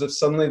drugs as if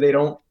suddenly they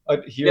don't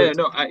adhere?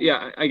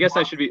 I guess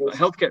I should be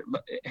healthcare.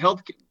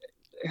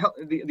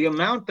 The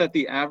amount that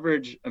the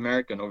average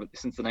American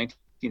since the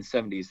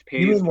 1970s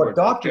pays. You mean what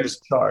doctors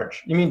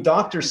charge? You mean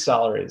doctors'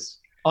 salaries?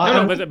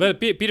 But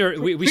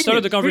Peter, we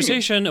started the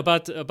conversation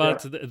about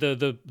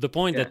the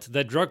point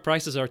that drug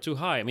prices are too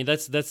high. I mean,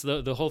 that's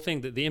the whole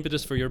thing. The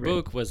impetus for your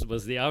book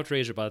was the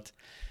outrage about.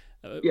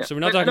 So we're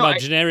not talking about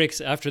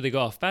generics after they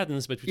go off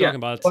patents, but we're talking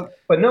about.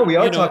 But no, we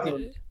are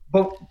talking.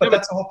 But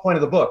that's the whole point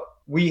of the book.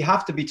 We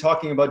have to be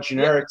talking about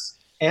generics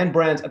and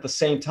brands at the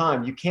same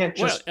time. You can't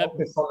just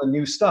focus on the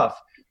new stuff.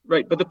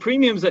 Right, but the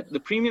premiums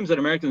that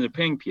Americans are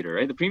paying, Peter,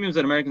 right? The premiums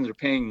that Americans are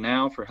paying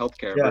now for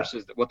healthcare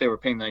versus what they were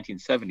paying in the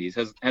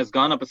 1970s has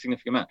gone up a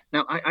significant amount.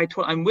 Now,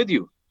 I'm with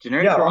you.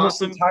 Generics are almost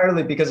awesome.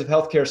 Entirely because of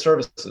healthcare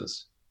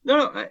services.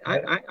 No,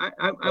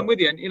 I'm with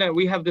you. And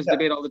we have this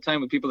debate all the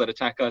time with people that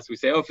attack us. We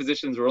say,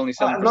 physicians were only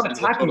 7%. I'm not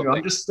attacking you.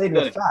 I'm just stating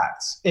the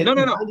facts.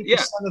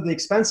 90% of the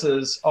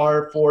expenses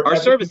are for our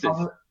services.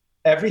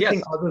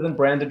 Everything other than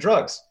branded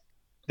drugs.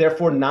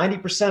 Therefore,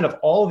 90% of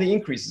all the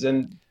increases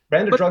in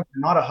branded drugs are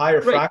not a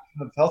higher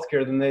fraction of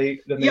healthcare than they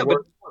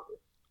were.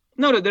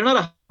 No, they're not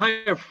a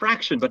higher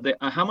fraction, but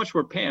how much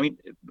we're paying. I mean,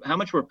 how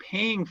much we're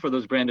paying for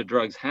those branded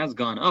drugs has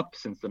gone up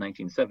since the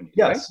 1970s.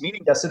 Yes,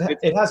 right?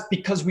 It has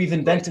because we've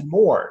invented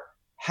more.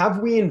 Have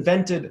we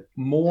invented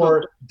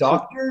more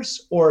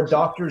doctors, or are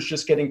doctors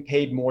just getting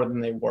paid more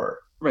than they were?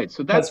 Right.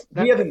 So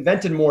we have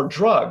invented more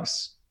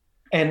drugs,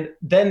 and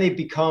then they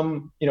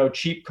become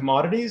cheap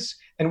commodities,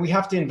 and we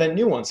have to invent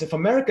new ones. If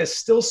America is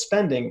still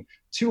spending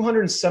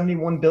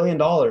 $271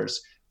 billion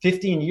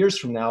 15 years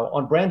from now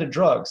on branded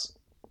drugs,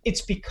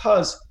 it's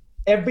because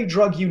every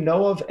drug you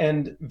know of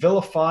and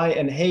vilify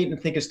and hate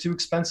and think is too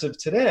expensive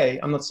today,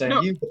 I'm not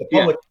saying you, but the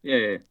public,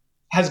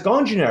 has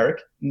gone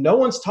generic. No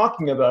one's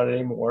talking about it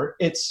anymore.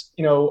 It's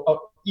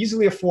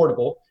easily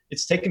affordable.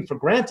 It's taken for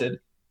granted.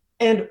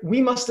 And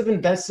we must have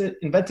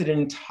invented an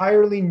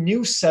entirely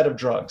new set of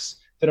drugs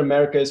that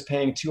America is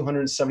paying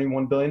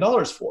 $271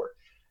 billion for.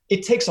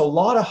 It takes a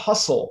lot of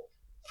hustle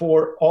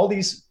for all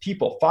these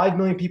people, 5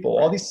 million people,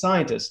 all these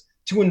scientists,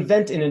 to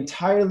invent an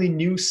entirely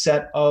new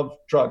set of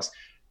drugs.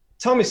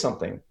 Tell me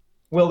something.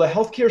 Will the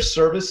healthcare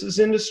services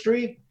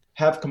industry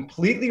have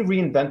completely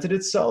reinvented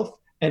itself,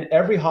 and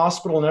every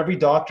hospital and every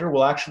doctor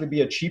will actually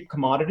be a cheap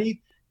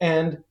commodity,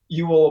 and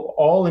you will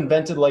all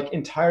invented like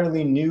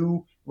entirely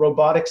new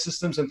robotic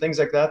systems and things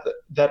like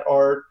that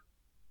are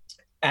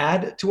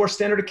add to our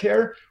standard of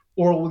care?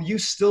 Or will you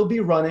still be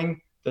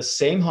running the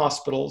same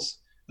hospitals,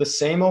 the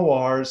same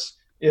ORs?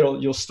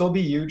 You'll still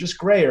be you, just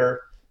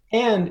grayer,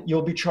 and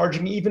you'll be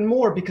charging even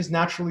more because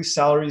naturally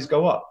salaries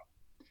go up.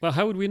 Well,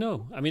 how would we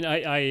know? I mean,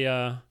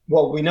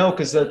 Well, we know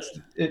because that's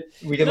it.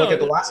 We can look at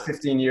the last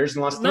 15 years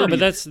and the last 30 No, but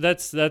years.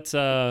 that's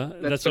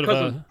sort of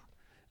a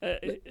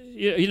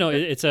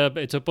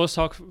it's a post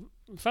hoc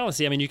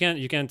fallacy. I mean, you can't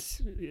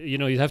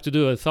you have to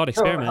do a thought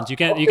experiment. You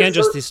can't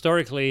just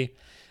historically.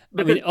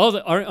 I mean,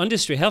 our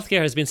industry,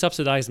 healthcare, has been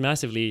subsidized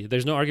massively.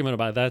 There's no argument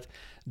about that.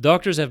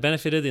 Doctors have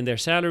benefited in their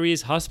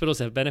salaries. Hospitals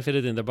have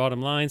benefited in their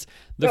bottom lines.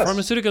 The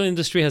pharmaceutical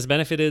industry has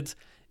benefited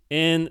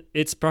in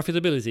its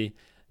profitability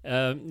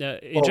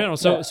in general.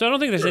 So I don't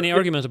think there's any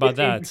argument about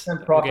that.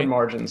 50% profit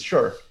margins,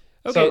 sure.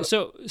 Okay,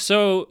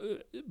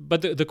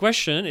 but the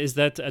question is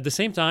that at the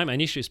same time,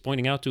 Anish is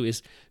pointing out to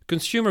is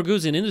consumer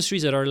goods in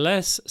industries that are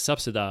less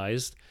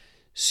subsidized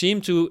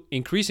seem to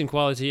increase in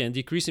quality and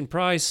decrease in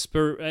price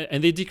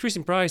and they decrease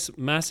in price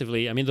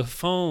massively. I mean, the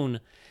phone,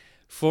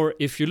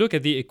 if you look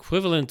at the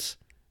equivalent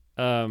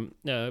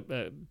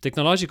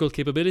technological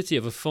capability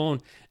of a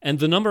phone and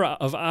the number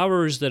of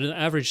hours that an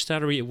average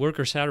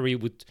worker salary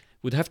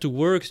would have to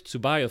work to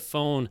buy a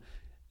phone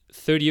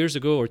 30 years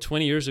ago or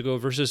 20 years ago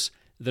versus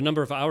the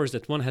number of hours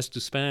that one has to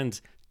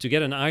spend to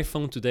get an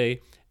iPhone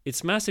today,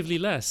 it's massively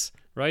less,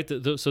 right? So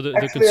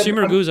the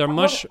consumer goods are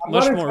much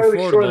more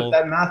affordable. Sure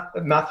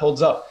that math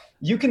holds up.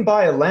 You can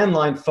buy a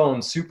landline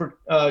phone super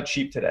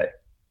cheap today,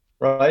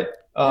 right?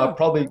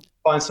 Probably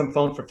find some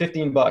phone for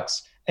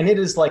 $15, and it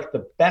is like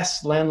the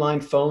best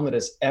landline phone that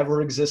has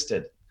ever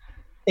existed.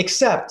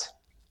 Except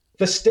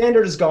the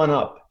standard has gone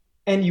up,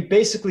 and you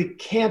basically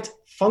can't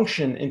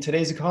function in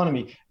today's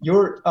economy.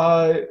 Your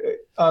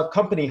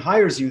company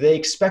hires you; they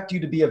expect you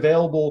to be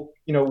available,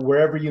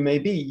 wherever you may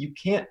be. You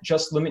can't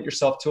just limit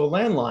yourself to a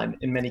landline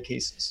in many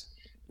cases.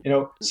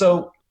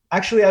 So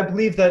actually, I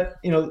believe that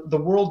the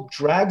world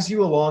drags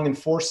you along and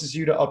forces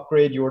you to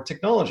upgrade your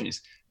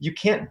technologies. You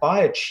can't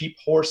buy a cheap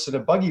horse and a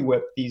buggy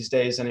whip these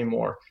days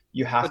anymore.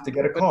 You have to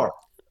get a car.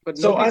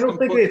 So I don't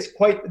think it's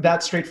quite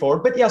that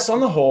straightforward. But yes, on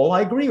the whole,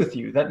 I agree with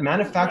you that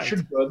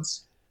manufactured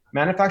goods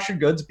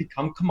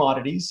become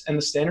commodities, and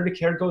the standard of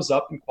care goes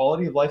up and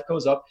quality of life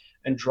goes up,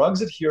 and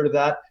drugs adhere to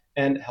that,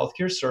 and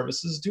healthcare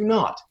services do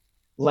not.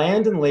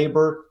 Land and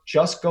labor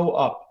just go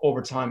up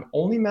over time.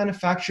 Only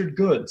manufactured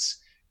goods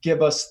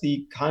give us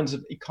the kinds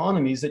of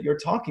economies that you're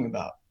talking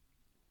about.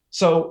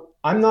 So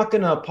I'm not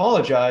going to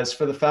apologize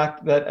for the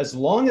fact that as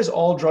long as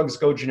all drugs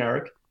go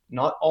generic,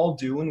 not all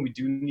do, and we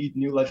do need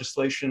new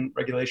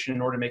regulation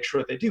in order to make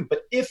sure that they do.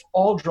 But if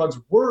all drugs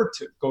were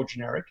to go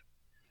generic,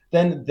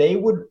 then they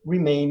would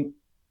remain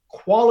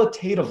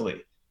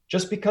qualitatively,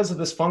 just because of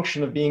this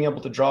function of being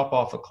able to drop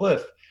off a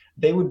cliff,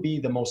 they would be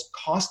the most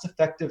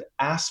cost-effective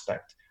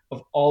aspect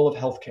of all of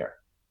healthcare.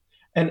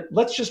 And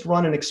let's just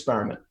run an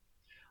experiment.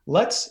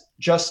 Let's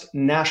just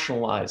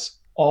nationalize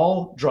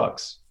all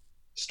drugs.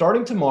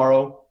 Starting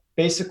tomorrow,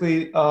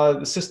 basically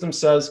the system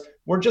says,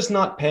 we're just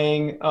not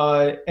paying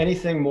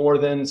anything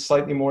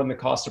slightly more than the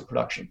cost of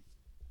production.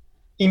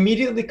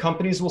 Immediately,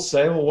 companies will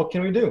say, well, what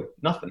can we do?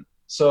 Nothing.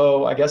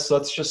 So I guess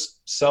let's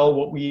just sell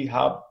what we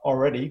have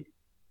already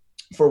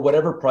for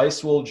whatever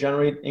price will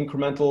generate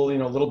incremental,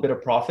 a little bit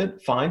of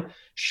profit. Fine.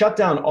 Shut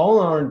down all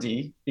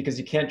R&D because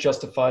you can't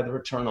justify the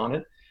return on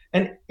it.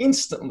 And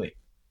instantly,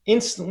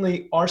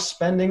 our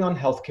spending on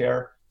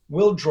healthcare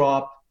will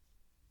drop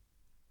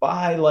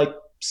by like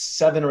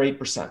 7 or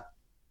 8%,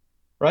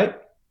 right?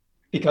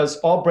 Because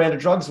all branded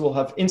drugs will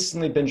have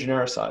instantly been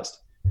genericized.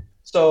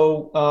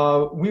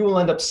 So we will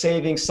end up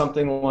saving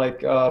something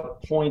like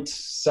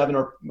 0.7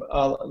 or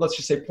let's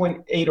just say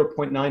 0.8 or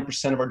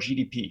 0.9% of our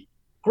GDP.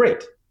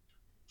 Great.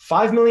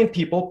 5 million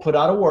people put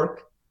out of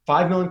work,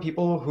 5 million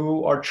people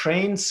who are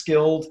trained,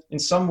 skilled in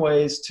some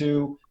ways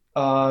to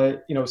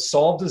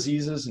solve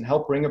diseases and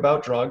help bring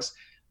about drugs.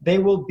 They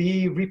will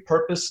be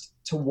repurposed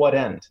to what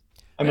end?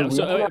 I mean,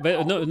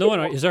 but no one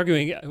is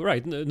arguing,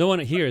 right? No one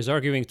here is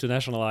arguing to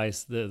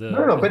nationalize the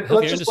no, but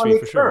let's just run the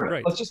experiment. Sure.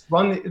 Right. Let's just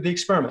run the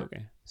experiment.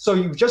 Okay. So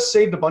you've just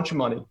saved a bunch of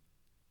money.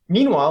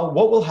 Meanwhile,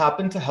 what will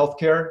happen to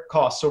healthcare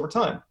costs over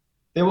time?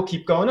 They will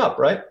keep going up,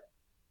 right?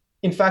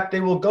 In fact,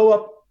 they will go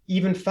up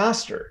even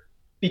faster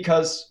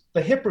because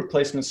the hip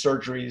replacement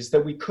surgeries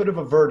that we could have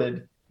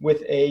averted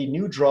with a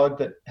new drug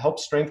that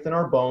helps strengthen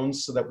our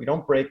bones so that we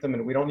don't break them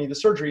and we don't need the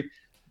surgery,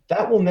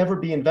 that will never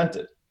be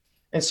invented.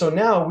 And so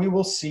now we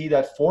will see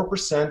that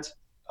 4%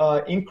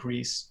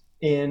 increase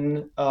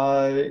in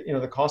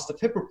the cost of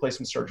hip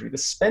replacement surgery, the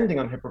spending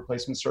on hip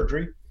replacement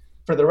surgery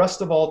for the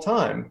rest of all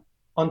time,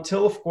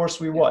 until, of course,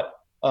 we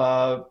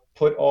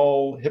put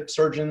all hip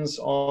surgeons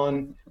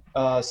on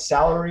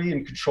salary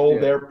and control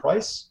their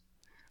price.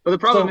 Well, the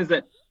problem is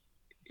that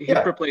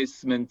hip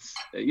replacements,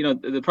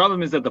 the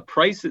problem is that the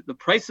price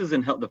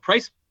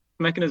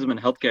mechanism in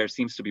healthcare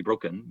seems to be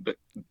broken, but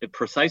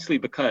precisely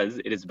because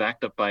it is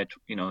backed up by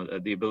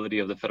the ability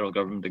of the federal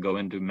government to go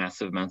into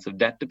massive amounts of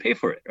debt to pay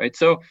for it, right?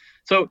 So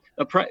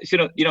a price,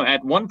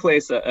 at one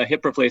place a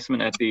hip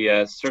replacement at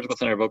the Surgical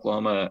Center of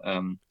Oklahoma,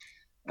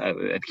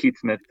 at Keith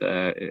Smith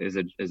is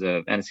a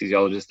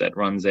anesthesiologist that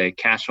runs a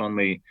cash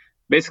only.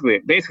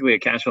 Basically a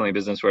cash only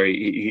business where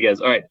he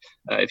goes, all right,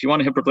 if you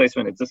want a hip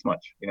replacement, it's this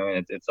much,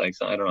 and it's like,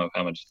 I don't know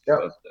how much,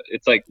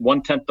 it's like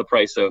 1/10 the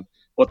price of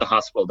what the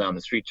hospital down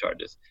the street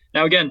charges.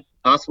 Now, again,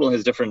 the hospital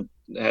has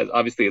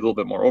obviously a little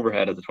bit more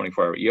overhead, as a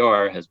 24-hour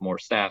ER, has more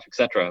staff,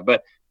 etc.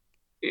 But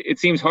it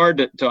seems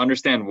hard to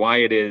understand why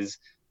it is,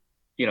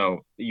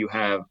 you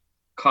have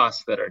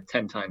costs that are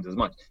 10 times as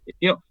much.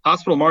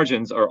 Hospital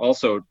margins are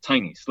also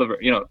tiny sliver.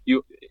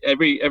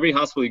 Every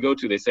hospital you go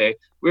to, they say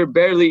we're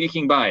barely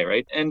eking by,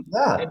 right? And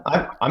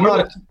I'm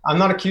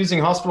not accusing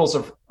hospitals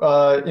of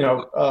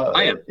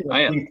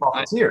being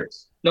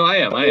profiteers. No, I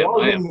am.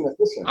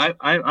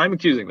 I'm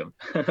accusing them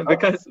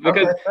because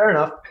okay, fair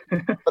enough.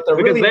 But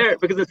they're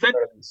because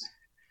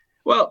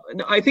Well,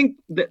 I think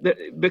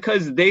that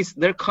because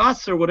their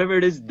costs are whatever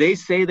it is they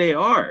say they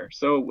are.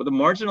 So the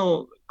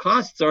marginal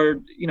costs are,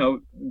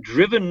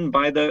 driven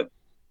by the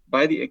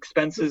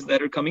expenses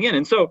that are coming in.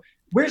 And so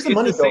where's the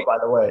money go, by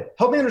the way?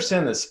 Help me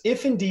understand this.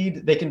 If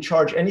indeed they can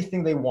charge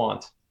anything they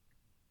want,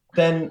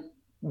 then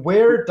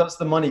where does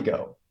the money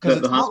go? Because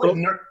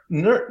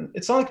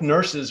it's not like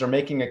nurses are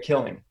making a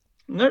killing.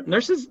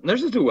 Nurses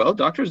do well.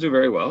 Doctors do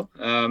very well.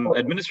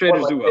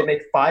 Administrators do well. They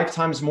make 5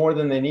 times more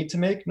than they need to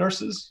make,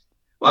 nurses?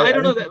 Well, I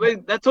don't know.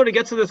 That sort of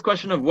gets to this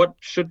question of what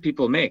should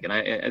people make,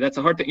 and that's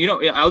a hard thing.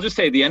 I'll just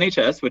say the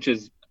NHS, which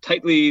is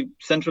tightly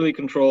centrally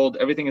controlled,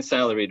 everything is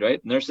salaried,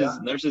 right? Nurses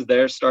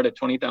there start at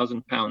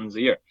 £20,000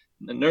 a year.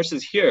 The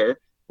nurses here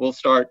will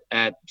start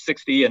at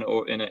 60, and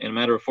in a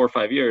matter of 4 or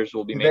 5 years,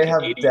 will be making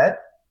 80. They have debt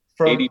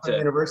from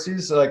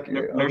universities. Like,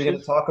 are we going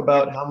to talk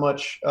about how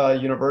much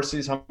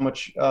universities, how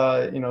much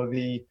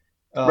regulations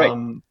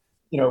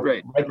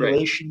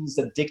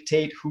that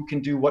dictate who can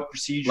do what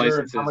procedure,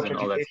 licenses, and how much and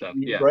all that stuff.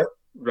 Yeah.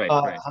 Right?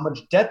 How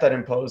much debt that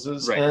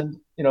imposes, and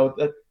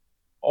that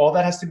all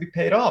that has to be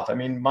paid off. I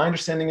mean, my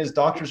understanding is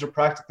doctors are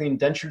practically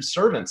indentured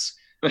servants,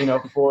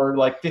 for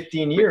like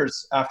 15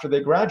 years after they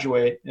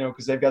graduate,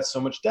 because they've got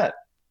so much debt.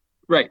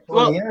 Right.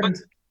 So in the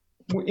end,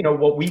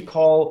 what we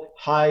call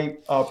high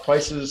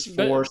prices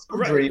for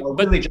surgery are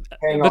really just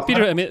paying off. But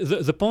Peter, I mean,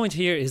 the point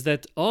here is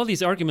that all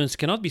these arguments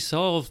cannot be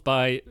solved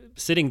by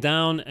sitting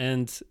down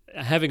and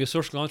having a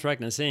social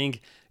contract and saying,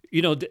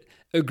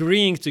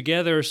 agreeing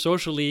together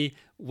socially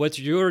what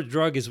your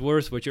drug is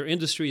worth, what your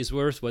industry is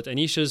worth, what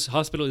Anisha's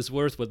hospital is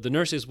worth, what the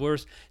nurse is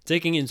worth,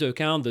 taking into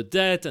account the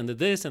debt and the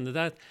this and the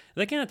that.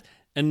 They can't.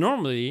 And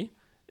normally,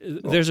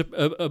 there's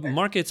a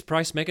market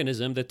price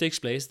mechanism that takes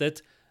place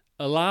that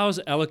allows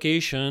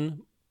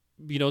allocation,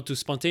 to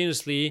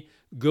spontaneously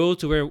go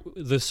to where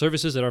the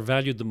services that are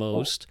valued the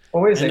most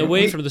and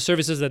away from the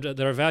services that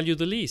are valued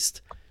the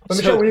least. But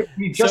Michelle,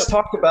 we just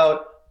talked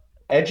about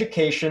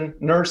education,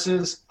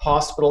 nurses,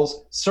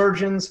 hospitals,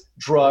 surgeons,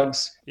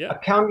 drugs,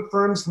 accounting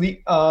firms,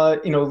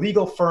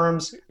 legal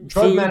firms,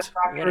 drug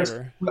manufacturers,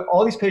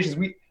 all these patients.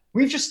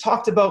 We've just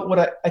talked about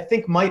what I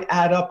think might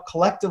add up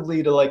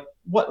collectively to like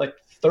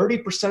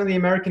 30% of the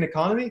American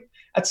economy.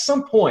 At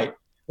some point,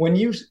 when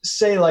you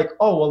say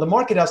the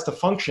market has to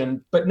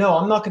function, but no,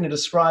 I'm not going to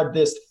describe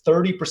this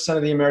 30%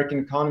 of the American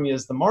economy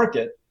as the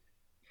market.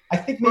 I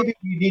think maybe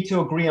we need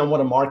to agree on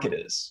what a market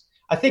is.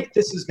 I think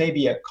this is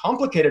maybe a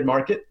complicated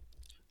market,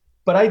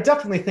 but I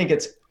definitely think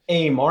it's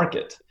a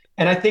market.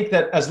 And I think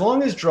that as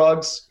long as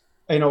drugs,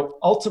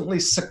 ultimately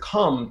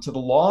succumb to the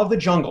law of the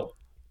jungle,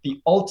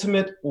 the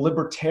ultimate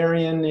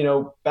libertarian,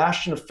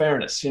 bastion of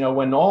fairness,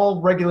 when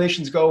all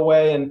regulations go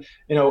away and,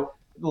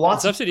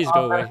 lots subsidies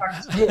go away.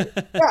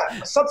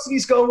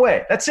 Subsidies go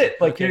away. That's it.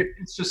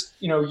 It's just,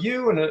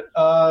 you and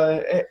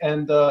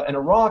a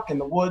rock in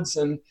the woods,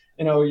 and,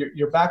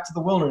 you're back to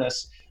the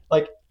wilderness.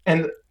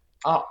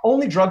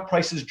 Only drug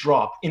prices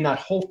drop in that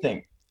whole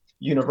thing.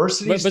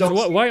 Universities.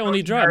 But why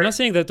only drug? I'm not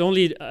saying that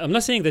only. I'm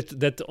not saying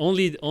that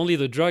only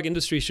the drug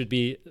industry should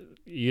be,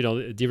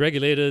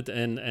 deregulated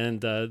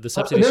and the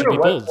subsidies should be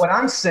pulled. What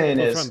I'm saying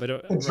is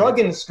the drug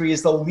industry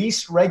is the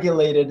least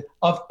regulated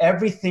of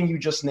everything you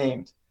just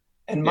named.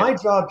 And my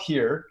job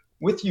here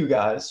with you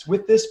guys,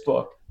 with this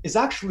book, is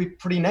actually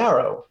pretty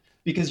narrow,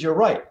 because you're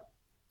right.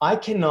 I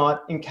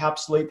cannot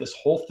encapsulate this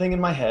whole thing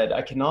in my head.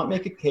 I cannot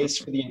make a case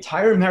for the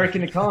entire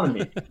American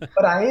economy.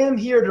 But I am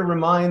here to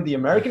remind the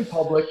American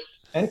public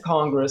and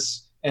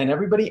Congress and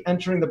everybody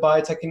entering the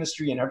biotech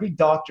industry and every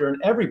doctor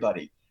and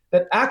everybody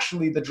that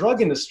actually the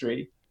drug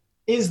industry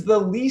is the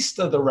least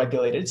of the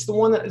regulated. It's the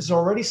one that is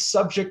already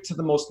subject to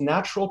the most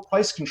natural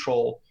price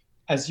control,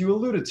 as you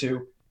alluded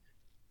to.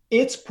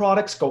 Its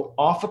products go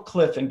off a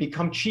cliff and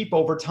become cheap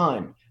over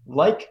time,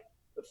 like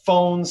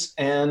phones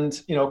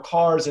and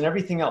cars and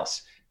everything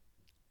else.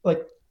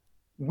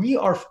 We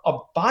are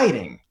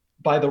abiding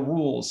by the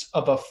rules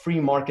of a free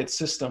market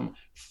system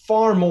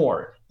far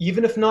more,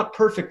 even if not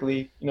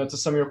perfectly, to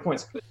some of your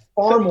points,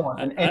 far more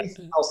than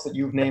anything else that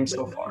you've named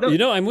so far.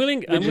 I'm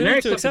willing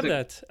to accept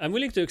that. I'm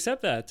willing to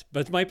accept that.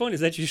 But my point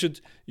is that you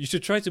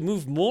should try to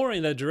move more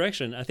in that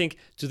direction. I think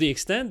to the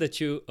extent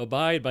that you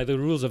abide by the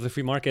rules of the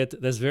free market,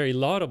 that's very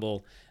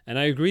laudable. And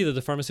I agree that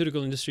the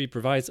pharmaceutical industry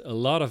provides a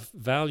lot of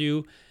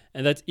value,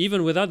 and that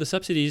even without the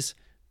subsidies,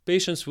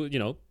 patients would,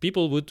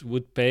 people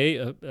would pay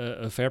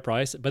a fair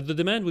price, but the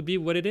demand would be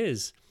what it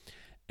is.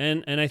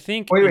 And I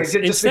think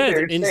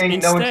instead, no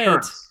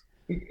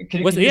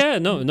insurance.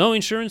 No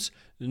insurance.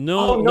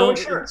 No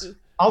insurance.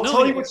 I'll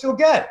tell you what you'll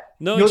get.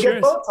 You'll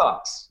get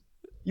Botox.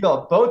 You'll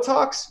have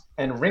Botox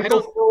and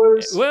wrinkle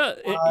fillers. Well,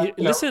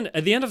 listen.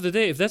 At the end of the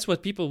day, if that's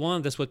what people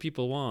want, that's what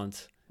people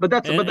want. But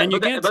that's not going to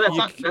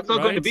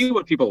be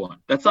what people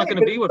want. That's not going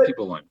to be what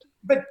people want.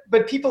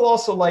 But people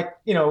also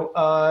like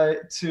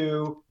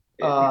to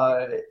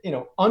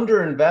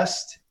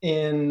underinvest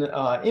in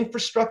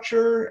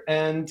infrastructure,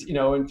 and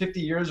in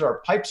 50 years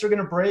our pipes are going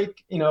to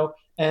break.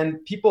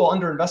 And people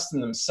underinvest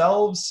in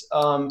themselves.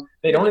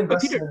 They don't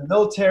invest in the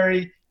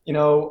military.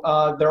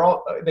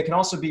 they can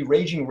also be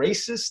raging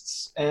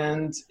racists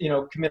and,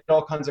 commit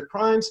all kinds of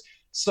crimes.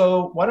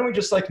 So why don't we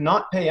just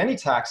not pay any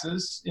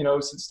taxes,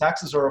 since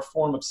taxes are a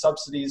form of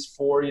subsidies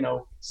for,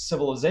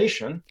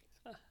 civilization.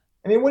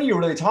 I mean, what are you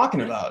really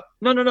talking about?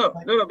 No, but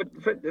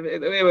wait,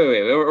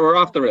 we're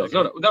off the rails.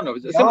 No.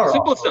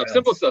 Simple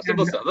stuff.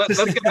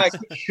 Let's get back.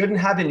 Shouldn't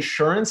have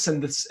insurance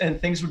and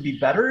things would be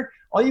better.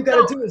 All you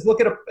got to do is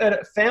look at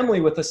a family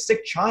with a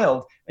sick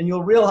child and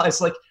you'll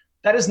realize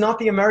that is not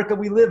the America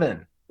we live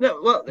in. No,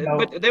 well,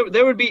 but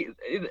there would be,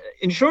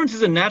 insurance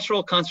is a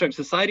natural construct.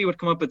 Society would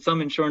come up with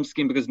some insurance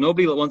scheme because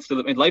nobody wants to,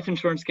 life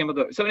insurance came up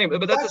with, so anyway,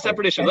 but that's a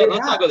separate issue. Let's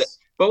not go there.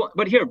 But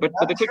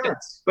the quick thing,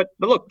 but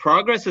look,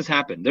 progress has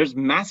happened. There's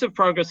massive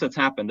progress that's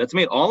happened. That's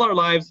made all our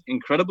lives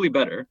incredibly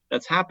better.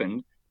 That's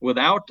happened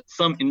without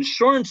some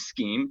insurance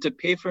scheme to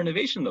pay for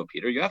innovation, though,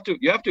 Peter. You have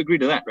to agree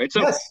to that, right?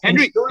 So yes,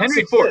 Henry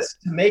Ford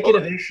to make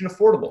innovation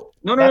affordable.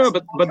 No,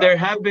 but there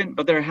have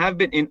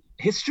been in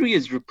history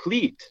is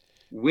replete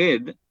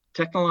with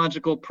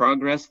technological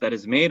progress that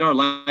has made our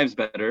lives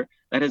better,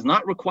 that has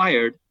not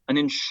required an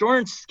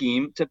insurance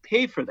scheme to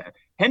pay for that.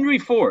 Henry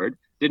Ford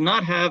did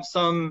not have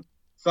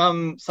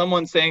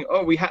someone saying,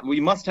 "Oh,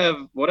 we must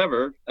have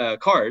whatever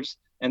cars,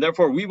 and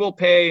therefore we will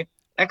pay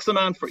X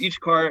amount for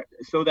each car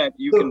so that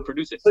you can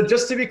produce it." So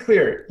just to be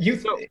clear,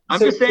 I'm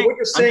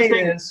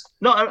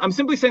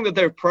simply saying that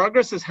their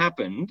progress has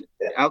happened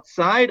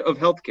outside of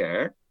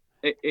healthcare,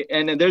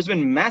 and there's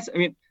been massive. I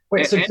mean,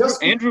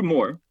 Andrew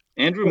Moore.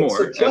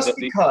 So just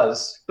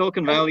because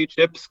Silicon Valley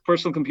chips,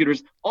 personal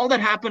computers, all that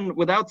happened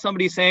without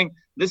somebody saying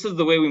this is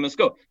the way we must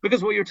go.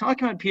 Because what you're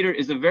talking about, Peter,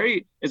 is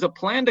a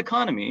planned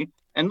economy.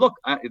 And look,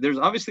 there's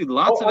obviously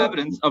lots of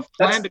evidence of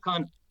planned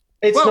economy.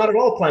 It's not at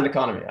all planned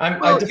economy.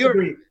 I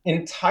disagree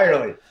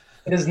entirely.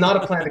 It is not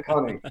a planned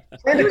economy.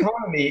 Planned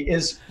economy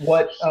is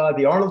what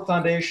the Arnold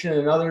Foundation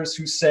and others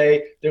who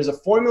say there's a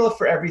formula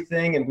for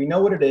everything and we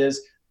know what it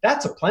is.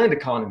 That's a planned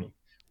economy.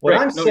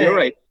 You're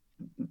right.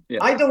 Yeah.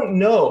 I don't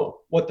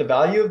know what the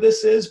value of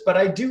this is, but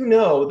I do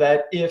know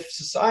that if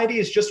society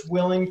is just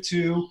willing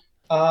to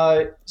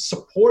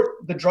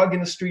support the drug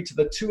industry to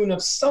the tune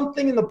of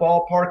something in the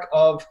ballpark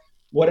of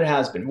what it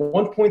has been,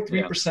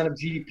 1.3% of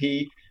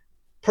GDP,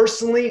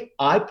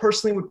 I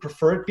personally would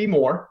prefer it be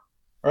more,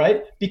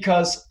 right?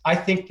 Because I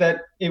think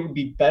that it would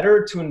be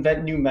better to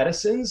invent new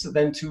medicines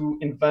than to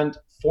invent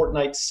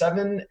Fortnite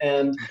 7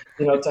 and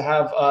to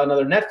have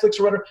another Netflix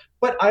or whatever.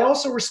 But I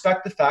also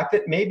respect the fact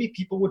that maybe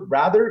people would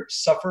rather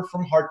suffer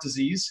from heart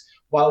disease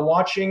while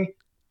watching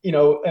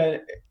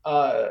the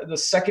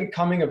second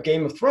coming of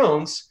Game of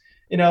Thrones,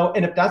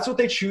 and if that's what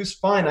they choose,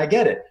 fine, I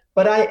get it.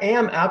 But I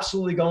am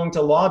absolutely going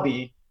to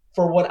lobby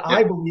for what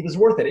I believe is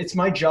worth it. It's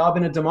my job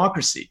in a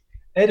democracy.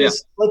 It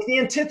is like the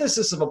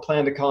antithesis of a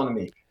planned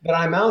economy, that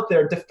I'm out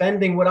there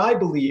defending what I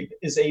believe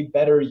is a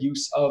better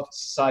use of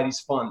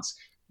society's funds.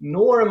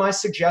 Nor am I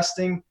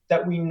suggesting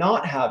that we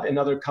not have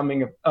another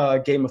coming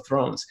of Game of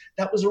Thrones.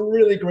 That was a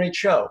really great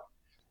show.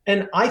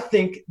 And I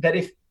think that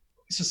if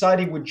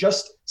society would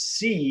just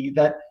see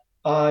that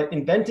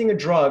inventing a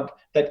drug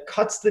that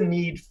cuts the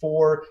need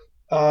for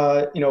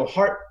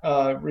heart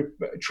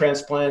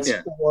transplants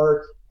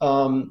or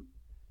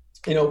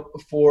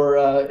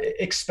for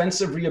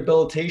expensive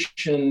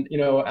rehabilitation,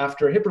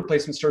 after hip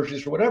replacement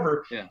surgeries or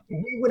whatever,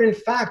 we would in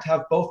fact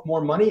have both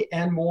more money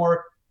and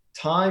more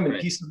time and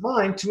peace of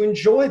mind to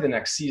enjoy the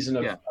next season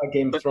of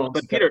Game of Thrones.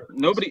 But Peter,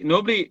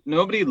 nobody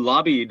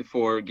lobbied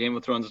for Game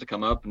of Thrones to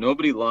come up.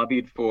 Nobody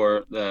lobbied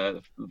for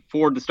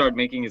Ford to start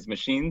making his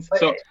machines.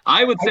 So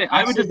I would say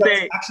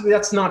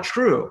that's not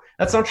true.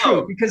 That's not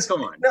true because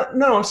come on.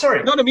 No, I'm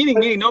sorry. No,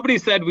 meaning nobody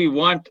said we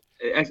want.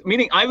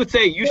 Meaning, I would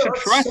say you should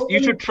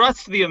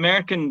trust the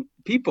American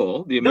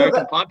people, the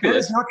American populace, that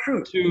is not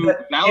true. To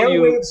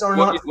value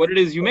what it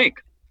is you make.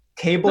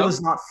 Cable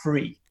is not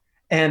free.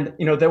 And,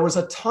 there was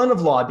a ton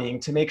of lobbying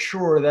to make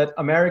sure that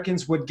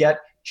Americans would get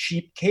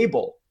cheap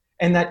cable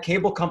and that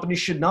cable companies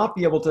should not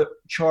be able to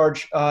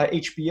charge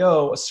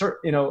HBO a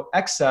certain,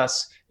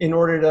 excess in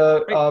order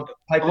to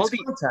pipe its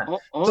content.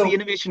 All the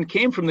innovation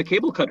came from the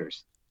cable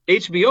cutters.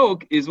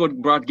 HBO is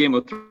what brought Game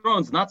of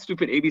Thrones, not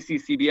stupid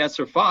ABC, CBS,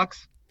 or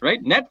Fox,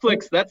 right?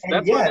 Netflix, that's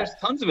why there's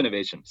tons of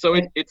innovation.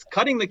 So it's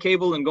cutting the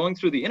cable and going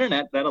through the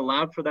internet that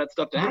allowed for that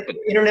stuff to happen.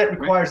 The internet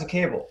requires a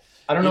cable.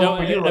 I don't know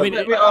what you're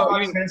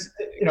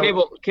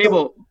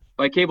cable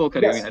by cable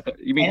cutting. Yes. I thought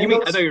you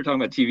were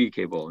talking about TV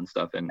cable and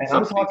stuff. And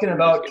I'm talking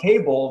about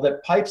cable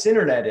that pipes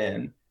internet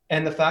in,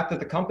 and the fact that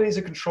the companies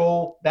that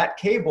control that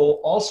cable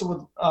also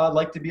would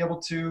like to be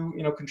able to,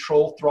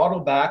 control, throttle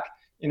back,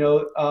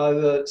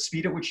 the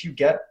speed at which you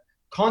get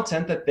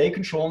content that they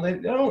control and they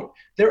don't.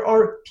 There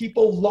are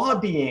people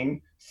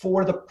lobbying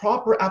for the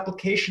proper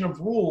application of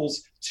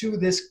rules to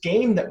this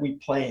game that we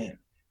play in,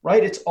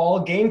 right? It's all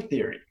game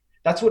theory.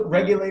 That's what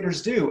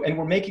regulators do. And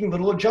we're making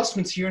little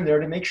adjustments here and there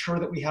to make sure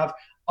that we have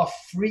a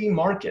free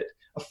market.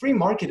 A free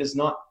market is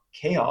not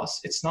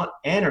chaos. It's not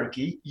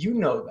anarchy. You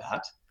know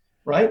that,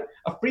 right?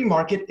 A free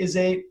market is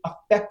a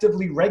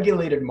effectively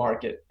regulated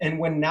market. And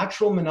when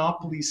natural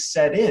monopolies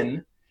set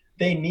in,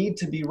 they need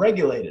to be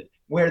regulated.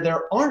 where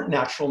there aren't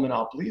natural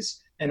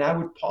monopolies. And I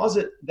would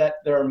posit that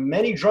there are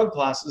many drug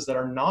classes that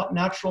are not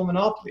natural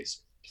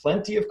monopolies,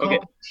 plenty of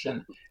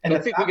competition. And I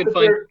think we could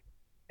find...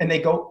 And they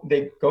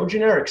go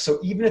generic. So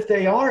even if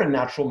they are a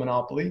natural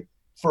monopoly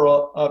for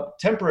a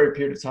temporary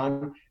period of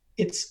time,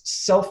 it's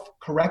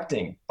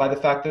self-correcting by the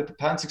fact that the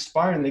patents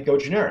expire and they go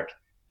generic.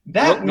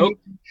 That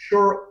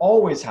sure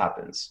always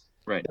happens.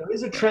 Right. There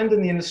is a trend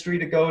in the industry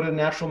to go to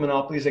natural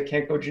monopolies that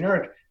can't go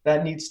generic.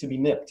 That needs to be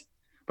nipped.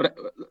 But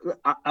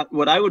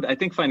what I would, I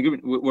think, find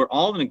agreement, we're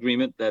all in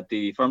agreement that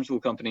the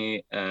pharmaceutical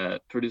company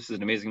produces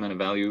an amazing amount of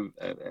value,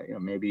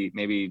 maybe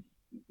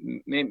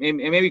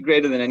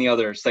greater than any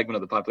other segment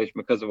of the population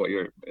because of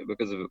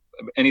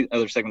any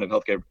other segment of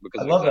healthcare.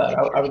 I love that.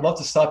 I would love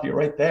to stop you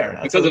right there.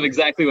 Because of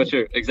exactly what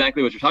you're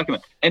talking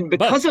about. And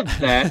because of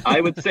that, I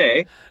would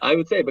say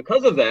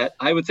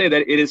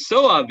that it is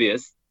so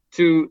obvious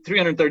to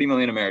 330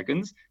 million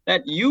Americans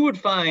that you would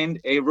find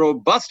a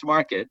robust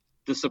market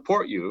to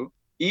support you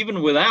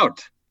even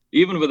without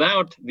the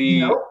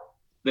need for...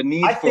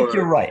 I think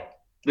you're right.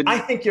 I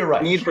think you're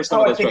right. Need for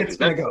some of those structures. It's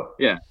going to go.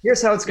 Yeah.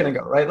 Here's how it's going to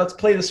go, right? Let's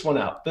play this one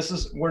out.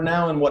 We're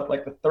now in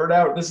the third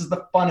hour. This is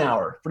the fun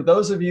hour. For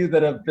those of you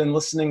that have been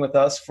listening with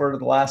us for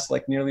the last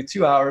nearly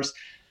 2 hours,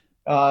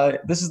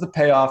 this is the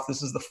payoff.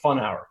 This is the fun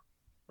hour,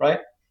 right?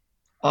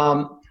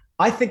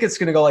 I think it's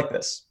going to go like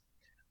this.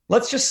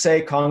 Let's just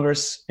say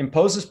Congress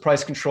imposes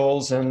price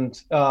controls and,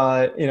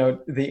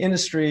 the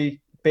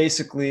industry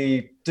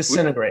basically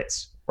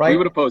disintegrates, right? We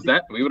would oppose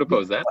that.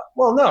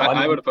 Well, no.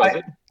 I would oppose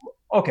it.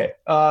 Okay.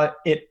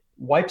 It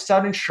wipes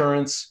out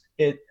insurance.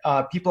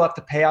 People have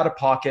to pay out of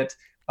pocket.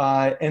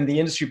 And the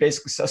industry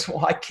basically says,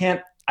 well, I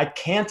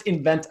can't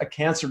invent a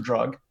cancer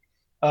drug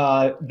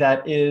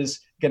that is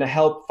going to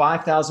help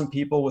 5,000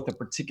 people with a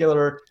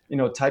particular,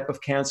 type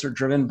of cancer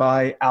driven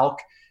by ALK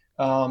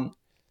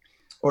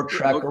or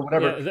TREC or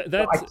whatever. Yeah,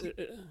 that's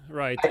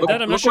right.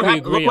 That I'm not sure we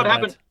agree on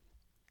that.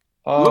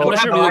 Look what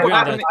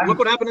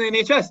happened in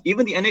the NHS.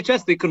 Even the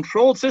NHS, the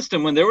controlled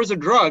system, when there was a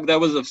drug that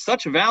was of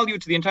such value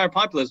to the entire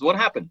populace, what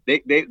happened?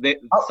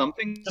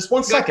 Something just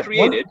one second.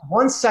 Created.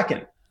 One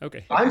second.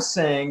 Okay. I'm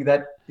saying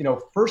that,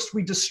 first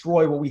we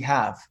destroy what we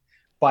have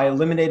by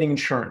eliminating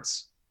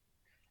insurance.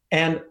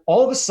 And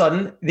all of a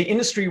sudden, the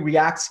industry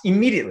reacts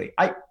immediately.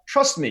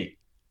 Trust me,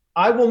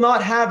 I will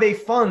not have a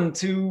fund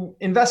to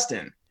invest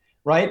in,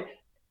 right?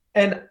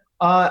 And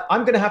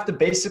I'm going to have to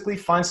basically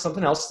find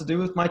something else to do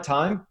with my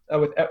time,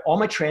 with all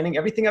my training,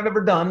 everything I've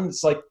ever done.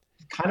 It's kind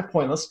of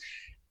pointless.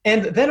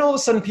 And then all of a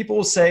sudden people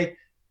will say,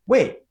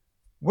 wait,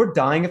 we're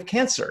dying of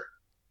cancer.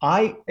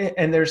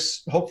 And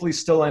there's hopefully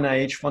still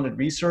NIH funded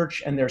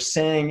research. And they're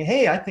saying,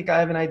 hey, I think I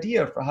have an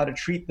idea for how to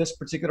treat this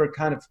particular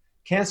kind of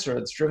cancer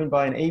that's driven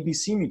by an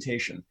ABC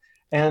mutation.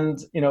 And,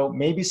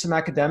 maybe some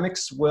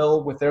academics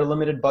will, with their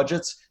limited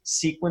budgets,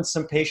 sequence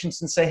some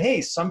patients and say,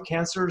 hey, some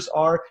cancers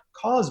are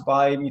caused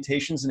by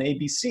mutations in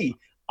ABC.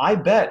 I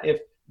bet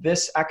if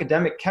this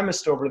academic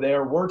chemist over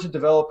there were to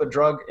develop a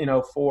drug,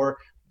 for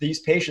these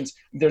patients,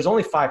 there's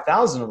only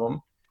 5,000 of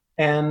them.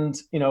 And,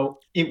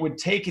 it would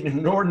take an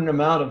inordinate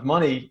amount of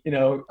money,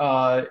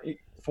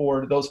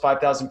 for those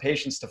 5,000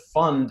 patients to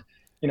fund,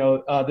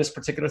 this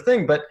particular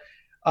thing. But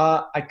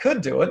I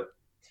could do it.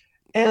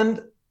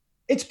 And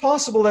it's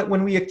possible that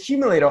when we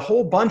accumulate a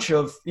whole bunch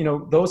of,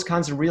 those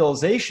kinds of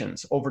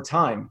realizations over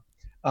time,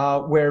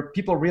 where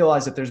people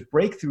realize that there's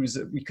breakthroughs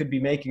that we could be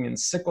making in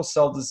sickle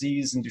cell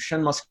disease and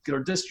Duchenne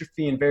muscular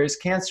dystrophy and various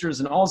cancers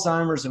and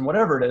Alzheimer's and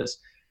whatever it is,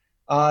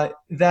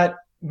 that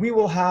we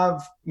will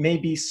have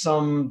maybe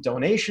some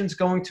donations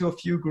going to a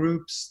few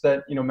groups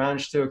that,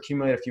 manage to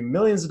accumulate a few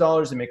millions of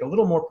dollars and make a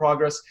little more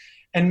progress.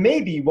 And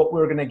maybe what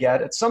we're going to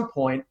get at some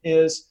point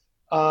is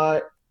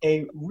a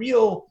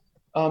real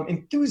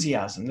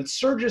enthusiasm that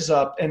surges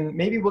up, and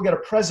maybe we'll get a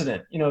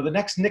president, the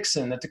next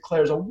Nixon, that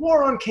declares a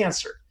war on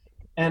cancer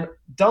and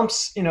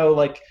dumps,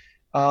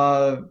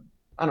 $10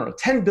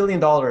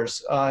 billion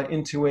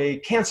into a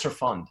cancer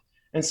fund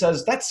and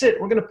says, that's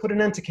it, we're going to put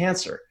an end to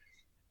cancer.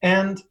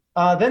 And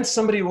then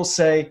somebody will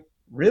say,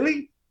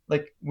 really?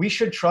 We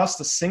should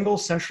trust a single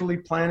centrally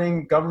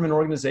planning government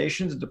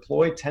organization to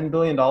deploy $10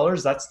 billion?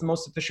 That's the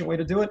most efficient way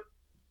to do it?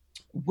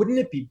 Wouldn't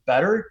it be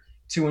better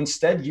to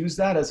instead use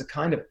that as a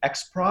kind of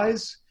X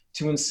prize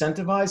to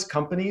incentivize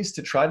companies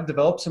to try to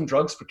develop some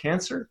drugs for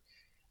cancer?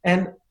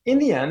 And in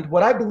the end,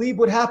 what I believe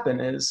would happen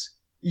is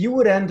you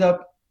would end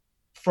up,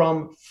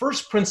 from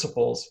first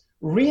principles,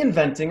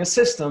 reinventing a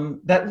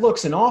system that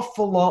looks an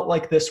awful lot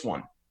like this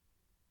one,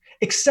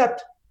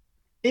 except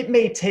it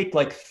may take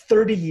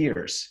 30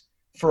 years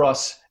for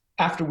us.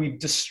 After we've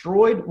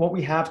destroyed what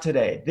we have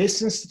today,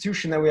 this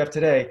institution that we have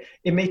today,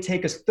 it may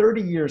take us 30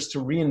 years to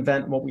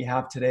reinvent what we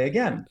have today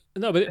again.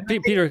 No, but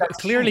Peter,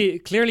 clearly,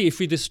 if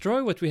we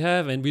destroy what we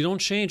have and we don't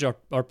change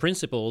our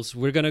principles,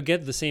 we're going to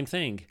get the same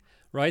thing,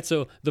 right?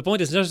 So the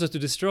point is not just to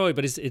destroy,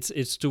 but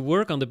it's to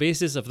work on the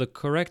basis of the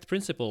correct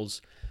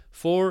principles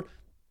for,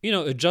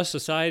 a just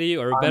society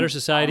or a better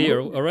society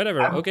or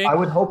whatever. Okay. I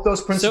would hope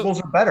those principles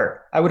are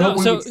better. I would hope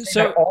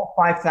that all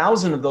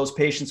 5,000 of those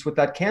patients with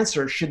that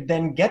cancer should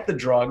then get the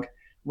drug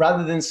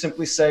rather than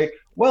simply say,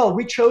 well,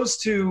 we chose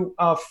to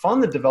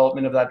fund the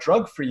development of that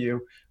drug for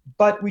you,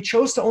 but we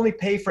chose to only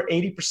pay for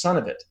 80%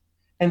 of it.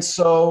 And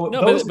so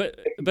no, those but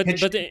in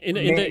the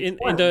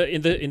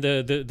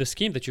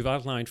scheme that you've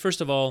outlined,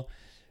 first of all,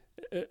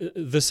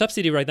 the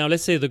subsidy right now,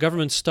 let's say the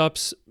government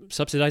stops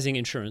subsidizing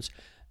insurance.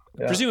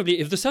 Yeah. Presumably,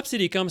 if the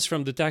subsidy comes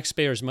from the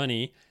taxpayers'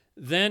 money,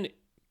 then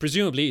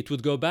presumably it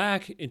would go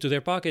back into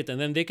their pocket, and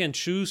then they can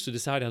choose to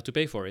decide how to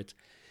pay for it.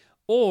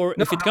 Or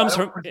if it comes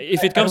from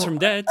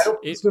debt, I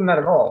don't assume that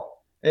at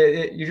all.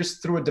 You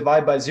just threw a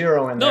divide by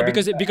zero in there. No,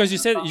 because you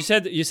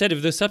said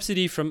if the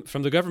subsidy from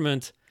the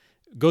government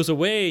goes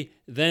away,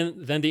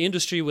 then the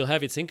industry will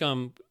have its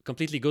income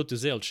completely go to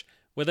zilch.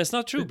 Well, that's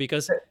not true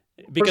because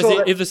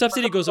if the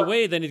subsidy goes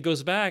away, then it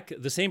goes back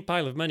the same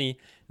pile of money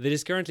that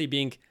is currently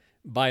being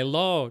by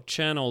law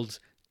channeled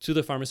to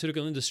the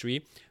pharmaceutical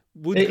industry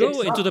would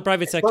go into the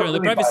private sector, and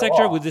the private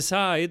sector would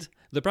decide.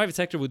 The private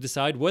sector would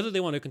decide whether they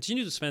want to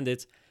continue to spend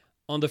it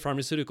on the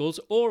pharmaceuticals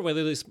or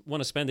whether they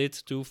want to spend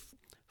it to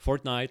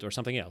Fortnite or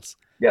something else.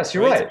 Yes,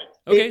 you're right.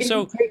 Okay,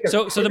 so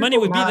the money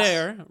would be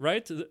there,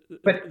 right?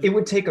 But it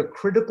would take a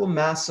critical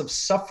mass of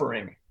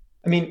suffering.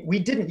 I mean, we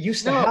didn't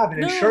used to have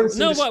an insurance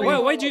industry.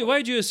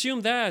 Why do you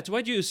assume that?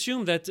 Why do you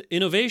assume that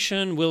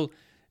innovation will,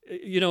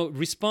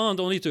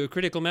 respond only to a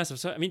critical mass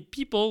of? I mean,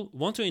 people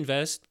want to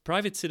invest.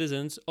 Private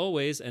citizens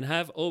always and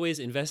have always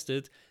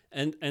invested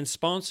and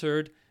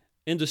sponsored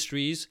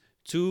industries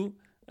to,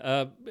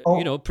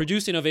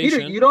 produce innovation.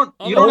 Peter, you don't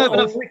have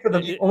enough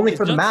only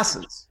for the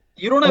masses.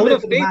 You don't have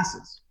enough faith.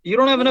 You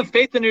don't have enough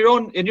faith in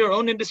your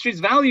own industry's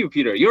value,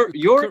 Peter.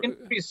 Your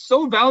industry is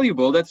so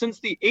valuable that since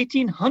the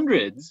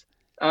 1800s.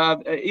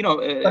 But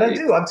I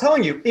do. I'm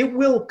telling you, it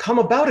will come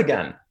about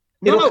again.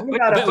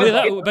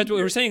 But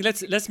we're saying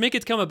let's make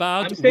it come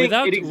about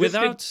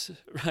without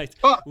right.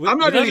 Well, I'm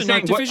not really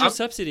saying artificial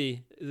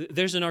subsidy.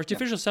 There's an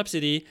artificial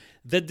subsidy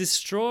that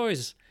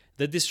destroys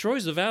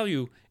the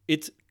value.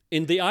 It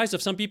in the eyes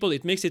of some people,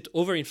 it makes it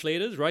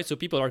overinflated, right? So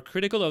people are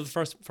critical of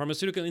the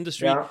pharmaceutical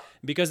industry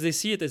because they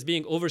see it as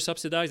being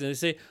over-subsidized, and they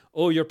say,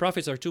 "Oh, your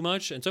profits are too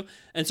much," and so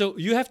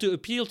you have to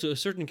appeal to a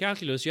certain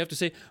calculus. You have to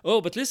say, "Oh,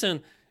 but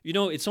listen,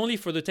 it's only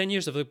for the 10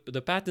 years of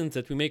the patent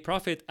that we make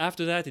profit.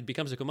 After that, it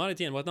becomes a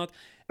commodity and whatnot."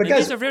 And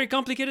these are very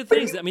complicated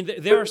things. I mean,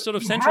 they are sort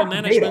of central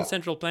management,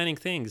 central planning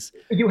things.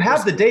 You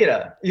have the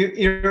data.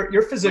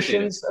 Your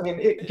physicians. I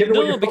mean,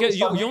 because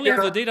you only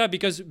have the data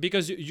because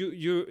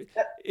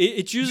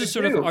it uses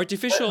sort of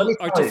artificial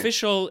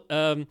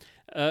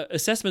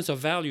assessments of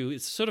value.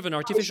 It's sort of an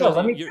artificial.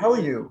 Let me tell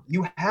you,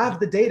 you have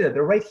the data.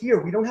 They're right here.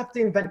 We don't have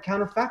to invent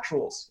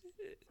counterfactuals.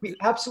 We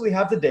absolutely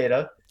have the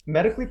data.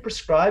 Medically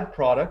prescribed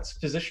products,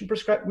 physician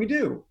prescribed. We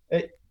do.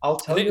 I'll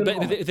tell you.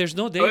 But there's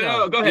no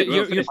data. Go ahead.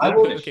 Finish.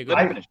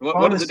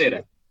 What is the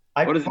data?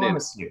 I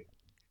promise you.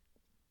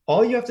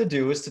 All you have to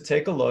do is to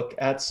take a look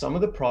at some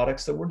of the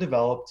products that were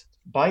developed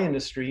by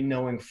industry,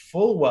 knowing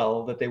full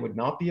well that they would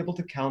not be able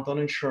to count on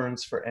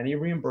insurance for any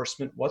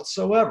reimbursement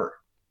whatsoever,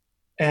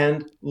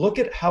 and look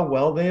at how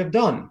well they have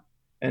done,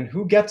 and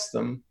who gets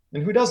them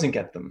and who doesn't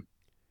get them.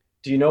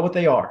 Do you know what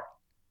they are?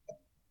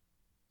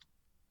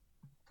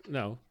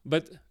 No,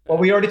 but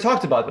we already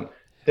talked about them.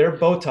 They're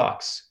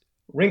Botox,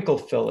 wrinkle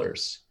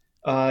fillers.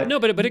 But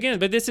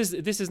this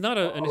is not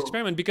an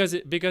experiment because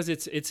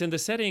it's in the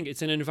setting.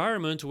 It's an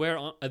environment where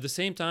at the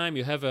same time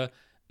you have an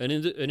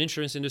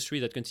insurance industry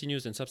that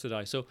continues and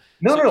subsidizes. So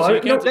they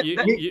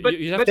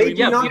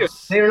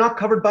are not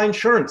covered by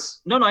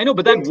insurance. No, I know,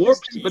 but that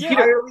warps. But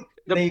Peter,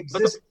 they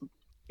exist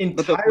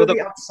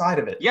entirely outside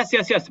of it. Yes.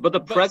 But the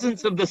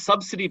presence of the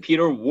subsidy,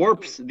 Peter,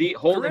 warps the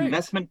whole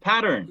investment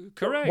pattern.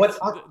 Correct.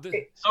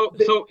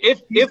 So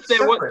if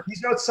there was,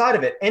 these are outside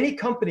of it. Any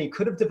company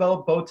could have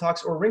developed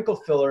Botox or wrinkle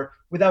filler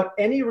without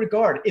any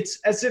regard. It's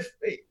as if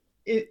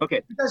you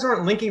guys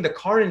aren't linking the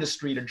car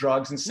industry to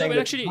drugs and saying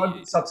that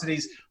drug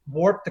subsidies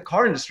warp the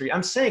car industry.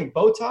 I'm saying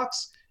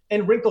Botox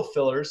and wrinkle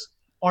fillers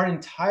are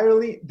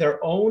entirely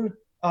their own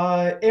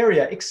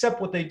area,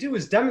 except what they do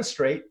is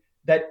demonstrate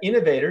that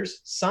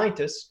innovators,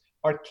 scientists,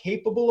 are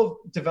capable of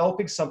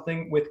developing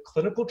something with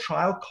clinical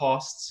trial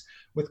costs,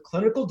 with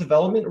clinical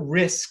development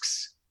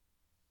risks,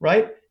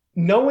 right?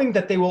 Knowing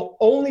that they will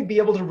only be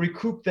able to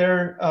recoup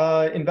their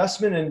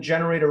investment and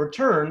generate a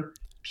return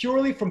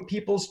purely from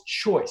people's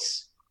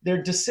choice.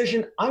 Their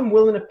decision, I'm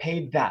willing to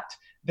pay that.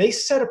 They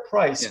set a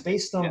price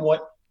based on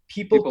what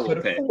people could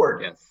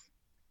afford. Yes.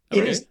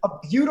 It is a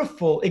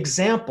beautiful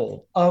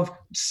example of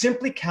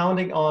simply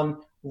counting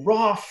on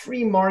raw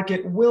free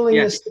market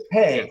willingness to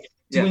pay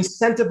to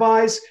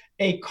incentivize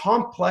a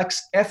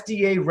complex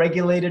FDA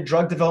regulated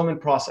drug development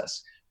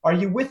process. Are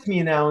you with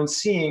me now in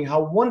seeing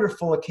how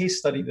wonderful a case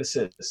study this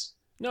is?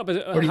 No,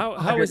 but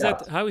how is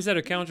that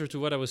a counter to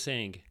what I was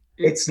saying?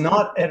 It's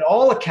not at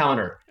all a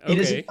counter. It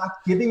is in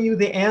fact giving you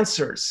the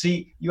answers.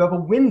 See, you have a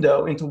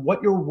window into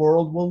what your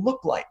world will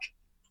look like,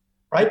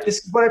 right?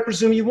 This is what I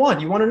presume you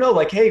want. You want to know,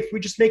 like, hey, if we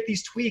just make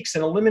these tweaks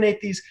and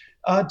eliminate these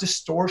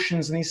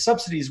distortions and these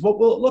subsidies, what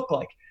will it look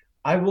like?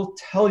 I will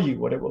tell you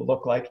what it will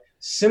look like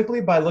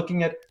simply by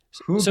looking at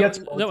who gets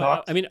Botox.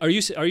 No, I mean, are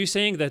you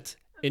saying that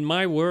in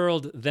my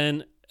world,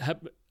 then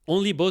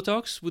only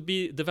Botox would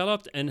be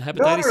developed and No,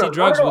 hepatitis C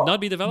drugs would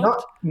not be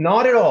developed?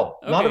 Not at all.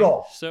 Okay. Not at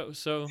all. So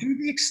To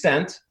the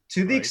extent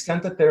Right.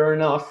 extent that there are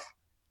enough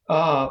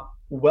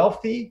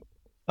wealthy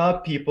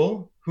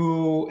people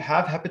who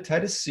have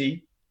hepatitis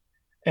C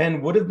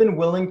and would have been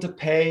willing to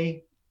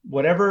pay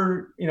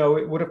whatever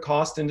it would have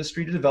cost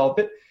industry to develop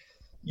it,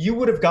 you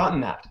would have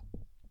gotten that.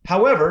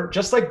 However,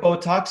 just like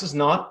Botox is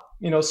not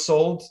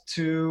sold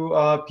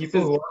to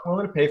people who are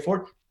willing to pay for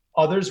it,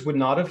 others would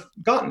not have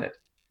gotten it.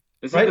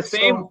 This right? is the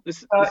same.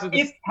 So,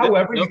 if,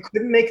 however, you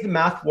couldn't make the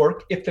math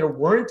work, if there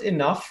weren't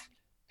enough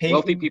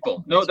wealthy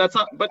people, no, that's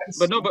not. But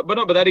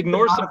that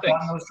ignores some things.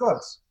 Those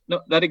drugs.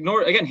 No, that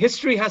ignore again.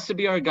 History has to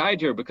be our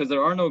guide here because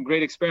there are no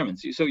great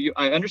experiments.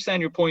 I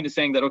understand your point is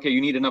saying that okay,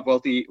 you need enough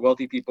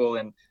wealthy people,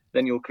 and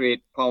then you'll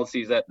create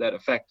policies that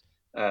affect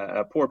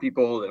poor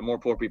people, more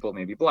poor people,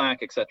 maybe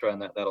black, etc.,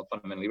 and that'll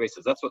fundamentally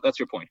racist. That's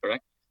your point,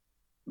 correct?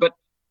 But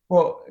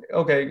well,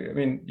 okay. I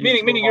mean,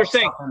 meaning you're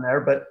saying in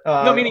there, but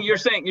no, meaning you're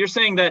saying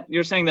that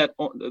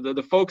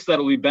the folks that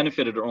will be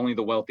benefited are only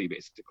the wealthy,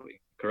 basically,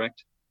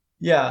 correct?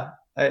 Yeah,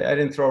 I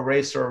didn't throw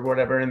race or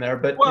whatever in there,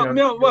 but I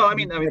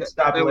mean,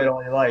 extrapolate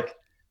all you like.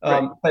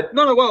 Right. But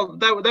well,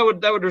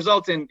 that would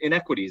result in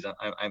inequities.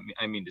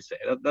 I mean to say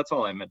that's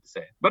all I meant to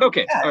say. But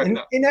okay, yeah, right,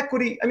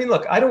 inequity. I mean,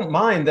 look, I don't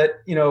mind that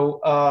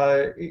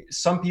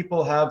some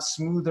people have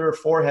smoother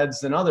foreheads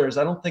than others.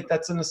 I don't think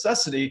that's a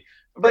necessity.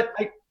 But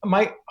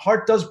my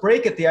heart does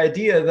break at the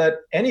idea that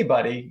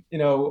anybody,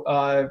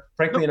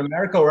 frankly, in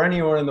America or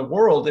anywhere in the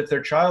world, if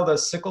their child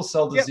has sickle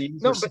cell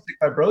disease or cystic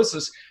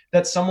fibrosis,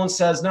 that someone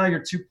says, "No, you're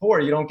too poor,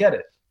 you don't get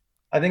it."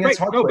 I think it's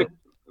heartbreaking.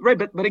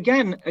 But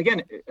again,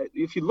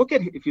 if you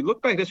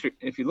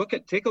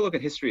take a look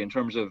at history in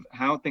terms of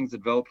how things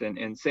developed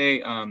and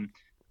say,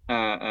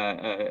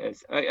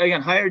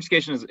 again, higher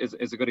education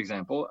is a good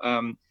example.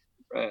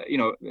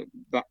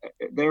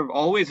 There have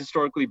always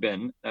historically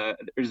been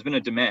there's been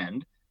a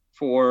demand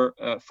for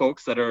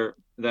folks that are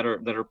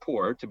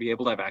poor to be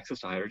able to have access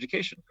to higher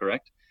education.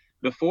 Correct.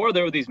 Before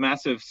there were these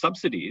massive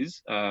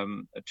subsidies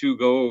to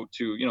go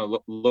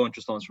to low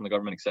interest loans from the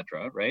government,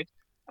 etc. Right.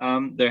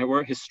 There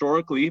were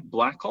historically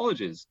black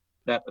colleges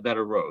that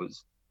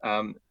arose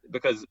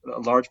because a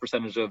large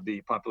percentage of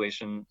the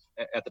population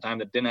at the time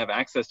that didn't have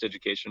access to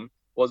education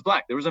was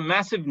black. There was a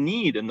massive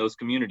need in those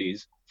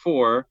communities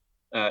for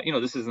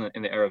this is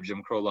in the era of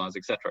Jim Crow laws,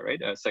 etc.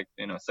 Right?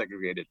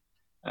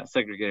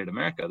 Segregated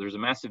America. There's a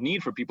massive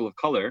need for people of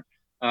color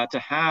to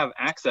have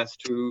access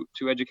to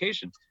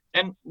education.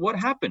 And what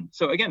happened?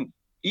 So again,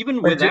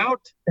 even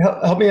without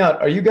help me out.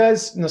 Are you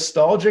guys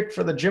nostalgic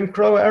for the Jim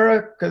Crow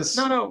era? Because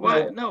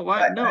why?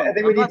 I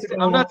think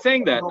I'm not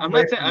saying that.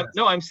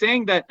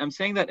 I'm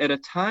saying that at a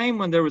time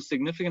when there was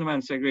significant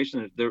amount of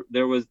segregation, there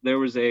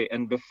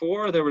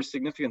before there were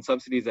significant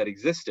subsidies that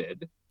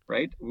existed,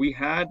 right?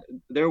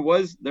 There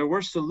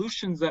were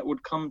solutions that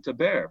would come to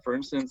bear. For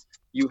instance,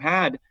 you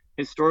had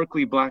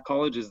historically black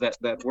colleges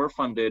that were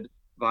funded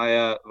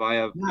via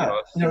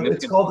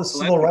it's called the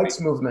civil rights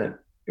movement.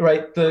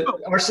 Right.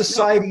 Our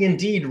society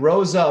indeed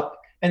rose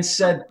up and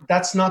said,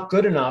 that's not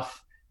good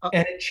enough.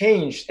 And it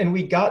changed. And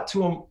we got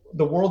to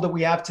the world that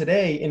we have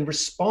today in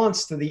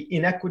response to the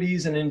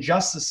inequities and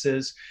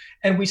injustices.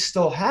 And we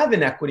still have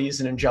inequities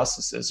and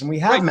injustices. And we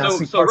have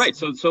massive.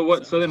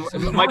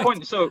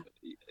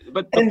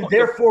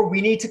 Therefore,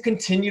 we need to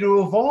continue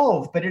to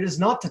evolve. But it is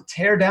not to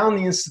tear down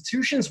the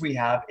institutions we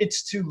have.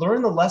 It's to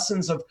learn the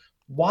lessons of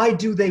why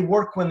do they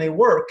work when they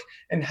work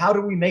and how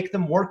do we make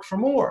them work for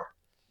more?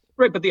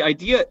 Right, but the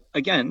idea,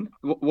 again,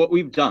 what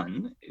we've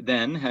done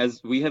then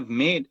we have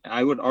made,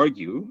 I would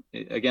argue,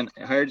 again,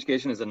 higher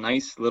education is a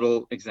nice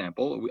little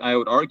example. I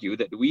would argue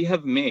that we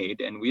have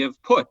made and we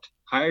have put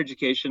higher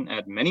education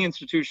at many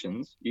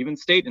institutions, even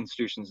state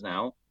institutions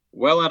now,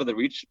 well out of the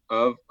reach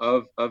of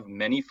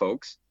many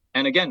folks.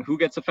 And again, who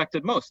gets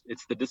affected most?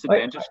 It's the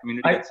disadvantaged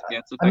community that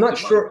gets affected I'm not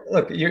sure.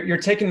 Look, you're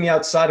taking me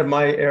outside of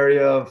my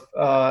area of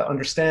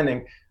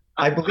understanding.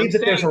 I believe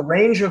that there's a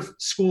range of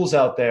schools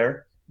out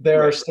there.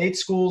 There are state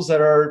schools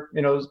that are,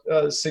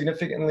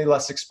 significantly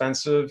less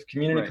expensive,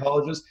 community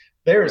colleges.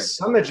 There is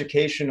some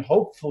education,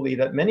 hopefully,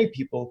 that many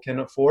people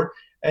can afford.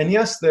 And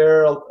yes,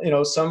 there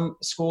are, some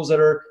schools that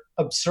are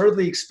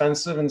absurdly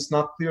expensive, and it's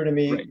not clear to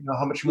me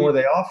how much more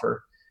they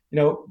offer.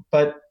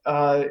 But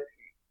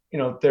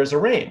there's a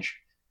range.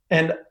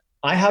 And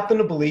I happen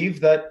to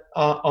believe that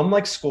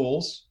unlike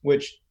schools,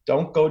 which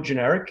don't go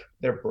generic,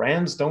 their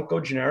brands don't go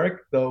generic,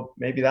 though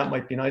maybe that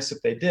might be nice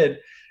if they did.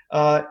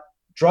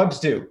 Drugs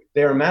do.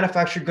 They are a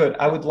manufactured good.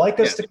 I would like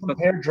us to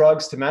compare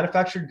drugs to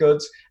manufactured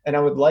goods, and I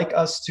would like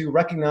us to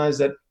recognize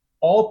that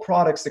all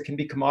products that can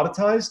be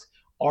commoditized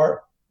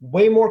are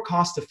way more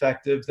cost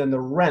effective than the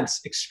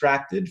rents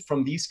extracted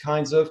from these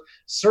kinds of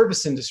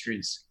service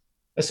industries,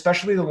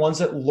 especially the ones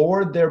that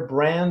lord their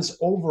brands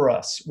over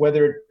us,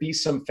 whether it be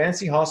some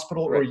fancy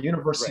hospital or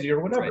university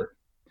or whatever. Right.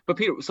 But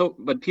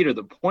Peter,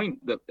 the point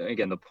that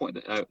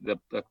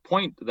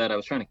I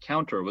was trying to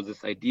counter was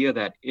this idea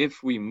that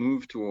if we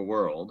move to a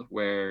world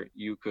where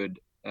you could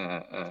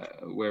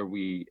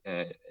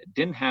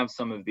didn't have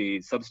some of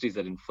the subsidies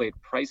that inflate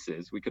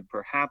prices, we could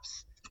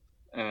perhaps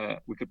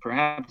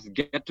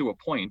get to a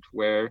point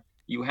where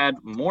you had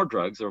more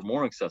drugs are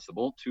more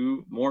accessible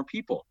to more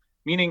people.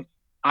 Meaning,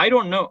 I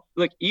don't know,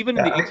 like even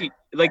in the 18,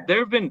 like there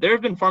have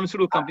been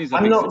pharmaceutical companies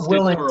that have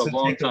existed for a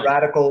long time.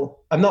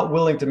 I'm not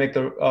willing to make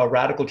the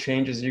radical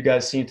changes you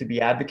guys seem to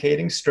be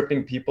advocating,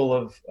 stripping people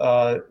of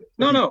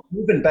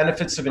proven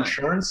benefits of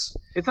insurance.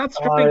 It's not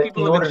stripping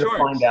people of insurance. To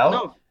find out.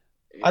 No.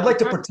 I'd like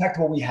to protect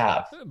what we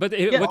have. But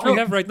what we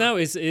have right now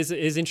is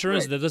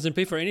insurance that doesn't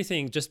pay for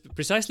anything, just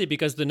precisely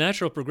because the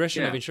natural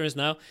progression of insurance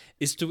now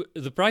is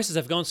the prices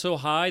have gone so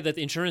high that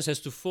insurance has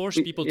to force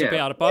people to pay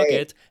out of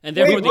pocket, and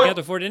therefore they can't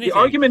afford anything. The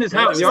argument is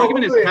how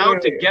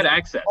to get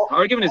access. The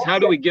argument is how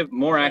do we give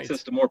more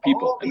access to more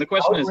people? And the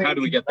question is how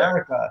do we get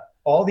there?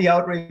 All the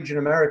outrage in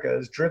America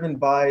is driven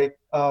by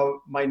a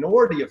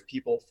minority of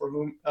people for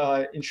whom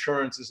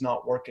insurance is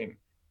not working.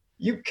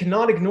 You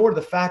cannot ignore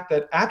the fact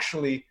that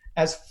actually,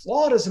 as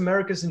flawed as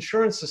America's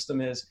insurance system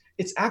is,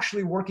 it's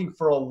actually working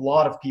for a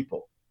lot of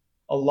people.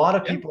 A lot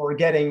of people are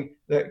getting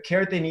the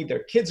care they need.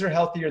 Their kids are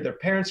healthier. Their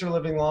parents are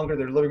living longer.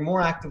 They're living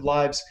more active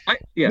lives.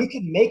 We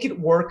can make it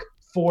work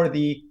for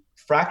the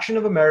fraction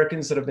of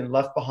Americans that have been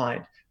left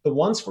behind, the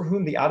ones for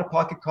whom the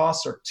out-of-pocket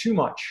costs are too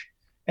much,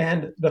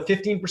 and the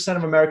 15%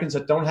 of Americans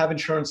that don't have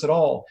insurance at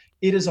all.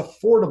 It is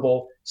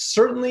affordable,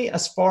 certainly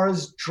as far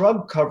as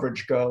drug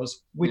coverage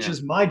goes, which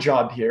is my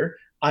job here.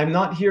 I'm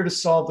not here to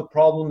solve the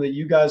problem that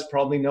you guys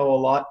probably know a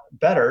lot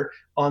better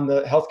on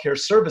the healthcare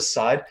service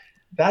side.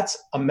 That's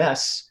a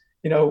mess,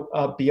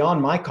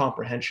 beyond my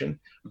comprehension.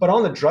 But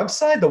on the drug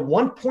side, the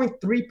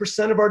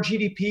 1.3% of our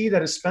GDP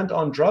that is spent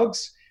on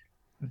drugs,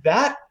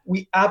 that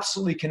we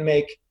absolutely can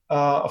make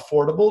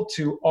affordable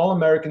to all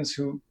Americans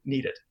who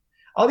need it.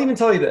 I'll even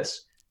tell you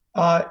this.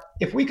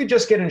 If we could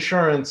just get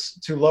insurance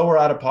to lower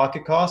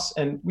out-of-pocket costs,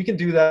 and we can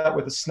do that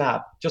with a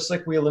snap, just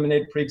like we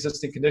eliminated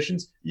pre-existing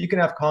conditions, you can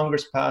have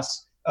Congress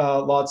pass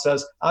law that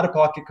says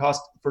out-of-pocket cost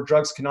for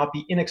drugs cannot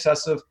be in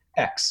excess of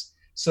X,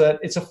 so that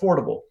it's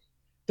affordable.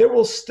 There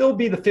will still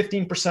be the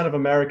 15% of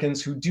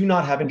Americans who do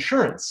not have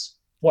insurance.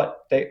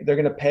 They're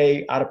going to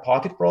pay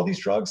out-of-pocket for all these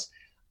drugs?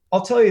 I'll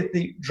tell you,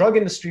 the drug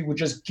industry would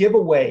just give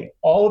away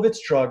all of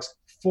its drugs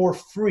for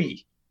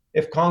free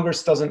if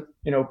Congress doesn't,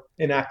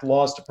 enact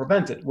laws to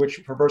prevent it,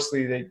 which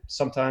perversely they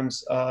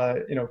sometimes,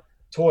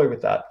 toy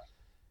with that.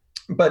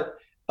 But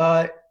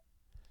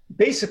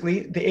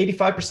basically, the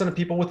 85% of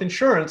people with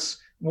insurance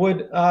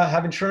would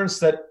have insurance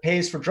that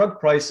pays for drug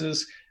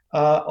prices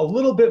a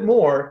little bit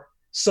more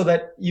so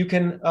that you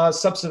can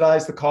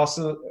subsidize the cost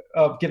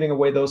of giving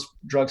away those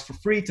drugs for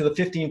free to the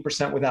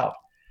 15% without.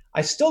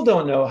 I still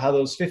don't know how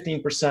those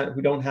 15%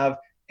 who don't have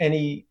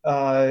any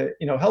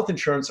health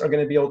insurance are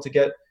going to be able to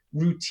get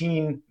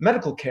routine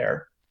medical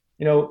care.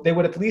 They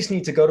would at least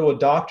need to go to a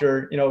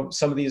doctor,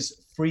 some of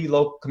these free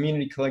local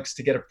community clinics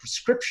to get a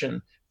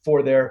prescription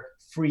for their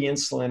free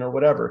insulin or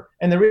whatever.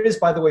 And there is,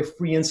 by the way,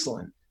 free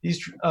insulin.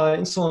 These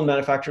insulin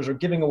manufacturers are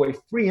giving away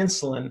free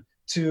insulin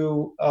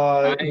to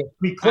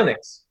free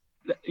clinics.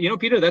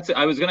 Peter,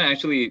 I was going to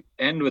actually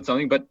end with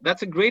something, but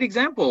that's a great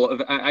example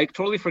of, I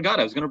totally forgot.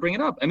 I was going to bring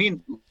it up. I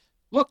mean,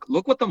 look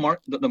what the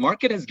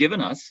market has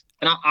given us.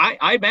 And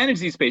I manage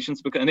these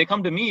patients and they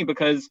come to me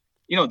because,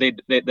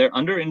 they're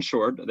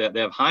underinsured. They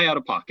have high out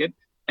of pocket.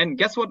 And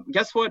guess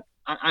what?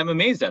 I'm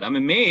amazed at. I'm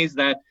amazed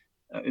that,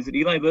 is it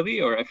Eli Lilly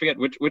or I forget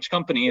which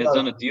company has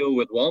done a deal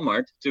with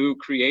Walmart to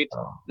create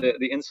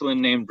the insulin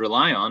named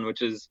Relion,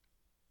 which is,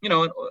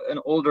 an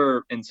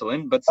older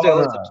insulin, but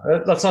still.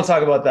 Let's not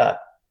talk about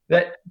that.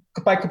 That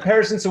by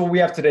comparison to what we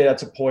have today,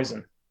 that's a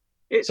poison.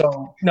 I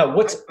don't know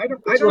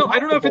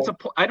if it's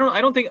I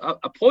don't think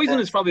a poison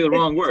is probably the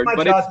wrong word.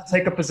 But it's to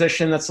take a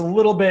position that's a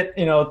little bit,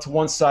 to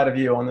one side of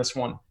you on this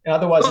one. And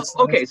otherwise, it's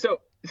okay. So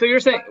you're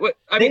saying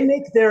they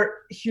make their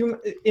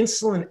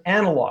insulin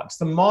analogs,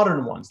 the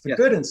modern ones, the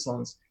good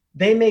insulins.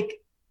 They make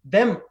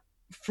them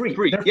free.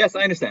 Yes,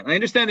 I understand.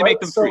 They make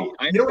them free.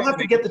 You don't have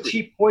to get the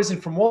cheap poison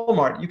from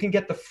Walmart. You can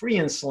get the free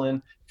insulin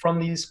from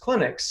these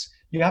clinics.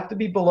 You have to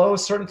be below a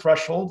certain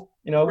threshold,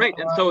 Right,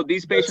 and so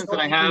these patients that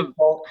I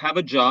have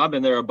a job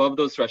and they're above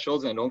those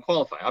thresholds and don't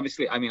qualify.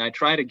 Obviously, I mean, I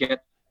try to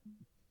get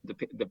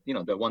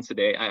the once a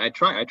day. I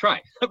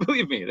try.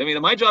 Believe me. I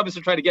mean, my job is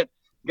to try to get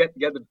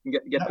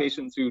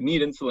patients who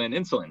need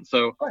insulin.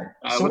 So,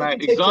 when I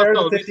exhaust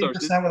all the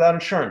 15% without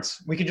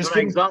insurance, we can just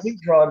give them free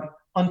drug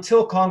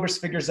until Congress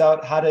figures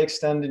out how to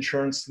extend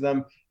insurance to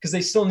them because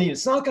they still need it.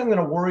 It's not like I'm going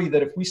to worry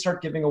that if we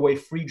start giving away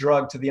free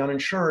drug to the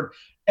uninsured,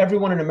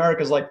 everyone in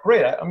America is like,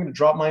 great, I'm going to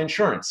drop my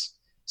insurance.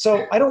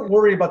 So I don't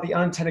worry about the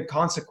unintended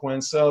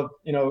consequence of,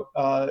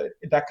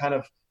 that kind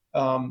of,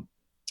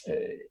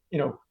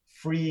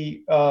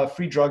 free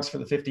drugs for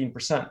the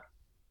 15%.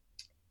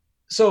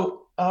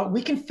 So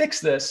we can fix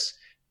this,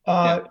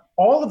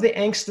 all of the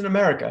angst in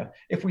America,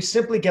 if we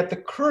simply get the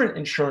current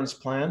insurance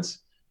plans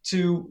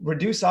to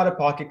reduce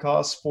out-of-pocket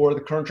costs for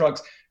the current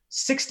drugs.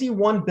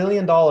 $61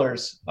 billion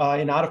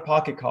in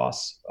out-of-pocket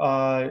costs,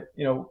 out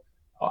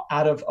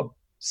of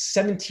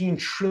 $17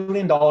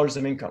 trillion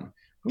of income.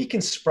 we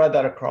can spread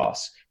that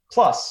across.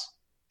 Plus,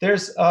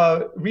 there's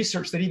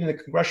research that even the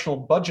Congressional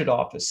Budget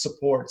Office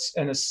supports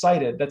and has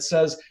cited that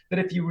says that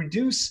if you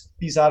reduce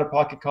these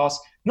out-of-pocket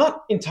costs,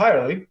 not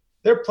entirely,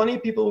 there are plenty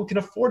of people who can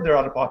afford their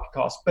out-of-pocket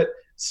costs, but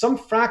some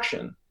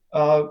fraction,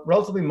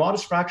 relatively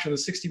modest fraction of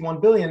the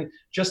 61 billion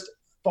just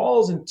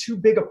falls in too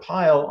big a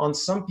pile on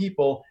some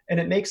people, and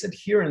it makes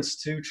adherence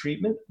to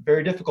treatment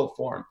very difficult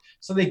for them.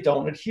 So they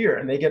don't adhere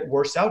and they get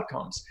worse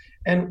outcomes.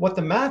 And what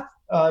the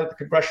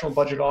Congressional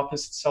Budget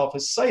Office itself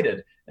has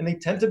cited, and they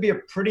tend to be a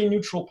pretty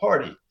neutral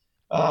party,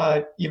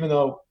 even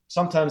though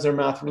sometimes their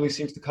math really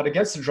seems to cut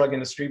against the drug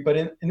industry. But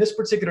in this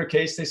particular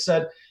case, they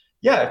said,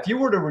 yeah, if you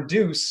were to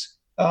reduce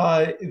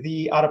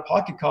the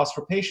out-of-pocket costs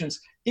for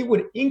patients, it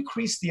would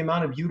increase the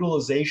amount of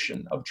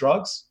utilization of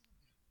drugs,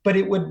 but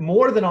it would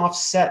more than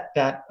offset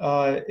that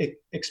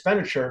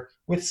expenditure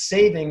with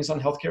savings on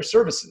healthcare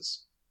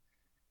services.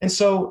 And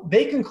so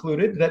they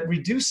concluded that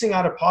reducing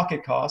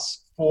out-of-pocket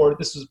costs for,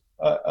 this was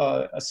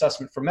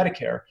assessment for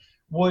Medicare,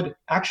 would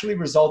actually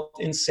result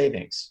in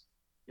savings.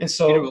 And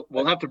so Peter,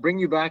 we'll have to bring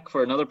you back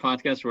for another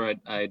podcast where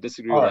I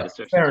disagree with that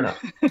assertion. Fair enough.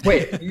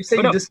 Wait, you say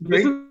you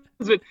disagree?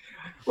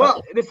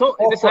 Well, this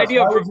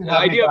idea of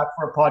back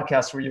for a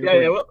podcast where you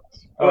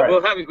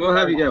we'll have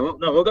you. Yeah,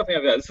 we'll definitely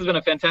have that. This has been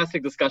a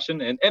fantastic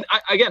discussion, and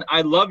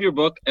I love your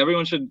book.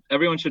 Everyone should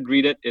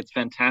read it. It's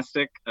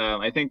fantastic.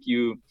 I think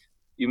you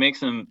make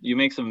some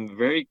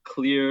very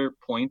clear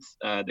points.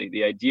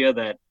 The idea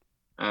that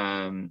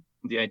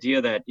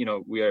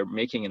we are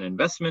making an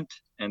investment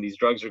and these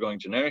drugs are going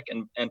generic,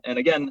 and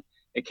again,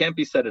 it can't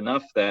be said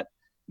enough that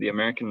the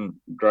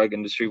American drug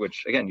industry,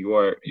 which again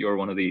you're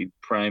one of the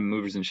prime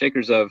movers and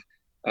shakers of,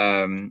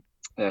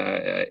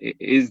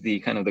 is the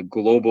kind of the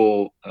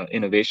global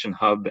innovation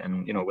hub.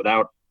 And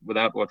without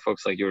what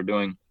folks like you are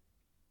doing,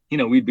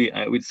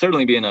 we'd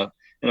certainly be in a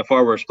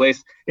far worse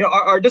place.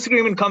 Our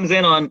disagreement comes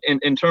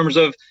in terms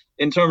of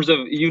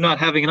you not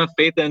having enough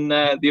faith in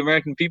the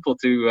American people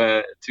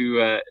to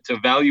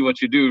value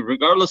what you do,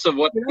 regardless of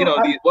what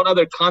what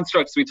other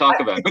constructs we talk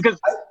about. Because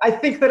I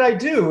think that I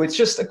do. It's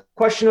just a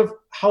question of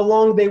how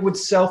long they would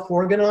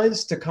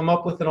self-organize to come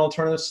up with an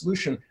alternative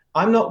solution.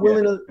 I'm not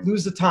willing to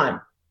lose the time,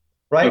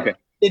 right? Okay.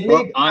 It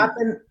may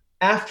happen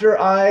after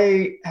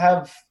I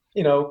have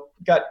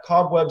got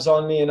cobwebs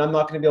on me and I'm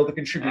not going to be able to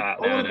contribute.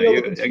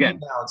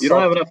 You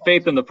don't have enough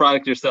faith in the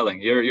product you're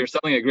selling. You're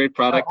selling a great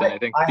product, and I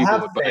think people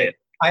would buy it.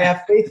 I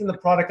have faith in the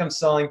product I'm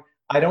selling.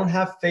 I don't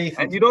have faith.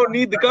 And you don't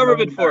need the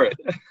government for it.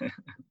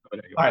 All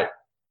right.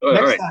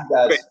 Next time,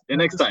 guys. Great.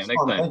 Next time.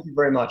 Thank you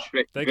very much.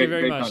 Thank you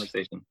very much.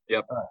 Conversation.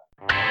 Yep.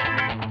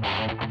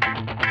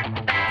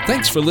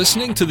 Thanks for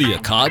listening to the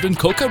Akkad and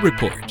Coca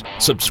Report.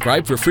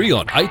 Subscribe for free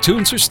on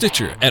iTunes or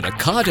Stitcher at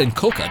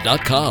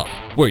akkadandcoca.com,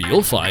 where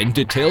you'll find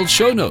detailed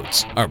show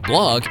notes, our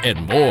blog,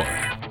 and more.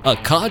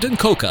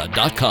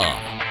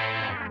 akkadandcoca.com.